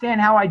you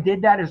understand how I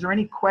did that? Is there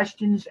any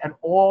questions at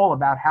all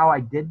about how I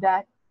did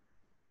that?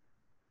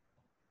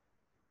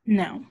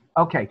 No.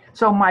 Okay,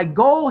 so my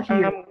goal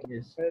here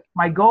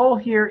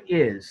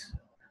is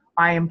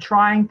I am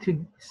trying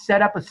to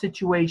set up a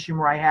situation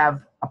where I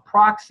have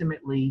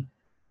approximately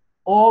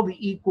all the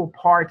equal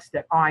parts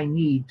that I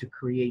need to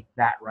create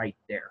that right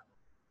there.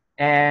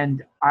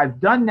 And I've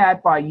done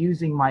that by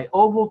using my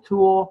oval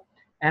tool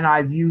and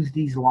I've used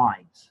these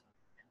lines.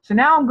 So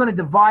now I'm going to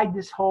divide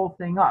this whole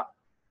thing up.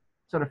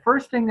 So the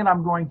first thing that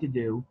I'm going to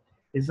do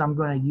is I'm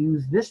going to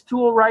use this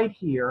tool right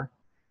here.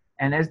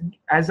 And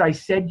as I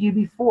said to you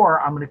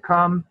before, I'm going to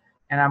come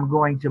and I'm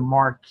going to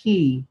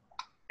marquee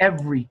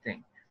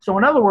everything. So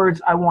in other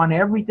words, I want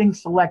everything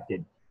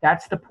selected.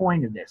 That's the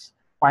point of this.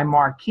 By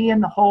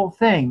marqueeing the whole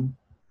thing,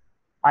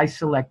 I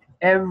select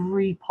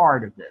every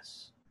part of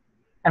this.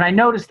 And I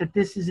notice that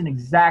this isn't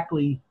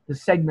exactly, the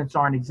segments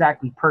aren't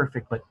exactly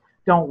perfect, but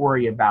don't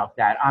worry about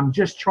that. I'm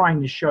just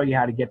trying to show you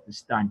how to get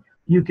this done.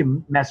 You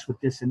can mess with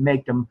this and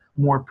make them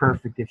more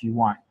perfect if you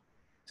want.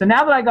 So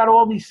now that I got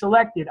all these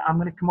selected, I'm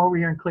going to come over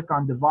here and click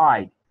on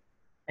divide.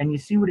 And you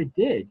see what it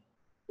did?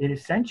 It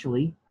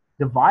essentially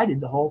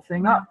divided the whole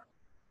thing up.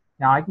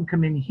 Now I can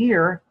come in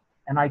here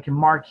and I can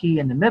marquee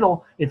in the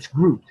middle. It's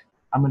grouped.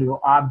 I'm going to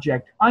go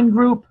object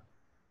ungroup.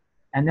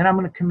 And then I'm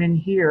going to come in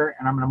here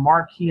and I'm going to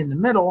marquee in the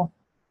middle.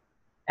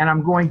 And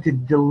I'm going to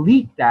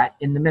delete that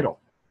in the middle.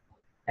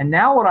 And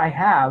now what I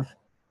have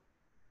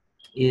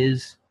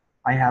is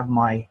I have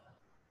my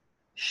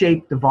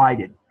shape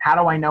divided. How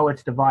do I know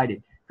it's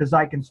divided? Because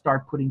I can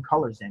start putting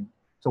colors in.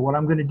 So what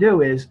I'm going to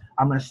do is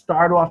I'm going to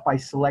start off by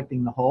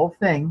selecting the whole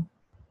thing,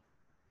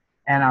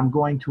 and I'm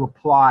going to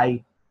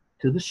apply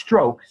to the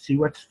stroke. See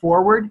what's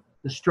forward?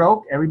 The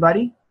stroke,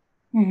 everybody?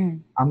 Mm-hmm.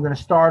 I'm going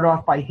to start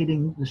off by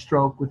hitting the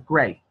stroke with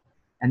gray.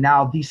 And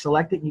now I'll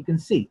deselect it, and you can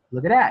see.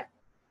 Look at that.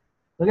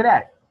 Look at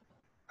that.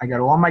 I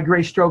got all my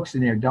gray strokes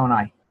in there, don't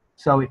I?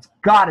 So it's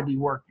got to be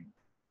working.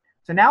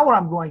 So now what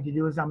I'm going to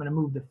do is I'm going to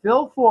move the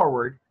fill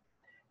forward,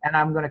 and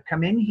I'm going to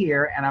come in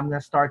here, and I'm going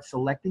to start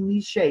selecting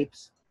these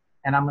shapes,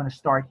 and I'm going to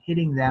start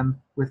hitting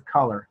them with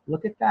color.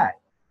 Look at that.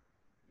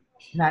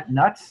 Isn't that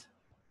nuts?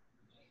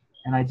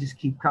 And I just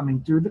keep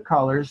coming through the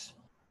colors,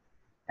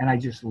 and I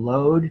just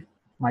load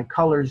my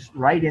colors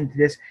right into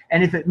this.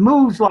 And if it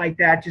moves like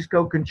that, just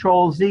go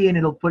Control Z, and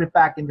it'll put it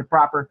back into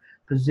proper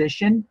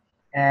position.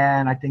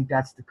 And I think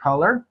that's the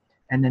color.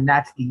 And then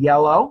that's the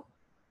yellow.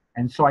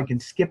 And so I can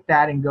skip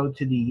that and go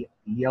to the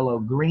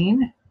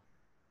yellow-green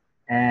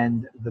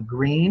and the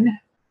green.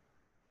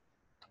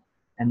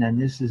 And then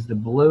this is the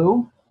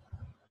blue.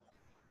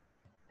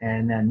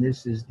 And then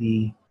this is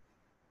the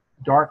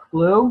dark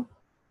blue.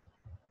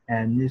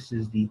 And this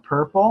is the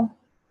purple.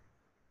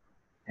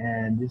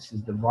 And this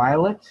is the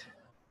violet.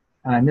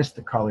 And I missed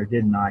the color,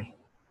 didn't I?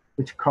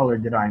 Which color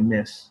did I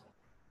miss?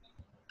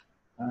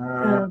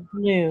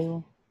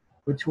 Blue.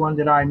 Which one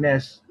did I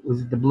miss?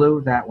 Was it the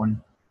blue? That one.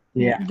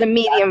 Yeah. The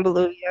medium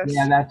blue, yes.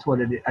 Yeah, that's what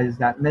it is.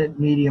 That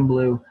medium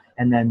blue.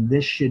 And then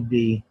this should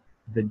be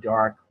the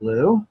dark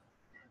blue.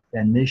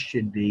 Then this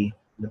should be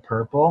the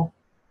purple.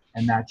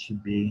 And that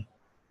should be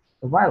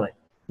the violet.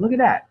 Look at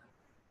that.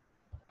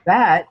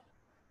 That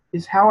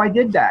is how I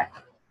did that.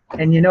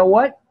 And you know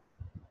what?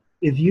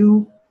 If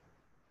you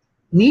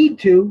need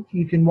to,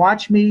 you can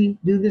watch me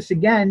do this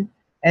again,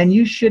 and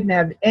you shouldn't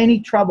have any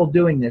trouble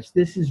doing this.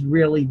 This is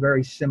really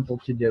very simple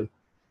to do.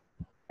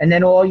 And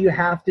then all you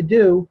have to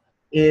do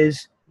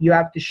is you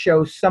have to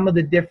show some of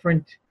the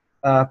different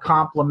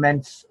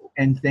complements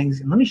and things.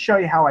 And let me show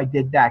you how I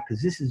did that,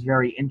 because this is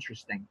very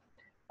interesting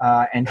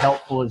and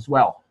helpful as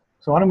well.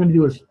 So what I'm going to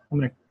do is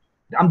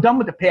I'm done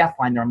with the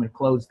Pathfinder. I'm going to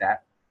close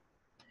that.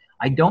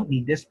 I don't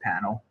need this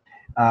panel.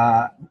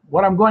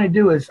 What I'm going to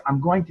do is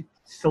I'm going to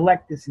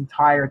select this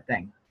entire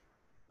thing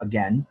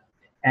again,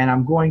 and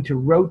I'm going to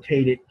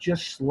rotate it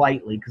just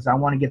slightly because I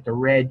want to get the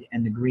red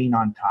and the green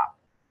on top.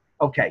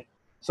 Okay,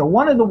 so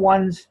one of the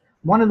ones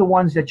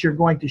that you're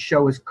going to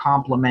show is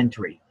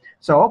complementary.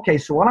 So okay,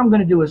 so what I'm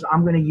going to do is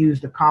I'm going to use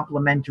the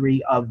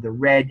complementary of the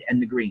red and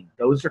the green.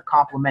 Those are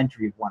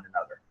complementary of one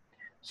another.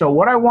 So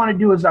what I want to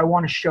do is I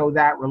want to show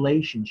that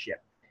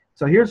relationship.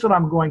 So here's what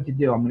I'm going to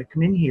do. I'm going to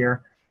come in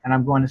here, and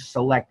I'm going to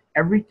select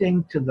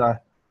everything to the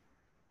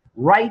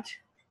right,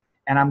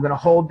 and I'm going to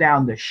hold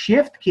down the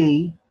Shift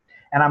key,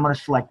 and I'm going to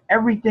select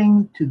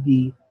everything to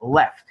the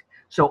left.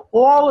 So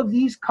all of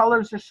these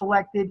colors are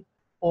selected.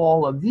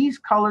 All of these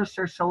colors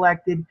are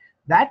selected.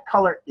 That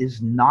color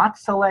is not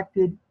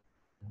selected.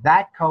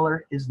 That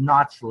color is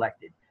not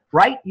selected.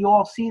 Right? You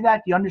all see that?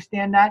 Do you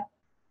understand that?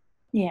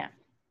 Yeah.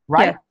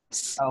 Right?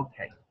 Yes.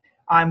 Okay.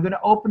 I'm going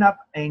to open up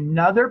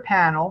another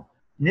panel.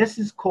 And this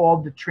is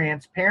called the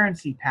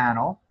transparency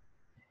panel.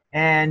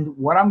 And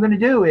what I'm going to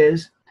do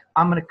is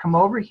I'm going to come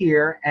over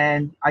here,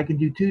 and I can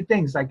do two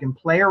things. I can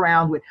play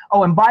around with,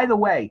 oh, and by the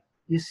way,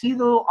 you see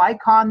the little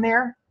icon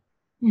there?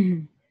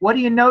 Mm-hmm. What do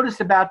you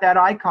notice about that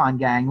icon,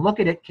 gang? Look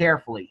at it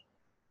carefully.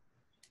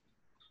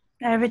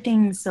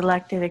 Everything's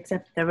selected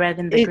except the red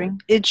and the green.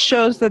 It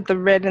shows that the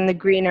red and the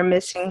green are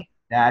missing.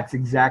 That's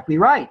exactly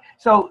right.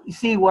 So, you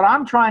see, what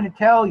I'm trying to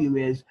tell you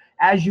is,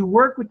 as you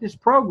work with this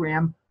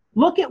program,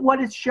 look at what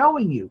it's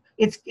showing you.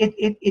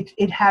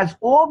 It has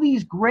all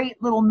these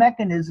great little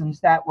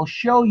mechanisms that will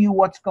show you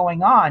what's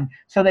going on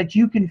so that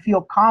you can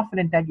feel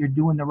confident that you're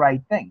doing the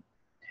right thing.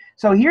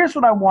 So here's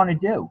what I want to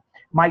do.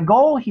 My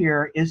goal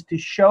here is to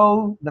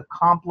show the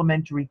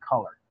complementary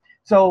color.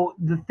 So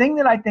the thing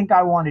that I think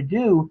I want to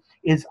do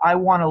is I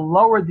want to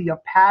lower the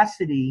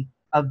opacity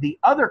of the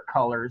other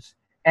colors,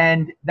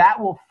 and that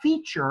will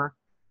feature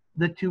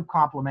the two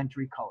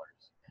complementary colors.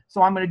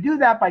 So I'm going to do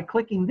that by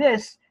clicking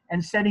this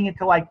and setting it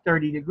to like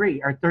 30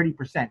 degrees or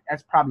 30%.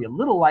 That's probably a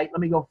little light.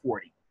 Let me go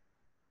 40.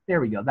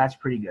 There we go. That's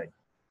pretty good.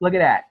 Look at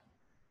that.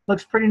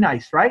 Looks pretty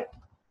nice, right?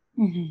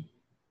 Mm-hmm.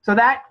 So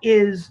that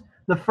is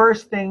the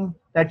first thing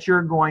that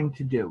you're going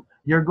to do.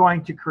 You're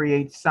going to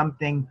create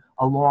something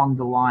along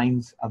the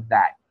lines of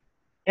that.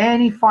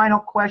 Any final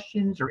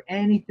questions or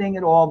anything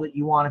at all that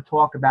you want to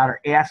talk about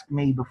or ask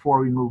me before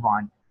we move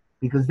on?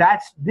 Because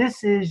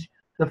this is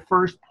the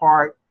first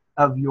part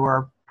of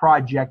your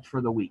project for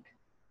the week.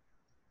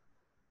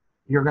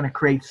 You're going to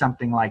create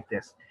something like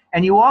this.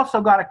 And you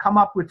also got to come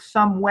up with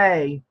some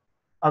way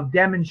of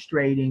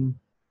demonstrating,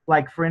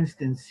 like for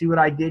instance, see what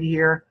I did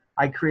here?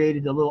 I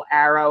created a little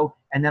arrow,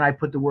 and then I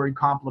put the word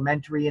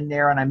complementary in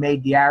there, and I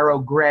made the arrow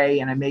gray,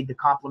 and I made the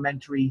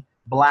complementary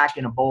black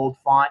in a bold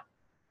font.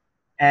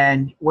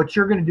 And what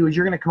you're going to do is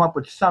you're going to come up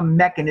with some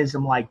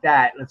mechanism like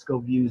that. Let's go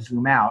view,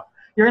 zoom out.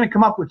 You're going to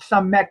come up with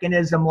some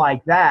mechanism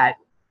like that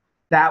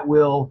that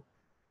will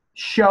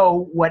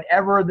show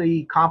whatever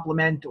the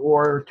complement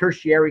or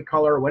tertiary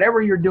color,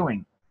 whatever you're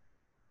doing.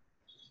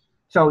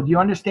 So do you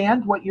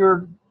understand what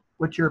your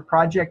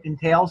project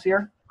entails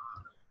here?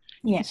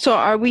 Yes. So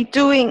are we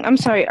doing, I'm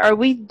sorry, are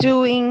we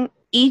doing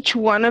each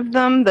one of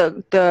them,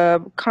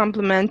 the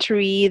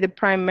complementary, the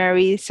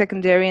primary,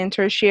 secondary, and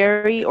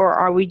tertiary, or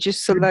are we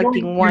just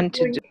selecting one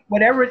to do?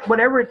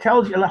 Whatever it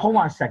tells you. Hold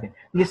on a second.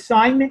 The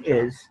assignment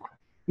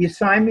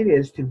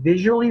is to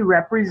visually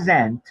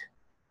represent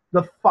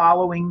the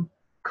following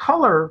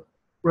color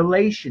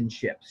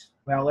relationships.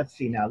 Well, let's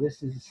see now.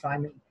 This is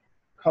assignment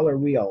color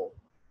wheel.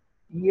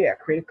 Yeah,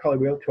 create a color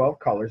wheel, 12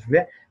 colors.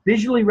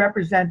 Visually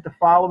represent the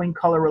following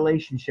color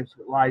relationships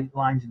with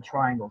lines and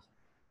triangles.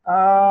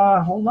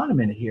 Hold on a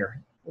minute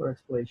here. Or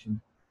explanation.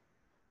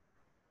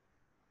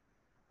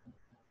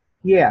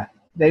 Yeah,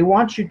 they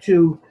want you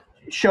to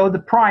show the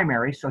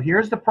primary. So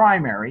here's the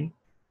primary.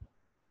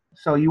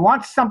 So you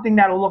want something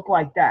that'll look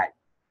like that.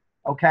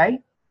 Okay?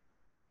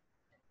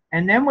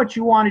 And then what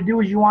you want to do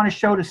is you want to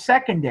show the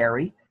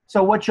secondary.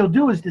 So what you'll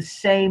do is the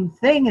same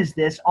thing as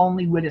this,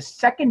 only with a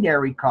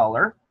secondary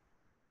color.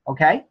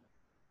 Okay?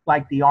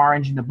 Like the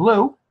orange and the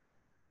blue.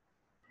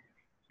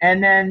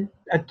 And then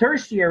a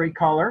tertiary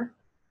color.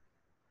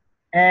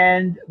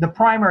 And the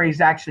primary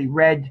is actually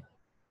red,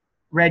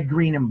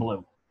 green, and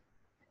blue.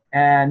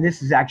 And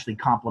this is actually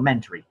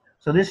complementary.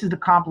 So this is the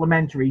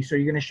complementary. So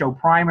you're going to show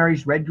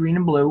primaries, red, green,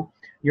 and blue.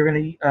 You're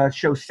going to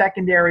show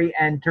secondary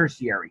and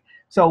tertiary.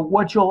 So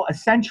what you'll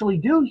essentially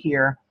do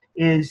here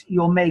is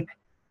you'll make,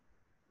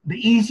 the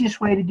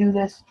easiest way to do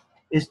this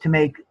is to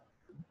make,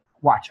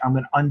 watch, I'm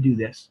going to undo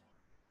this.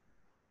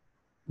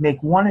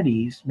 Make one of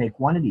these,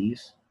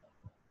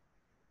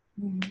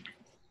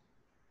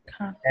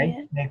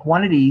 Okay, make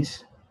one of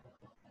these,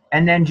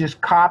 and then just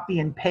copy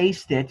and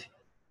paste it,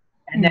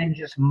 and then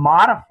just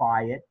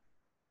modify it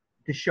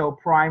to show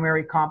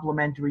primary,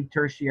 complementary,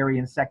 tertiary,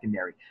 and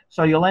secondary.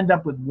 So you'll end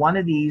up with one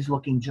of these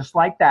looking just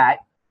like that,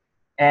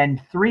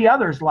 and 3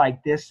 others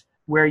like this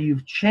where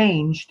you've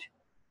changed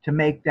to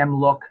make them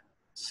look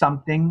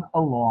something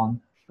along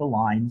the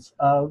lines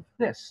of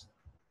this.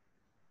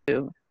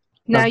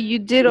 Now, you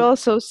did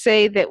also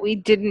say that we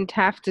didn't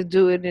have to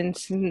do it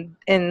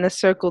in the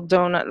circle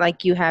donut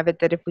like you have it,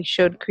 that if we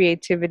showed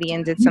creativity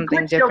and did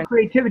something different. You could show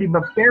creativity,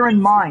 but bear in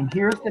mind,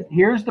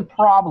 here's the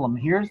problem.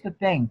 Here's the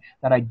thing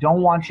that I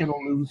don't want you to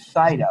lose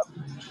sight of.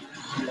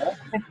 The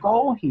ultimate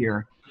goal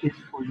here is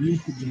for you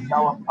to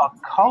develop a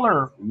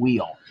color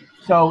wheel.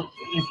 So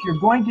if you're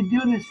going to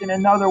do this in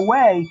another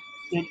way,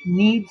 it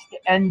needs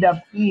to end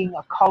up being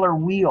a color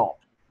wheel.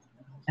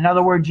 In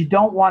other words, you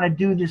don't want to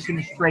do this in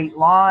a straight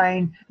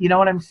line. You know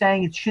what I'm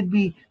saying? It should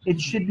be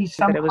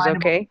some kind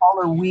of a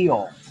color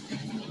wheel,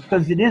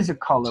 because it is a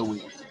color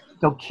wheel.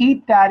 So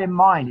keep that in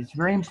mind. It's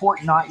very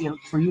important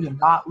for you to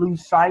not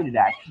lose sight of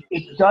that.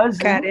 It does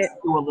lose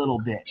you a little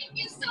bit,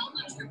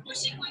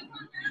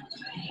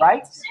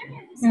 right?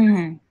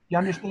 Mm-hmm. You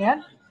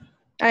understand?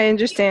 I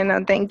understand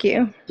now. Thank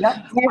you.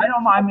 Yeah, I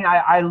don't mind. I mean,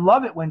 I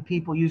love it when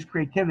people use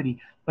creativity,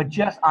 but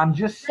I'm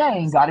just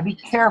saying, got to be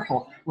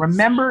careful.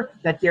 Remember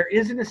that there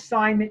is an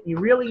assignment. You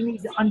really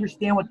need to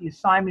understand what the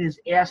assignment is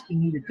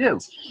asking you to do.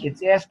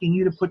 It's asking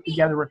you to put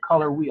together a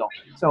color wheel.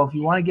 So if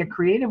you want to get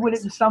creative with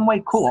it in some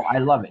way, cool. I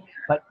love it.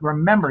 But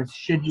remember, it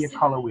should be a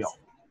color wheel.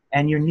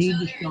 And you need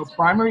to show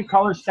primary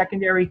colors,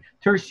 secondary,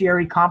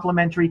 tertiary,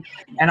 complementary.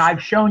 And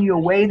I've shown you a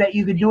way that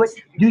you could do it.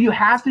 Do you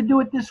have to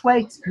do it this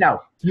way?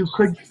 No. You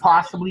could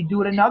possibly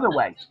do it another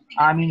way.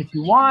 I mean, if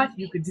you want,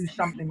 you could do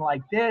something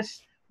like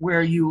this,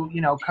 where you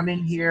come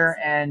in here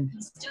and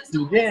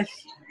do this,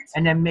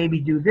 and then maybe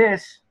do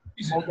this.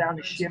 Hold down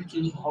the shift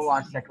key. Hold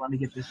on a second. Let me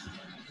get this.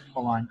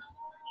 Hold on.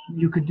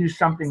 You could do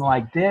something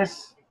like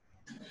this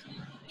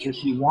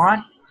if you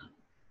want.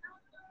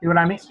 See what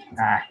I mean?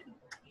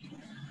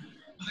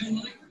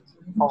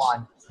 Hold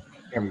on.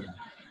 There we go.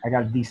 I got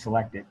to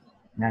deselect it.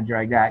 Now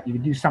drag that. You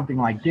could do something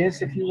like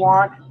this if you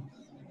want.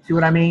 See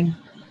what I mean?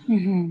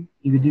 Mm-hmm.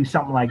 You could do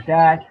something like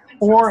that.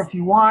 Or if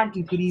you want,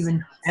 you could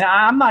even, and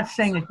I'm not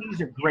saying that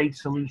these are great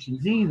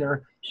solutions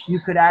either. You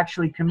could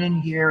actually come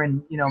in here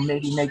and,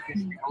 maybe make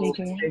this a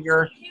little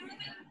bigger.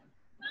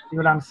 See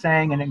what I'm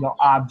saying? And then go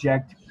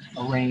object,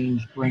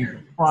 arrange, bring to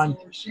front.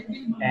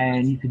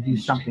 And you could do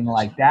something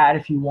like that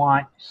if you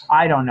want.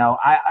 I don't know.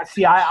 I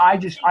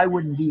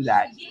wouldn't do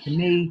that. To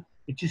me,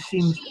 it just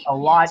seems a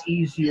lot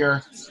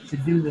easier to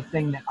do the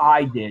thing that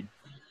I did,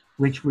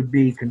 which would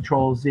be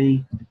Control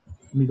Z.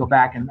 Let me go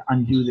back and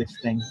undo this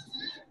thing.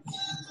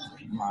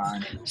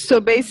 So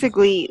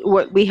basically,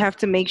 what we have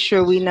to make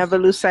sure we never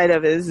lose sight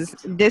of is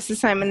this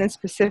assignment in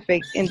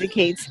specific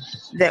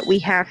indicates that we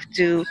have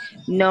to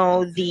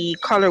know the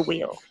color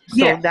wheel.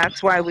 So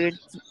that's why we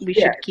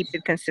should keep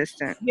it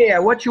consistent. Yeah,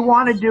 what you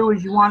want to do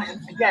is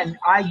again,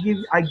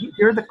 here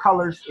are the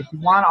colors. If you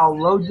want, I'll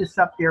load this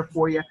up there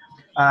for you.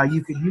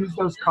 You could use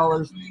those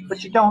colors,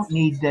 but you don't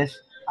need this.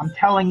 I'm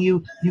telling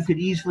you, you could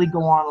easily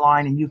go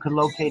online and you could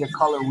locate a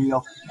color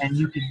wheel, and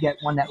you could get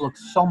one that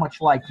looks so much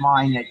like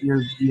mine that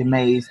you'd be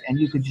amazed, and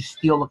you could just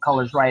steal the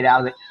colors right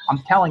out of it. I'm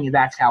telling you,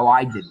 that's how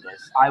I did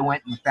this. I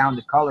went and found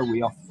a color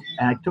wheel,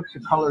 and I took the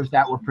colors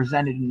that were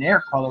presented in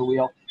their color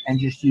wheel and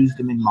just used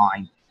them in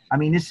mine. I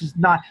mean, this is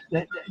not,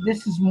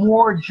 this is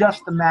more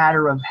just a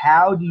matter of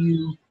how do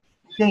you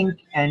think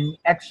and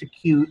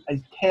execute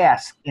a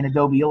task in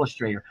Adobe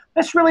Illustrator.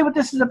 That's really what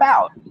this is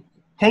about.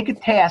 Take a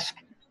task,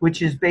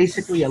 which is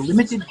basically a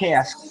limited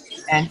task,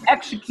 and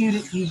execute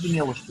it using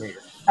Illustrator.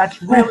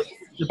 That's really what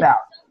it's about.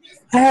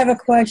 I have a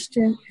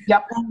question.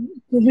 Yep.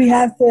 Do we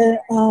have to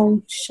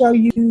show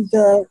you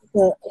the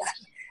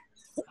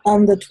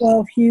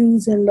 12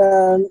 hues and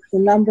the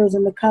numbers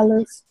and the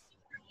colors?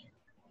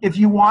 If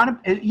you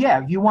want to,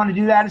 yeah, if you want to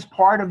do that as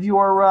part of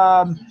your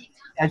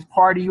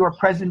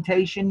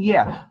presentation,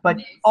 yeah. But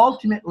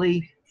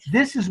ultimately,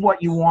 this is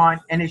what you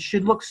want, and it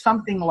should look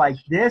something like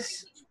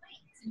this.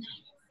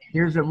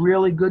 Here's a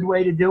really good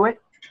way to do it.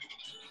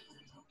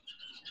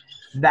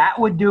 That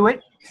would do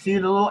it. See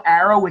the little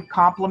arrow with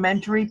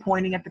complementary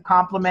pointing at the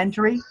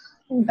complementary?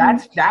 Mm-hmm.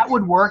 That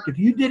would work. If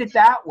you did it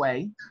that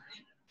way,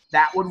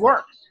 that would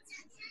work.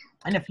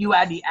 And if you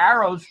had the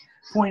arrows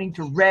pointing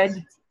to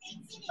red,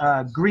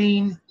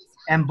 green,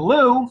 and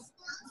blue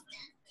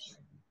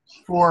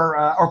for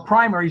or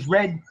primaries,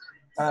 red,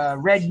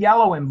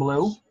 yellow, and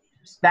blue,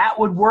 that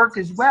would work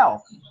as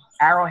well.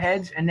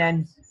 Arrowheads, and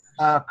then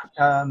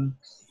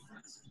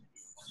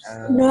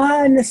no,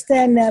 I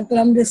understand that, but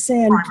I'm just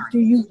saying, do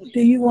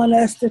you want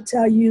us to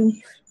tell you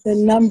the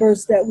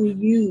numbers that we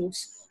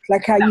use,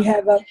 like how you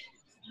have a?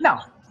 No.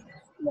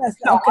 Yes,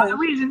 No. okay.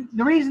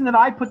 The reason that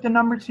I put the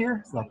numbers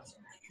here, look,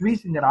 the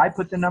reason that I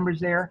put the numbers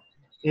there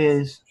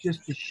is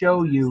just to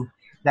show you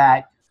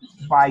that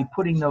by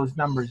putting those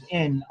numbers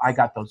in, I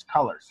got those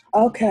colors.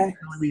 Okay. That's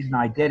the only reason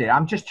I did it.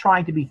 I'm just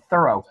trying to be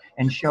thorough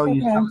and show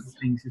you some of the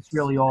things. It's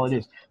really all it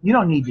is. You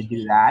don't need to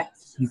do that.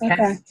 You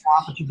can,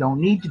 but you don't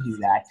need to do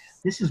that.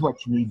 This is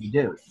what you need to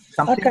do.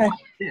 Something like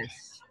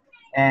this.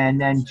 And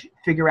then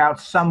figure out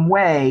some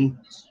way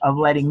of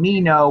letting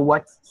me know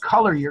what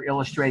color you're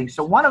illustrating.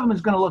 So one of them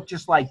is going to look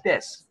just like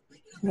this.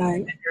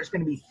 Right. And there's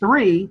going to be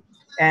 3,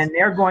 and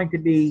they're going to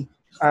be,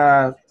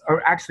 or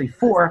actually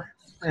 4,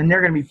 and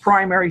they're going to be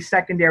primary,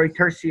 secondary,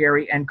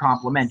 tertiary, and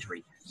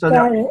complementary. So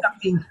there ends up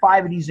being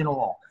 5 of these in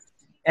all.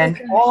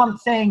 And all I'm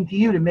saying to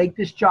you, to make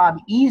this job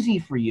easy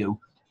for you,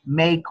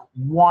 make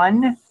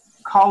one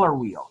color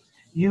wheel.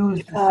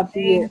 Use the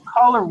same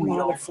color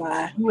wheel.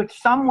 Do it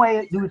some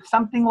way. Do it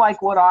something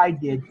like what I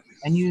did,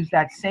 and use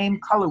that same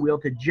color wheel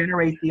to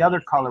generate the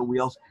other color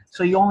wheels.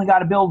 So you only got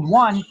to build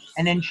one,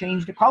 and then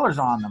change the colors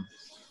on them.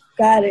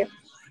 Got it.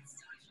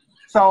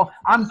 So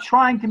I'm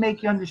trying to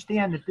make you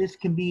understand that this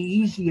can be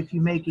easy if you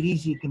make it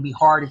easy. It can be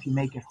hard if you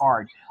make it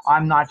hard.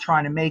 I'm not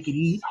trying to make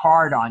it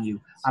hard on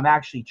you. I'm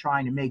actually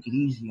trying to make it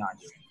easy on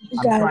you.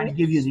 I'm trying to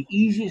give you the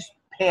easiest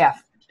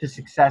path to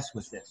success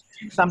with this.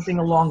 Something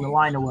along the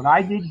line of what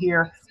I did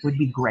here would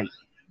be great.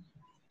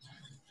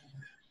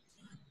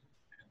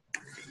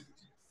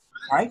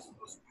 All right?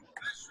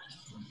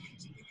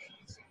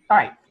 All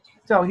right.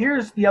 So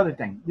here's the other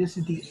thing. This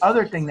is the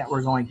other thing that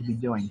we're going to be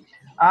doing.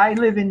 I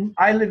live in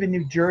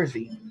New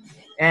Jersey,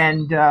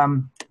 and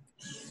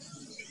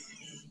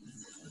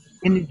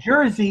in New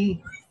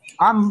Jersey,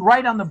 I'm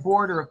right on the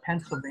border of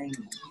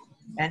Pennsylvania,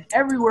 and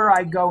everywhere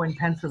I go in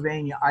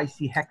Pennsylvania, I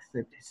see hex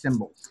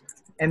symbols.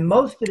 And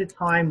most of the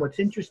time, what's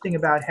interesting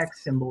about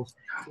hex symbols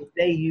is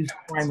they use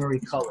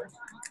primary colors.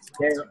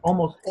 They're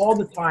almost all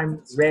the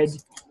time red,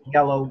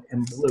 yellow,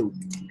 and blue,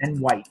 and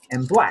white,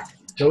 and black.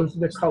 Those are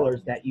the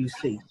colors that you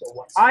see. So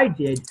what I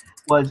did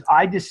was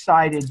I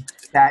decided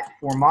that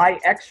for my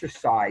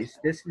exercise,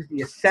 this is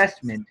the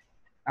assessment,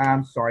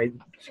 I'm sorry,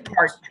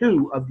 part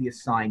 2 of the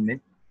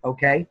assignment,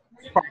 okay?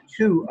 Part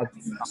 2 of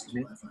the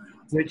assignment,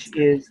 which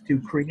is to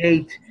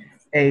create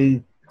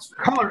a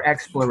color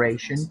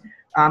exploration.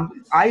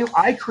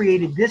 I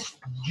created this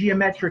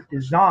geometric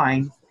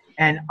design,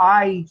 and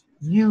I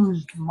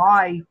used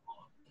my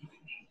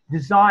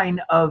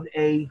design of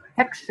a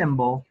hex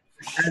symbol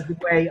as a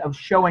way of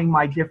showing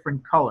my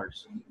different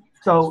colors.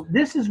 So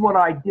this is what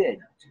I did.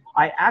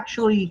 I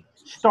actually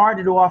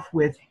started off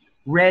with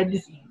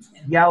red,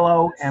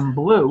 yellow, and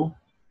blue,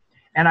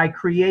 and I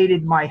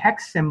created my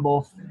hex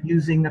symbol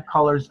using the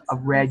colors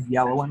of red,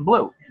 yellow, and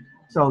blue.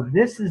 So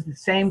this is the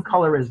same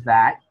color as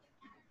that.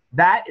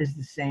 That is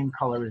the same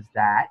color as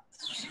that.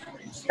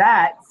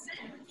 That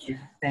is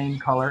the same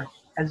color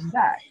as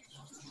that.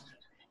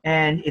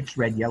 And it's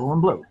red, yellow,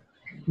 and blue.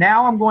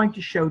 Now I'm going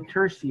to show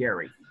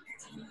tertiary.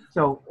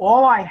 So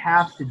all I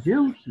have to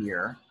do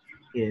here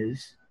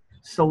is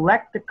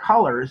select the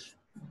colors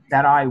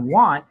that I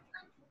want.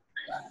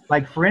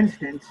 Like for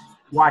instance,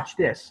 watch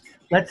this.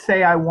 Let's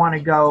say I want to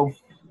go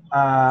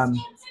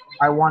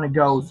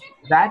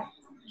that,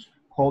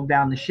 hold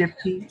down the shift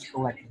key,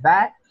 select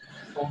that,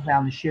 hold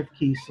down the shift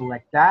key,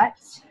 select that,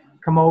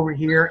 come over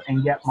here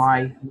and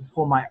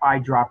pull my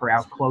eyedropper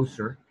out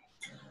closer.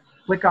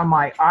 Click on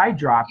my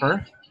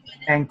eyedropper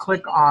and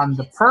click on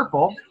the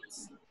purple,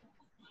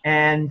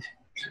 and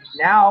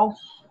now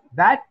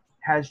that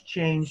has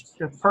changed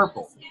to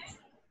purple.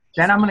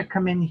 Then I'm going to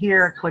come in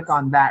here, click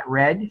on that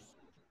red,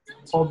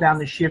 hold down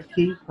the shift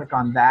key, click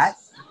on that,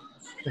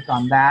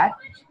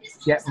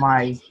 get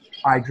my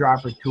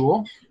eyedropper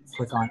tool,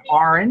 click on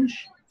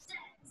orange,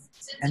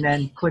 and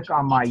then click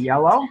on my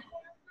yellow,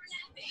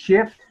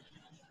 shift,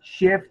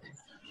 shift,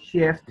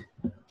 shift,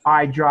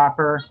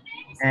 eyedropper,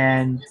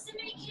 and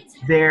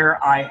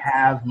there I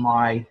have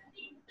my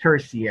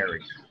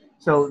tertiary.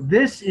 So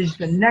this is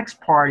the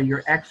next part of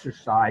your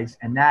exercise,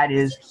 and that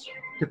is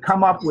to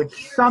come up with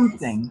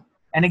something.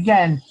 And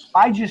again,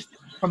 I just,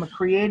 from a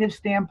creative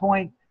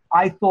standpoint,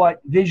 I thought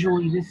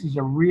visually this is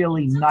a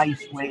really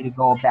nice way to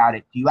go about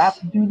it. Do you have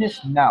to do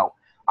this? No.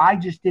 I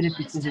just did it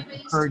because it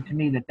occurred to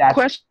me that that's...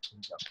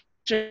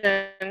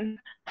 Question.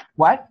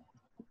 What?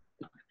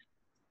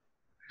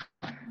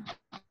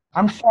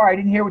 I'm sorry, I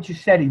didn't hear what you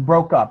said. He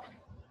broke up.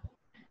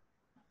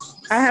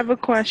 I have a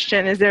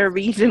question. Is there a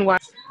reason why?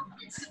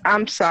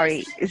 I'm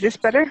sorry. Is this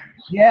better?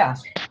 Yeah.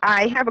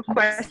 I have a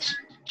question.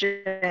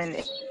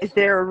 Is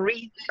there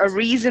a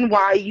reason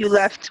why you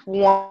left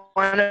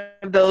one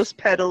of those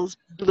petals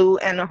blue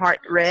and a heart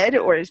red,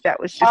 or is that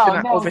was just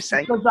an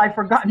oversight? Because I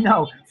forgot.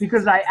 No,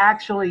 because I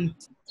actually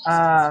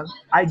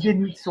I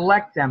didn't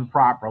select them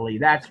properly.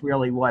 That's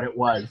really what it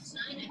was.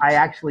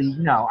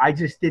 I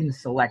just didn't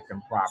select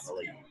them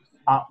properly.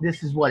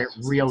 This is what it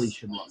really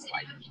should look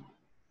like.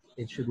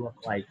 It should look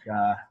like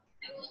that.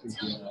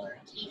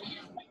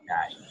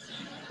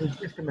 It's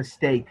just a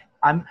mistake.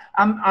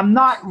 I'm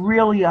not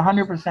really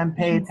 100%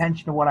 paying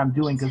attention to what I'm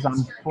doing because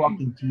I'm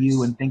talking to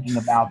you and thinking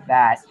about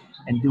that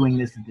and doing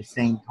this at the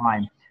same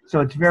time. So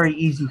it's very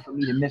easy for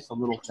me to miss a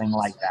little thing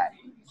like that.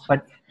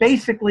 But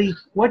basically,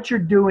 what you're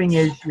doing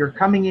is you're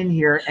coming in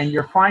here and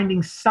you're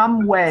finding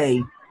some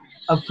way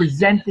of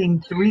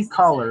presenting 3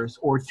 colors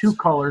or 2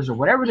 colors or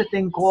whatever the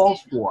thing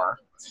calls for,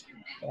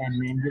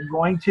 and then you're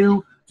going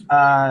to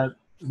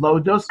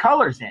load those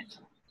colors in.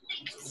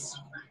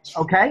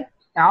 Okay?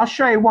 Now I'll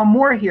show you one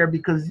more here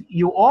because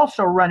you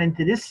also run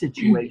into this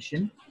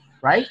situation,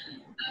 right?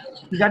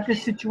 You got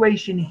this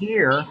situation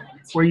here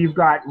where you've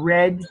got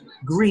red,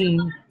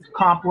 green,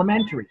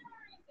 complementary.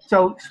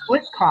 So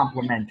split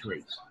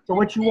complementary. So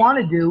what you want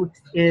to do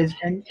is,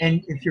 and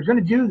if you're going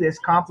to do this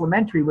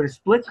complementary with a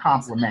split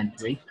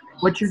complementary,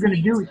 what you're going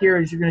to do here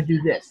is you're going to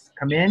do this.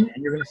 Come in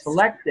and you're going to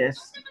select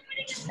this,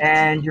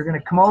 and you're going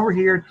to come over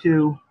here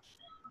to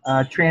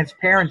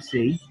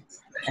transparency,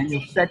 and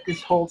you'll set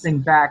this whole thing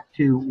back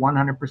to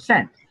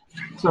 100%.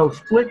 So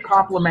split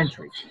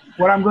complementary.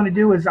 What I'm going to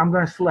do is I'm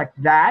going to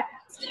select that,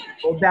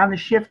 hold down the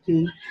shift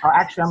key. Oh,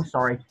 actually, I'm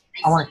sorry.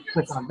 I want to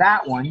click on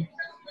that one,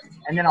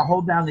 and then I'll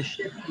hold down the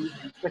shift key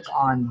and click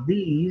on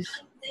these,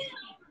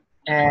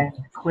 and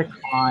click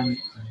on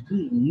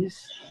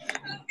these.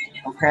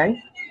 Okay?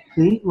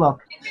 See,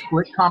 look,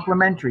 split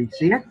complementary.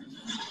 See it?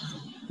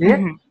 See it?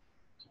 Mm-hmm.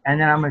 And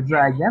then I'm going to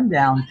drag them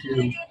down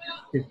to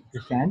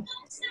 50%.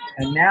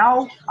 And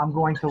now I'm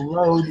going to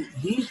load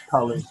these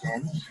colors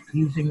in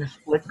using the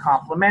split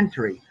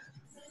complementary.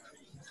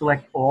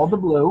 Select all the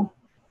blue,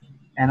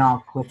 and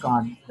I'll click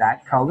on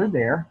that color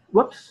there.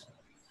 Whoops.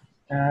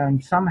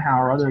 And somehow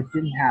or other it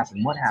didn't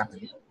happen. What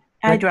happened?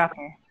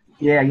 Eyedropper.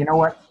 Yeah, you know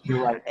what?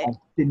 You're right. I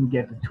didn't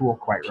get the tool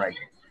quite right.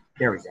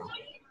 There we go.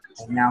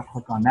 And now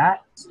click on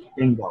that.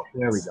 Bingo.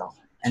 There we go.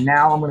 And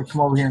now I'm going to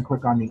come over here and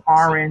click on the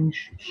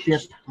orange,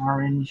 shift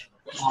orange,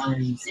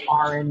 orange,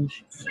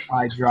 orange,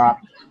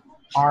 eyedrop,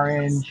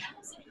 orange,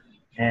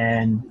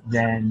 and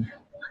then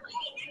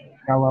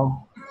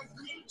yellow,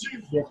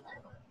 shift,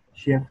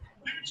 shift,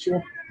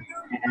 shift,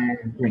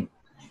 and green.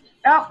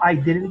 Now I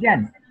did it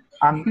again.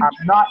 I'm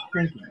not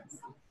thinking.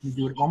 Let me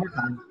do it one more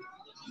time.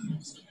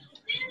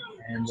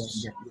 And then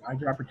get the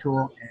eyedropper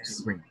tool and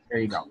green. There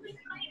you go.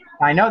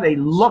 I know they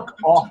look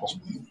awful,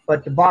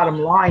 but the bottom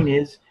line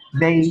is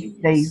they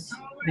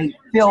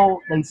fill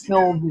the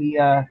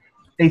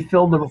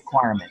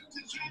requirement.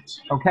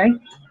 Okay?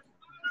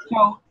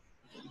 So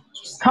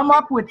come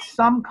up with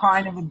some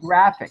kind of a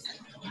graphic,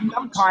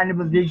 some kind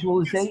of a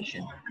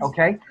visualization.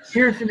 Okay?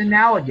 Here's an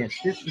analogous.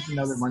 This is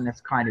another one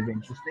that's kind of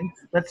interesting.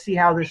 Let's see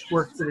how this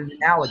works with an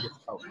analogous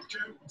color.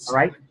 All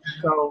right?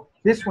 So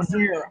this one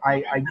here,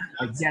 I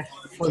guess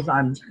because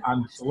I'm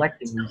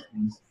selecting these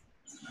things.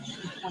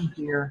 This one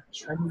here,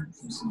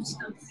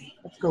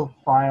 let's go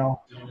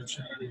file.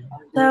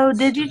 So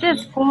did you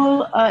just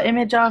pull an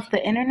image off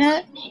the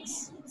internet?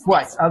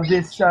 What, of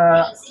this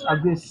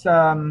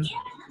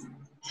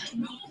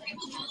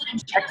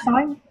text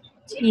sign?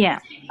 Yeah.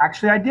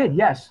 Actually, I did,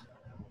 yes.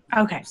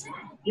 Okay.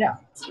 Yeah.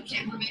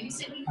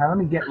 Let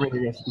me get rid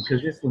of this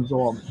because this one's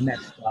all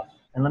messed up.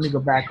 And let me go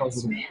back over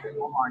to the,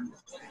 hold on.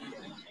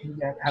 You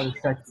have a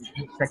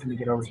second to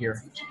get over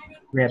here.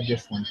 Grab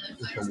this one.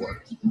 This will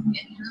work.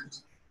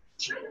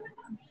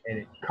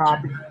 Edit,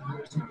 copy.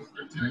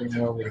 And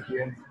then over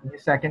here. Give me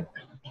a second.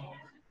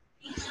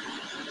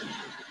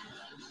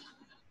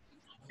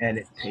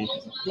 Edit, paste,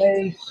 and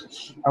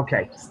place.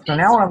 Okay. So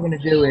now what I'm going to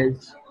do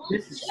is,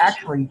 this is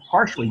actually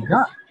partially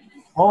done.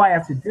 All I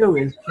have to do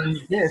is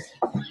change this.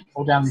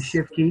 Hold down the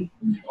shift key.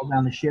 Hold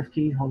down the shift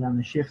key. Hold down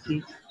the shift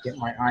key. Get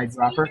my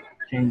eyedropper.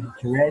 Change it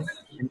to red.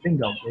 And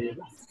bingo. There you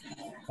go.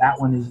 That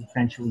one is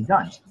essentially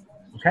done.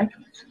 Okay?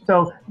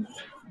 So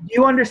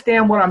you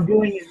understand what I'm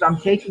doing is I'm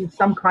taking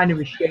some kind of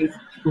a shape,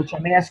 which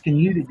I'm asking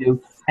you to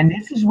do, And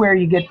this is where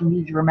you get to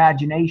use your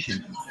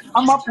imagination.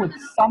 Come up with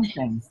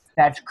something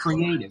that's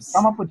creative.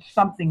 Come up with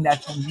something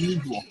that's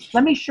unusual.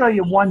 Let me show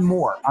you one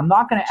more. I'm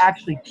not going to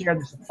actually tear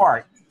this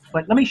apart,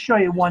 but let me show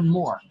you one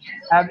more.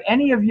 Have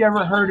any of you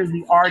ever heard of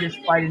the artist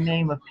by the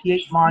name of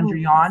Piet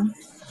Mondrian?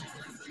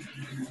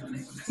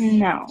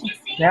 No.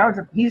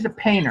 He's a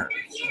painter.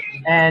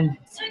 And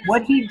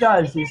what he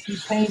does is he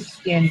paints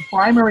in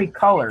primary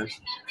colors,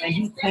 and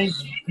he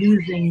paints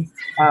using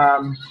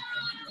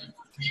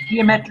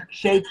geometric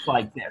shapes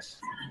like this.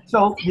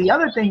 So the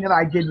other thing that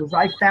I did was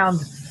I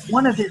found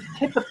one of his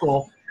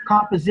typical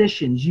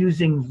compositions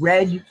using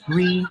red,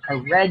 green,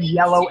 red,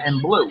 yellow, and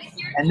blue.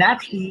 And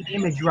that's the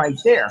image right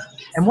there.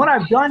 And what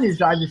I've done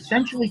is I've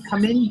essentially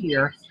come in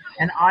here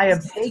and I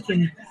have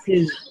taken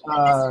his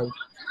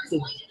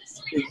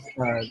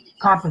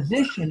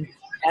composition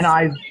and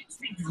I've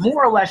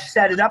more or less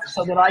set it up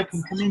so that I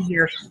can come in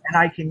here and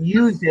I can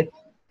use it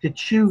to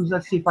choose.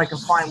 Let's see if I can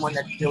find one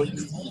that's really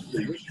useful.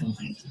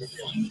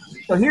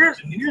 So here's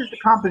the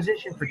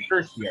composition for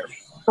tertiary.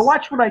 So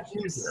watch what I do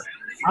here.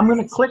 I'm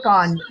going to click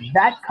on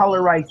that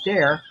color right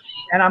there,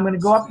 and I'm going to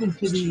go up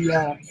into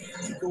the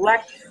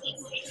select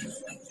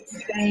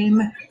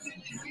same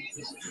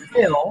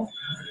fill.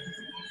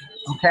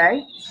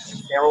 Okay,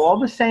 they're all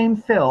the same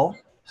fill.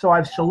 So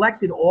I've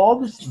selected all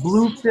this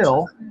blue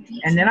fill,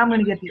 and then I'm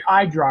going to get the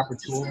eyedropper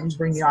tool. Let me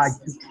bring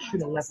the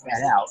should have left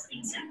that out.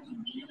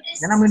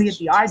 Then I'm going to get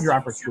the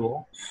eyedropper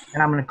tool,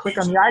 and I'm going to click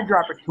on the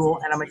eyedropper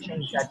tool, and I'm going to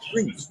change that to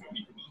green.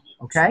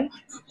 Okay?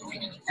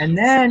 And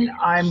then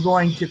I'm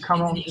going to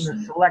come on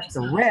and select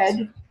the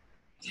red,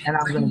 and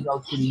I'm going to go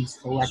to the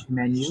select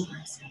menu,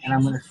 and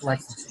I'm going to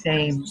select the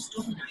same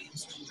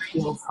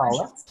fill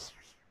color,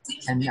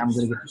 and I'm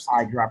going to get the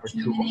eyedropper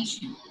tool.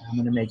 And I'm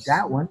going to make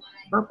that one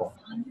purple.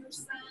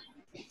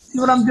 See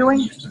what I'm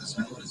doing?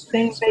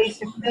 Same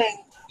basic thing.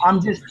 I'm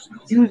just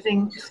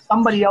using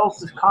somebody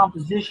else's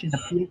composition, a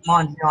Piet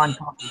Mondrian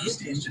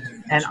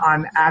composition, and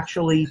I'm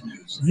actually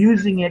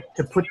using it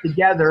to put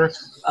together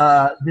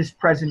this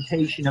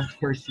presentation of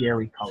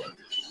tertiary color.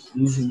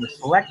 Using the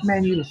select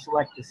menu to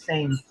select the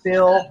same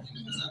fill,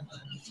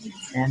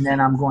 and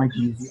then I'm going to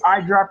use the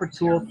eyedropper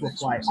tool to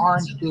apply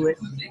orange to it.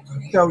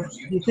 So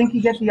you think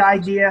you get the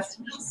idea?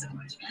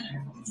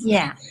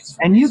 Yeah.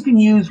 And you can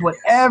use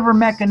whatever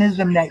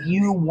mechanism that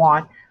you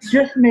want.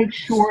 Just make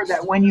sure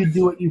that when you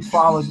do it, you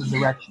follow the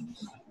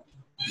directions.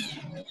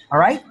 All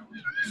right?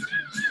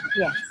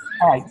 Yes.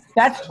 All right.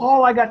 That's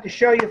all I got to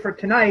show you for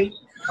tonight.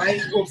 I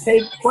will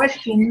take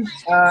questions,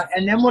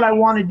 and then what I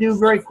want to do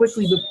very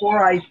quickly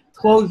before I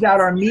close out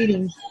our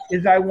meeting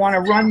is I want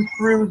to run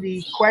through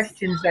the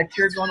questions that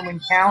you're going to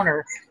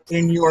encounter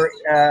in your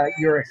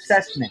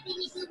assessment.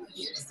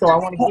 So I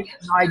want to give you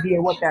an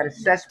idea what that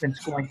assessment's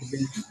going to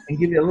be and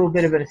give you a little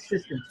bit of an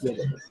assistance with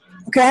it.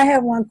 Okay, I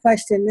have one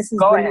question. This is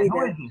Go Benita. ahead.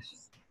 Who is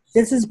this?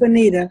 This is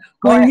Benita.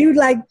 Go When ahead. you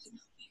like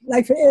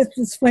for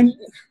instance,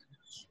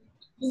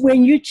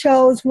 when you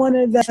chose one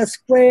of the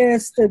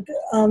squares to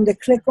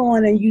click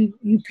on and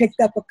you picked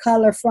up a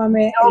color from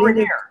it. Over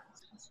here.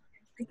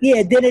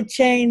 Yeah, did it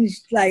change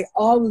like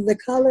all of the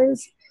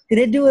colors? Did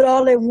it do it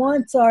all at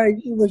once, or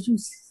was you?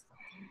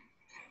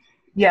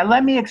 Yeah,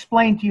 let me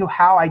explain to you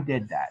how I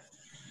did that.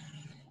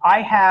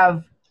 I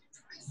have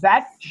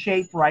that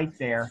shape right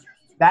there,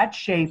 that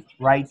shape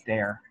right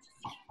there,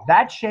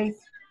 that shape,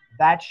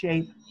 that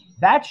shape,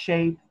 that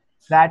shape,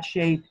 that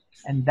shape,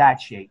 and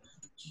that shape.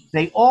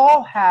 They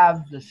all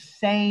have the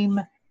same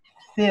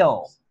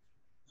fill.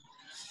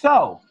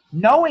 So,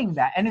 knowing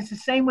that, and it's the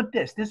same with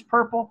this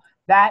purple,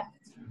 that,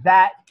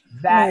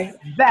 Right.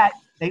 that,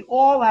 they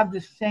all have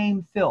the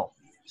same fill.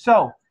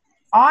 So,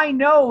 I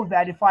know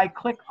that if I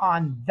click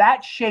on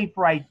that shape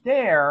right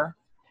there,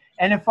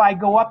 and if I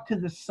go up to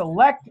the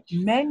select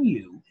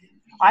menu,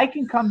 I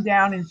can come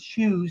down and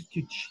choose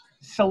to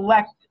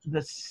select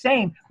the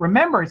same.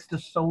 Remember, it's the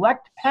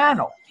select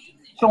panel.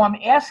 So I'm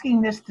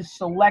asking this to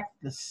select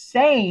the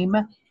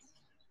same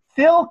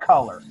fill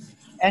color.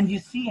 And you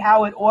see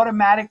how it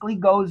automatically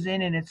goes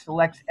in and it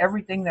selects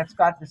everything that's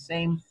got the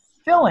same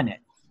fill in it.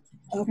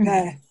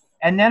 Okay.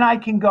 And then I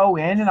can go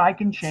in and I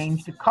can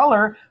change the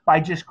color by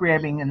just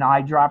grabbing an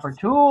eyedropper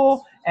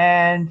tool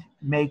and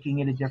making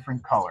it a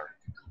different color.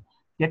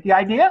 Get the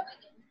idea?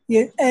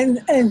 Yeah,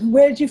 and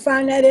where did you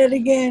find that at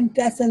again?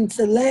 That's in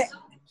select.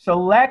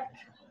 Select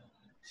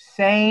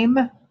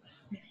same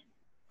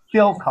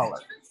fill color.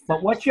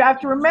 But what you have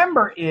to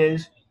remember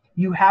is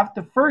you have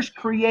to first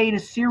create a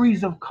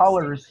series of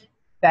colors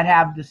that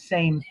have the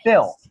same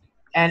fill.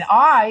 And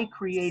I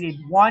created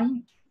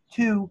 1,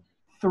 2,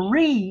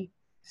 3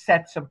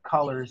 sets of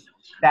colors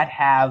that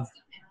have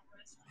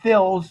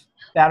fills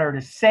that are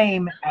the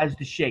same as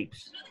the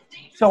shapes.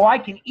 So I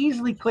can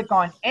easily click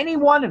on any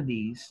one of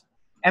these,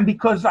 and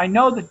because I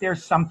know that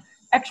there's some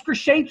extra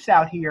shapes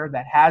out here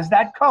that has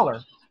that color,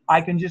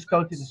 I can just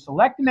go to the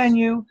select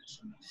menu,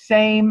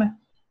 same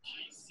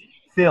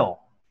fill,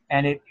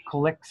 and it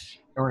collects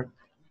or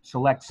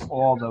selects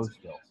all those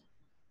fills.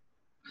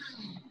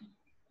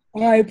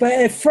 All right, but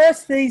at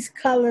first these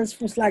colors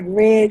was like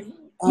red,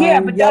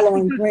 yellow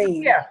and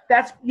green. Yeah,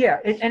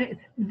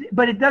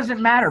 but it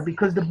doesn't matter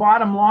because the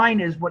bottom line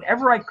is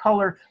whatever I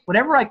color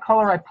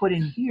I put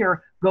in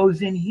here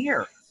goes in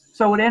here.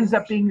 So it ends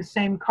up being the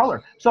same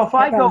color. So if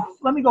I go,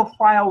 let me go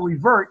File,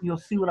 Revert, you'll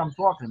see what I'm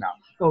talking about.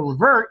 Go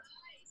Revert,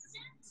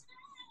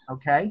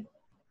 okay,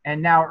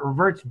 and now it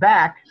reverts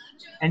back.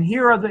 And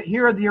here are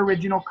the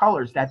original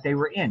colors that they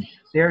were in.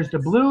 There's the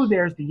blue,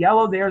 there's the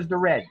yellow, there's the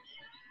red.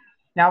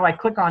 Now if I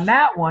click on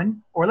that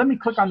one, or let me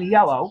click on the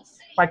yellow.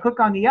 If I click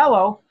on the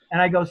yellow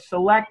and I go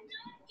select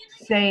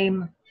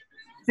same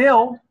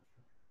fill,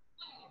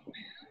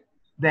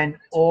 then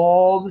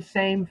all the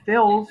same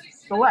fills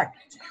select.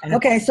 And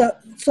okay,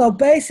 so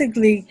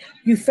basically,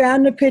 you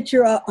found a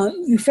picture,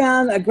 you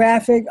found a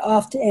graphic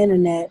off the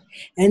internet,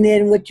 and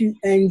then you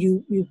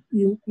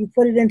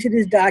put it into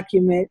this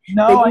document.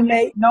 No,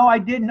 I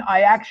didn't.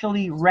 I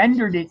actually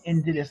rendered it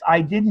into this.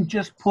 I didn't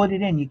just put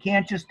it in. You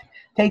can't just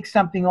take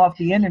something off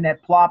the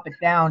internet, plop it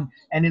down,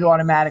 and it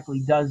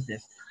automatically does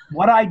this.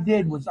 What I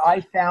did was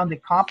I found a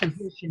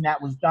composition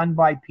that was done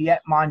by Piet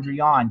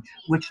Mondrian,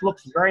 which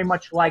looks very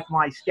much like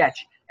my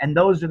sketch, and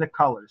those are the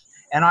colors.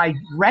 And I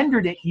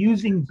rendered it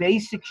using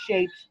basic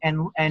shapes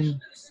and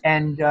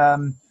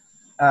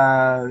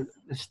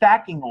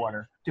stacking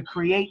order to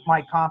create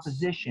my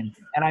composition.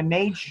 And I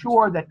made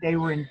sure that they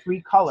were in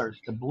 3 colors,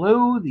 the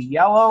blue, the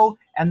yellow,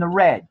 and the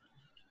red,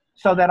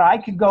 so that I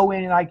could go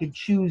in and I could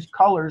choose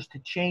colors to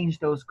change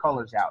those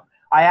colors out.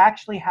 I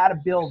actually had to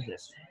build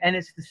this. And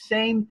it's the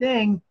same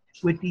thing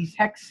with these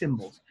hex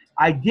symbols.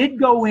 I did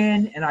go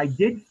in and I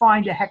did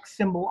find a hex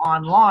symbol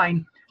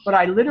online, but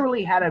I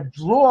literally had to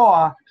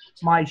draw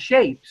my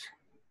shapes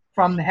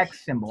from the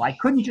hex symbol. I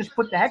couldn't just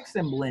put the hex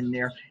symbol in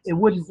there. It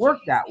wouldn't work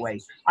that way.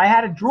 I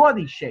had to draw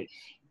these shapes.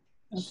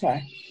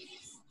 Okay.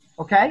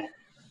 Okay?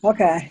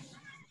 Okay.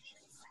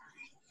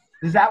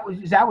 Is that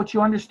what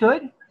you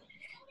understood?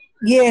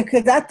 Yeah,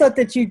 because I thought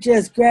that you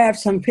just grabbed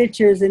some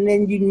pictures and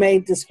then you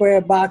made the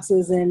square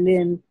boxes and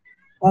then,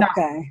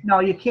 okay. No,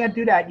 you can't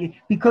do that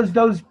because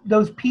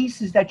those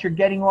pieces that you're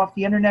getting off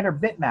the internet are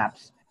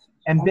bitmaps.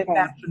 And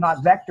bitmaps are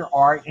not vector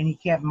art, and you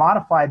can't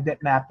modify a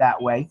bitmap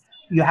that way.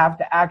 You have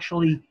to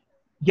actually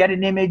get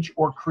an image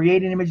or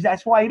create an image.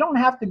 That's why you don't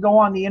have to go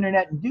on the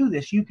internet and do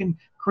this. You can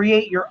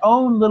create your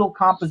own little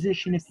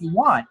composition if you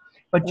want.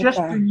 But just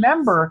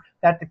remember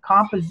that the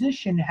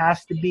composition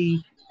has to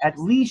be at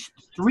least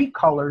 3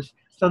 colors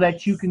so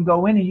that you can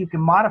go in and you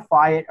can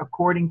modify it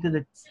according to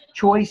the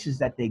choices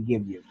that they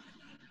give you.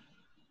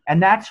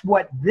 And that's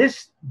what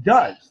this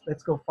does.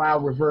 Let's go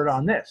File, Revert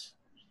on this.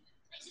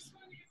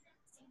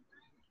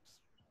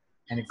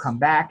 And it come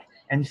back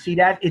and see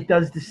that it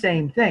does the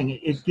same thing.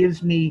 It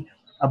gives me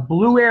a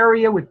blue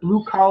area with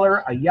blue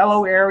color, a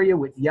yellow area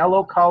with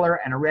yellow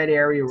color, and a red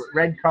area with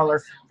red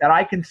color that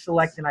I can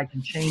select and I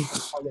can change the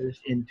colors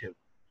into.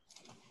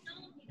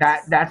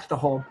 That's the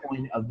whole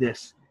point of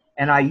this.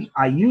 And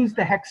I use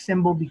the hex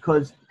symbol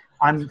because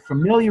I'm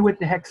familiar with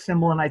the hex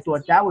symbol, and I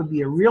thought that would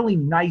be a really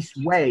nice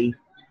way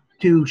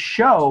to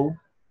show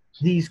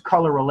these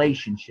color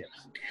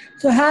relationships.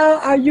 So how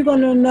are you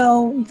going to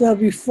know the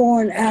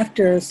before and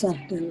after or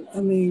something? I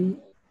mean,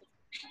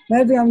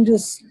 maybe I'm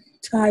just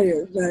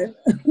tired, but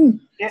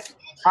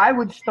I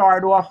would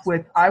start off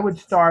with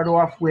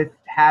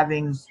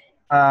having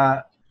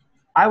well,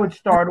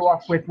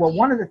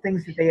 one of the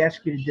things that they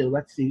ask you to do,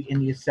 let's see, in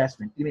the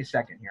assessment, give me a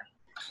second here,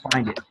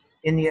 find it.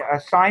 In the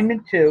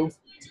assignment 2,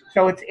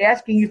 so it's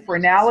asking you for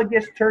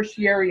analogous,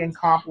 tertiary, and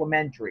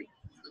complementary,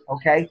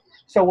 okay?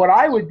 So what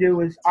I would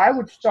do is I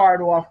would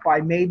start off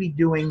by maybe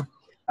doing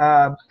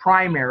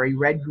primary,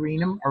 red,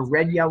 green, or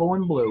red, yellow,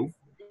 and blue.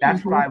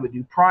 That's what I would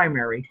do,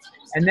 primary.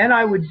 And then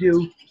I would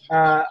do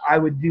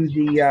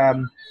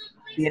the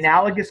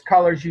analogous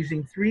colors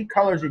using 3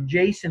 colors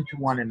adjacent to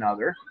one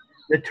another.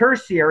 The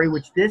tertiary,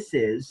 which this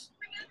is.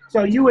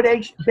 So you would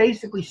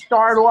basically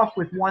start off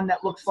with one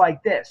that looks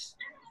like this.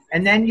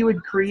 And then you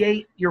would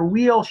create your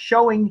wheel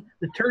showing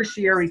the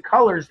tertiary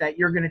colors that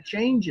you're going to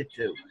change it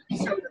to.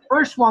 So the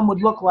first one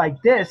would look like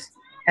this,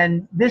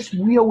 and this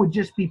wheel would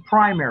just be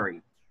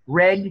primary.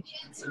 Red,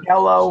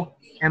 yellow,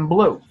 and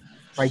blue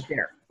right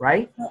there,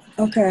 right?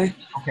 Okay.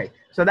 Okay,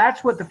 so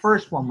that's what the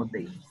first one would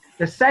be.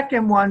 The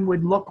second one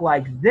would look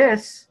like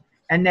this,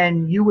 and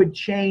then you would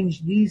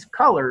change these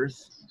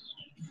colors.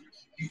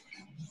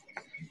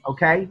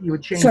 Okay, you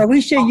would change. So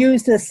we should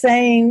use the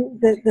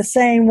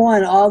same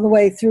one all the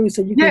way through,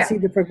 so you can see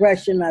the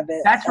progression of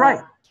it. That's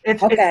right.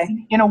 It's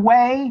in a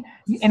way,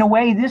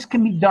 this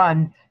can be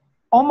done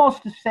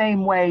almost the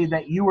same way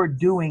that you are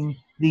doing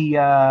the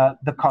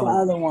color.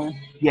 The other one.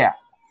 Yeah.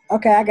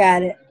 Okay, I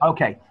got it.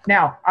 Okay.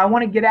 Now I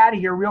want to get out of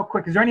here real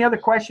quick. Is there any other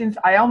questions?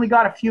 I only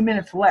got a few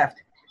minutes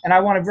left, and I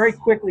want to very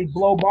quickly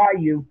blow by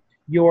you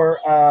your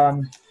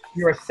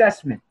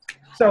assessment.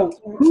 So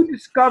who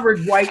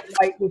discovered white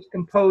light was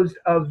composed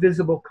of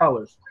visible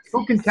colors?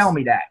 Who can tell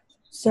me that?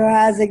 Sir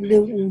Isaac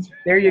Newton.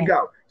 There you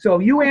go. So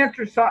if you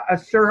answer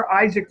Sir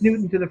Isaac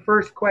Newton to the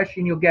first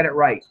question, you'll get it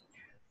right.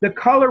 The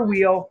color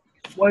wheel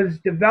was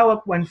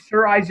developed when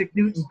Sir Isaac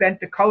Newton bent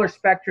the color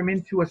spectrum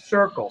into a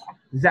circle.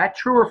 Is that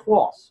true or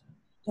false?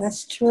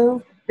 That's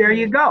true. There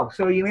you go.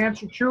 So you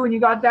answered true and you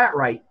got that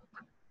right.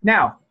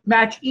 Now,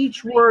 match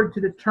each word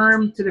to the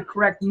term to the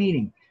correct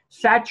meaning.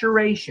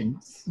 Saturation.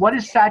 What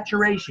is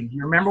saturation? Do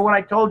you remember what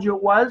I told you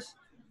it was?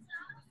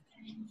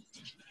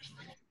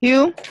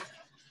 Hue?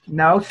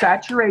 No,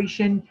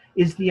 saturation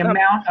is the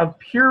amount of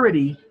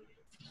purity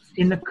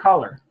in the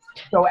color.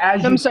 So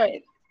as I'm you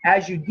sorry.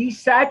 as you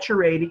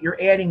desaturate it,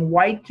 you're adding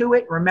white to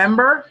it,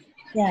 remember?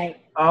 Right.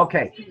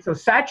 Okay, so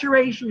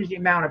saturation is the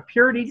amount of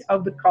purity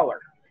of the color.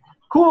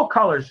 Cool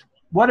colors.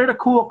 What are the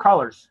cool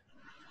colors?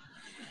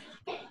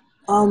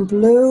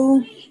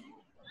 Blue.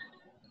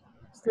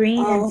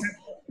 Green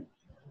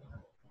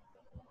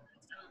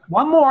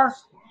One more.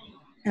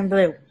 and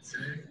blue.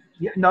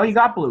 No, you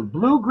got blue.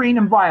 Blue, green,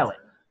 and violet.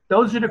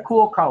 Those are the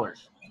cool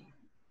colors.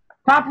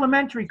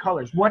 Complementary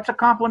colors. What's a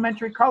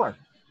complementary color?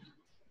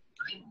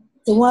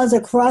 The ones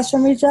across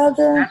from each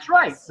other. That's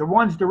right. The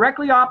ones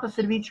directly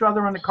opposite of each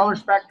other on the color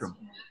spectrum.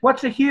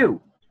 What's a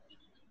hue?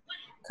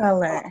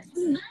 Color.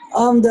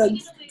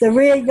 The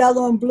red,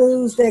 yellow, and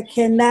blues that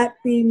cannot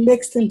be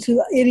mixed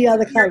into any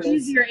other colors.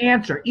 Easier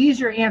answer.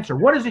 Easier answer.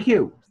 What is a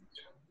hue?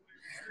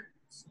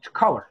 It's a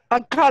color.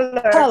 A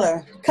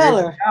color.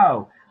 Color.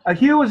 No. A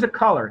hue is a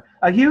color.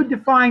 A hue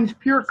defines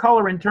pure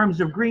color in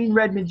terms of green,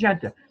 red,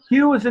 magenta.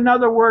 Hue is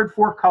another word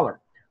for color.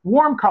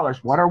 Warm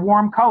colors. What are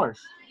warm colors?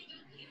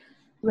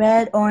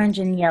 Red, orange,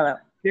 and yellow.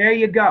 There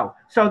you go.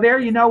 So there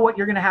you know what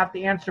you're going to have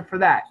to answer for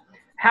that.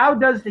 How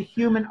does the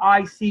human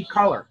eye see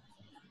color?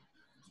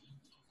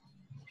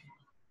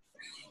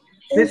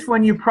 This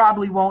one you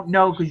probably won't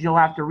know because you'll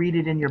have to read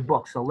it in your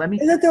book. So let me.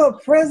 Is it through a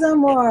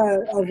prism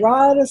or a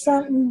rod or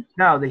something?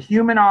 No, the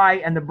human eye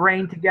and the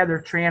brain together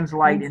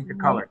translate into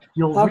color.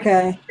 You'll read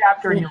the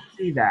chapter and you'll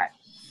see that.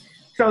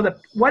 So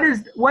what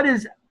is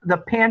the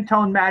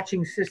Pantone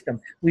matching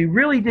system? We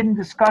really didn't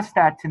discuss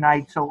that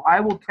tonight, so I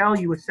will tell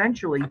you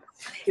essentially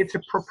it's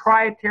a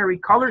proprietary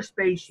color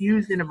space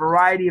used in a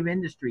variety of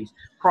industries,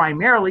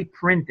 primarily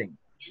printing.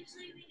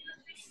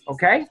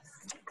 Okay?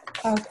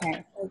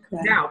 Okay.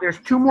 Now, there's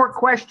two more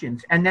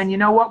questions, and then you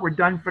know what? We're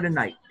done for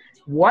tonight.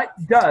 What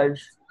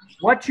does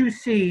what you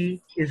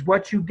see is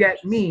what you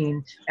get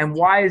mean, and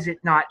why is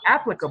it not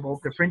applicable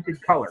to printed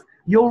color?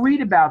 You'll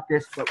read about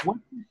this, but what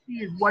you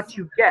see is what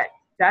you get.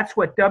 That's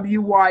what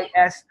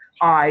WYSIWYG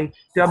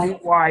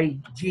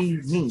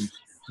means.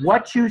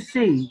 What you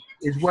see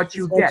is what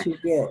you get.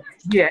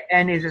 Yeah,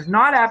 and it is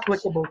not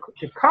applicable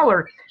to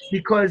color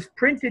because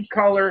printed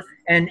color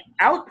and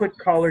output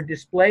color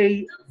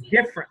display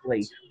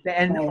differently.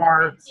 And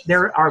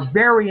there are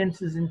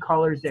variances in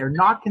colors. They're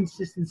not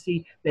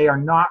consistency. They are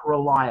not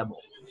reliable.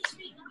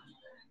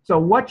 So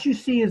what you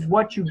see is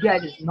what you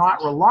get is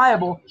not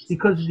reliable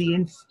because of the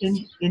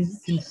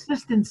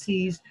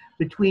inconsistencies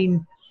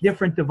between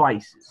different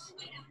devices.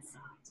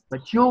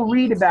 But you'll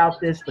read about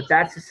this, but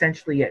that's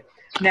essentially it.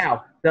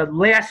 Now, the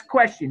last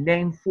question,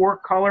 name 4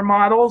 color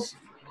models.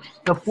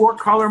 The 4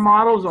 color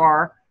models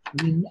are,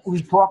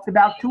 we talked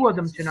about 2 of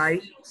them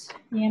tonight.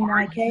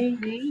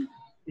 CMYK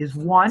is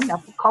one,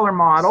 that's a color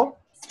model.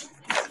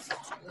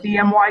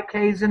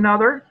 CMYK is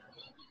another.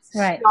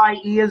 Right.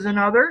 CIE is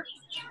another.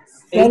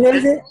 What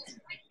is it?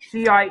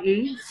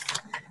 CIE.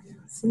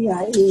 CIE.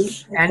 Okay.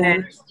 And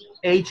then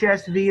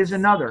HSV is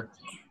another.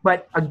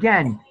 But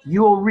again,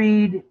 you'll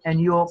read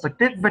and but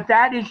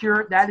that is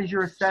your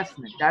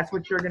assessment. That's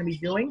what you're going to be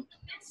doing.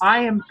 I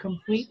am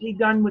completely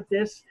done with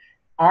this.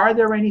 Are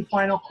there any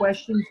final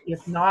questions?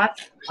 If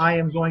not, I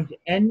am going to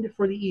end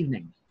for the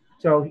evening.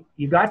 So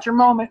you got your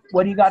moment.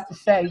 What do you got to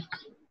say?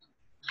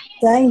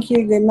 Thank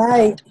you. Good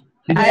night.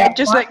 I'd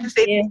just like to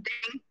say thank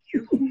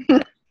you.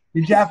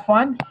 Did you have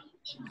fun?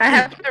 I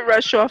have to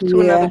rush off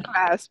to another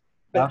class,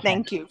 but Okay.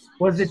 thank you.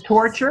 Was it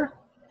torture?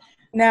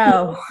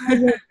 No.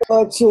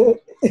 Torture.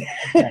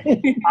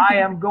 Okay. I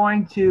am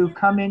going to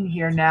come in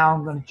here now.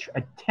 I'm going to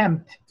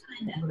attempt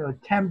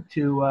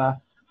to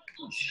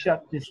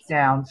shut this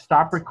down,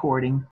 stop recording.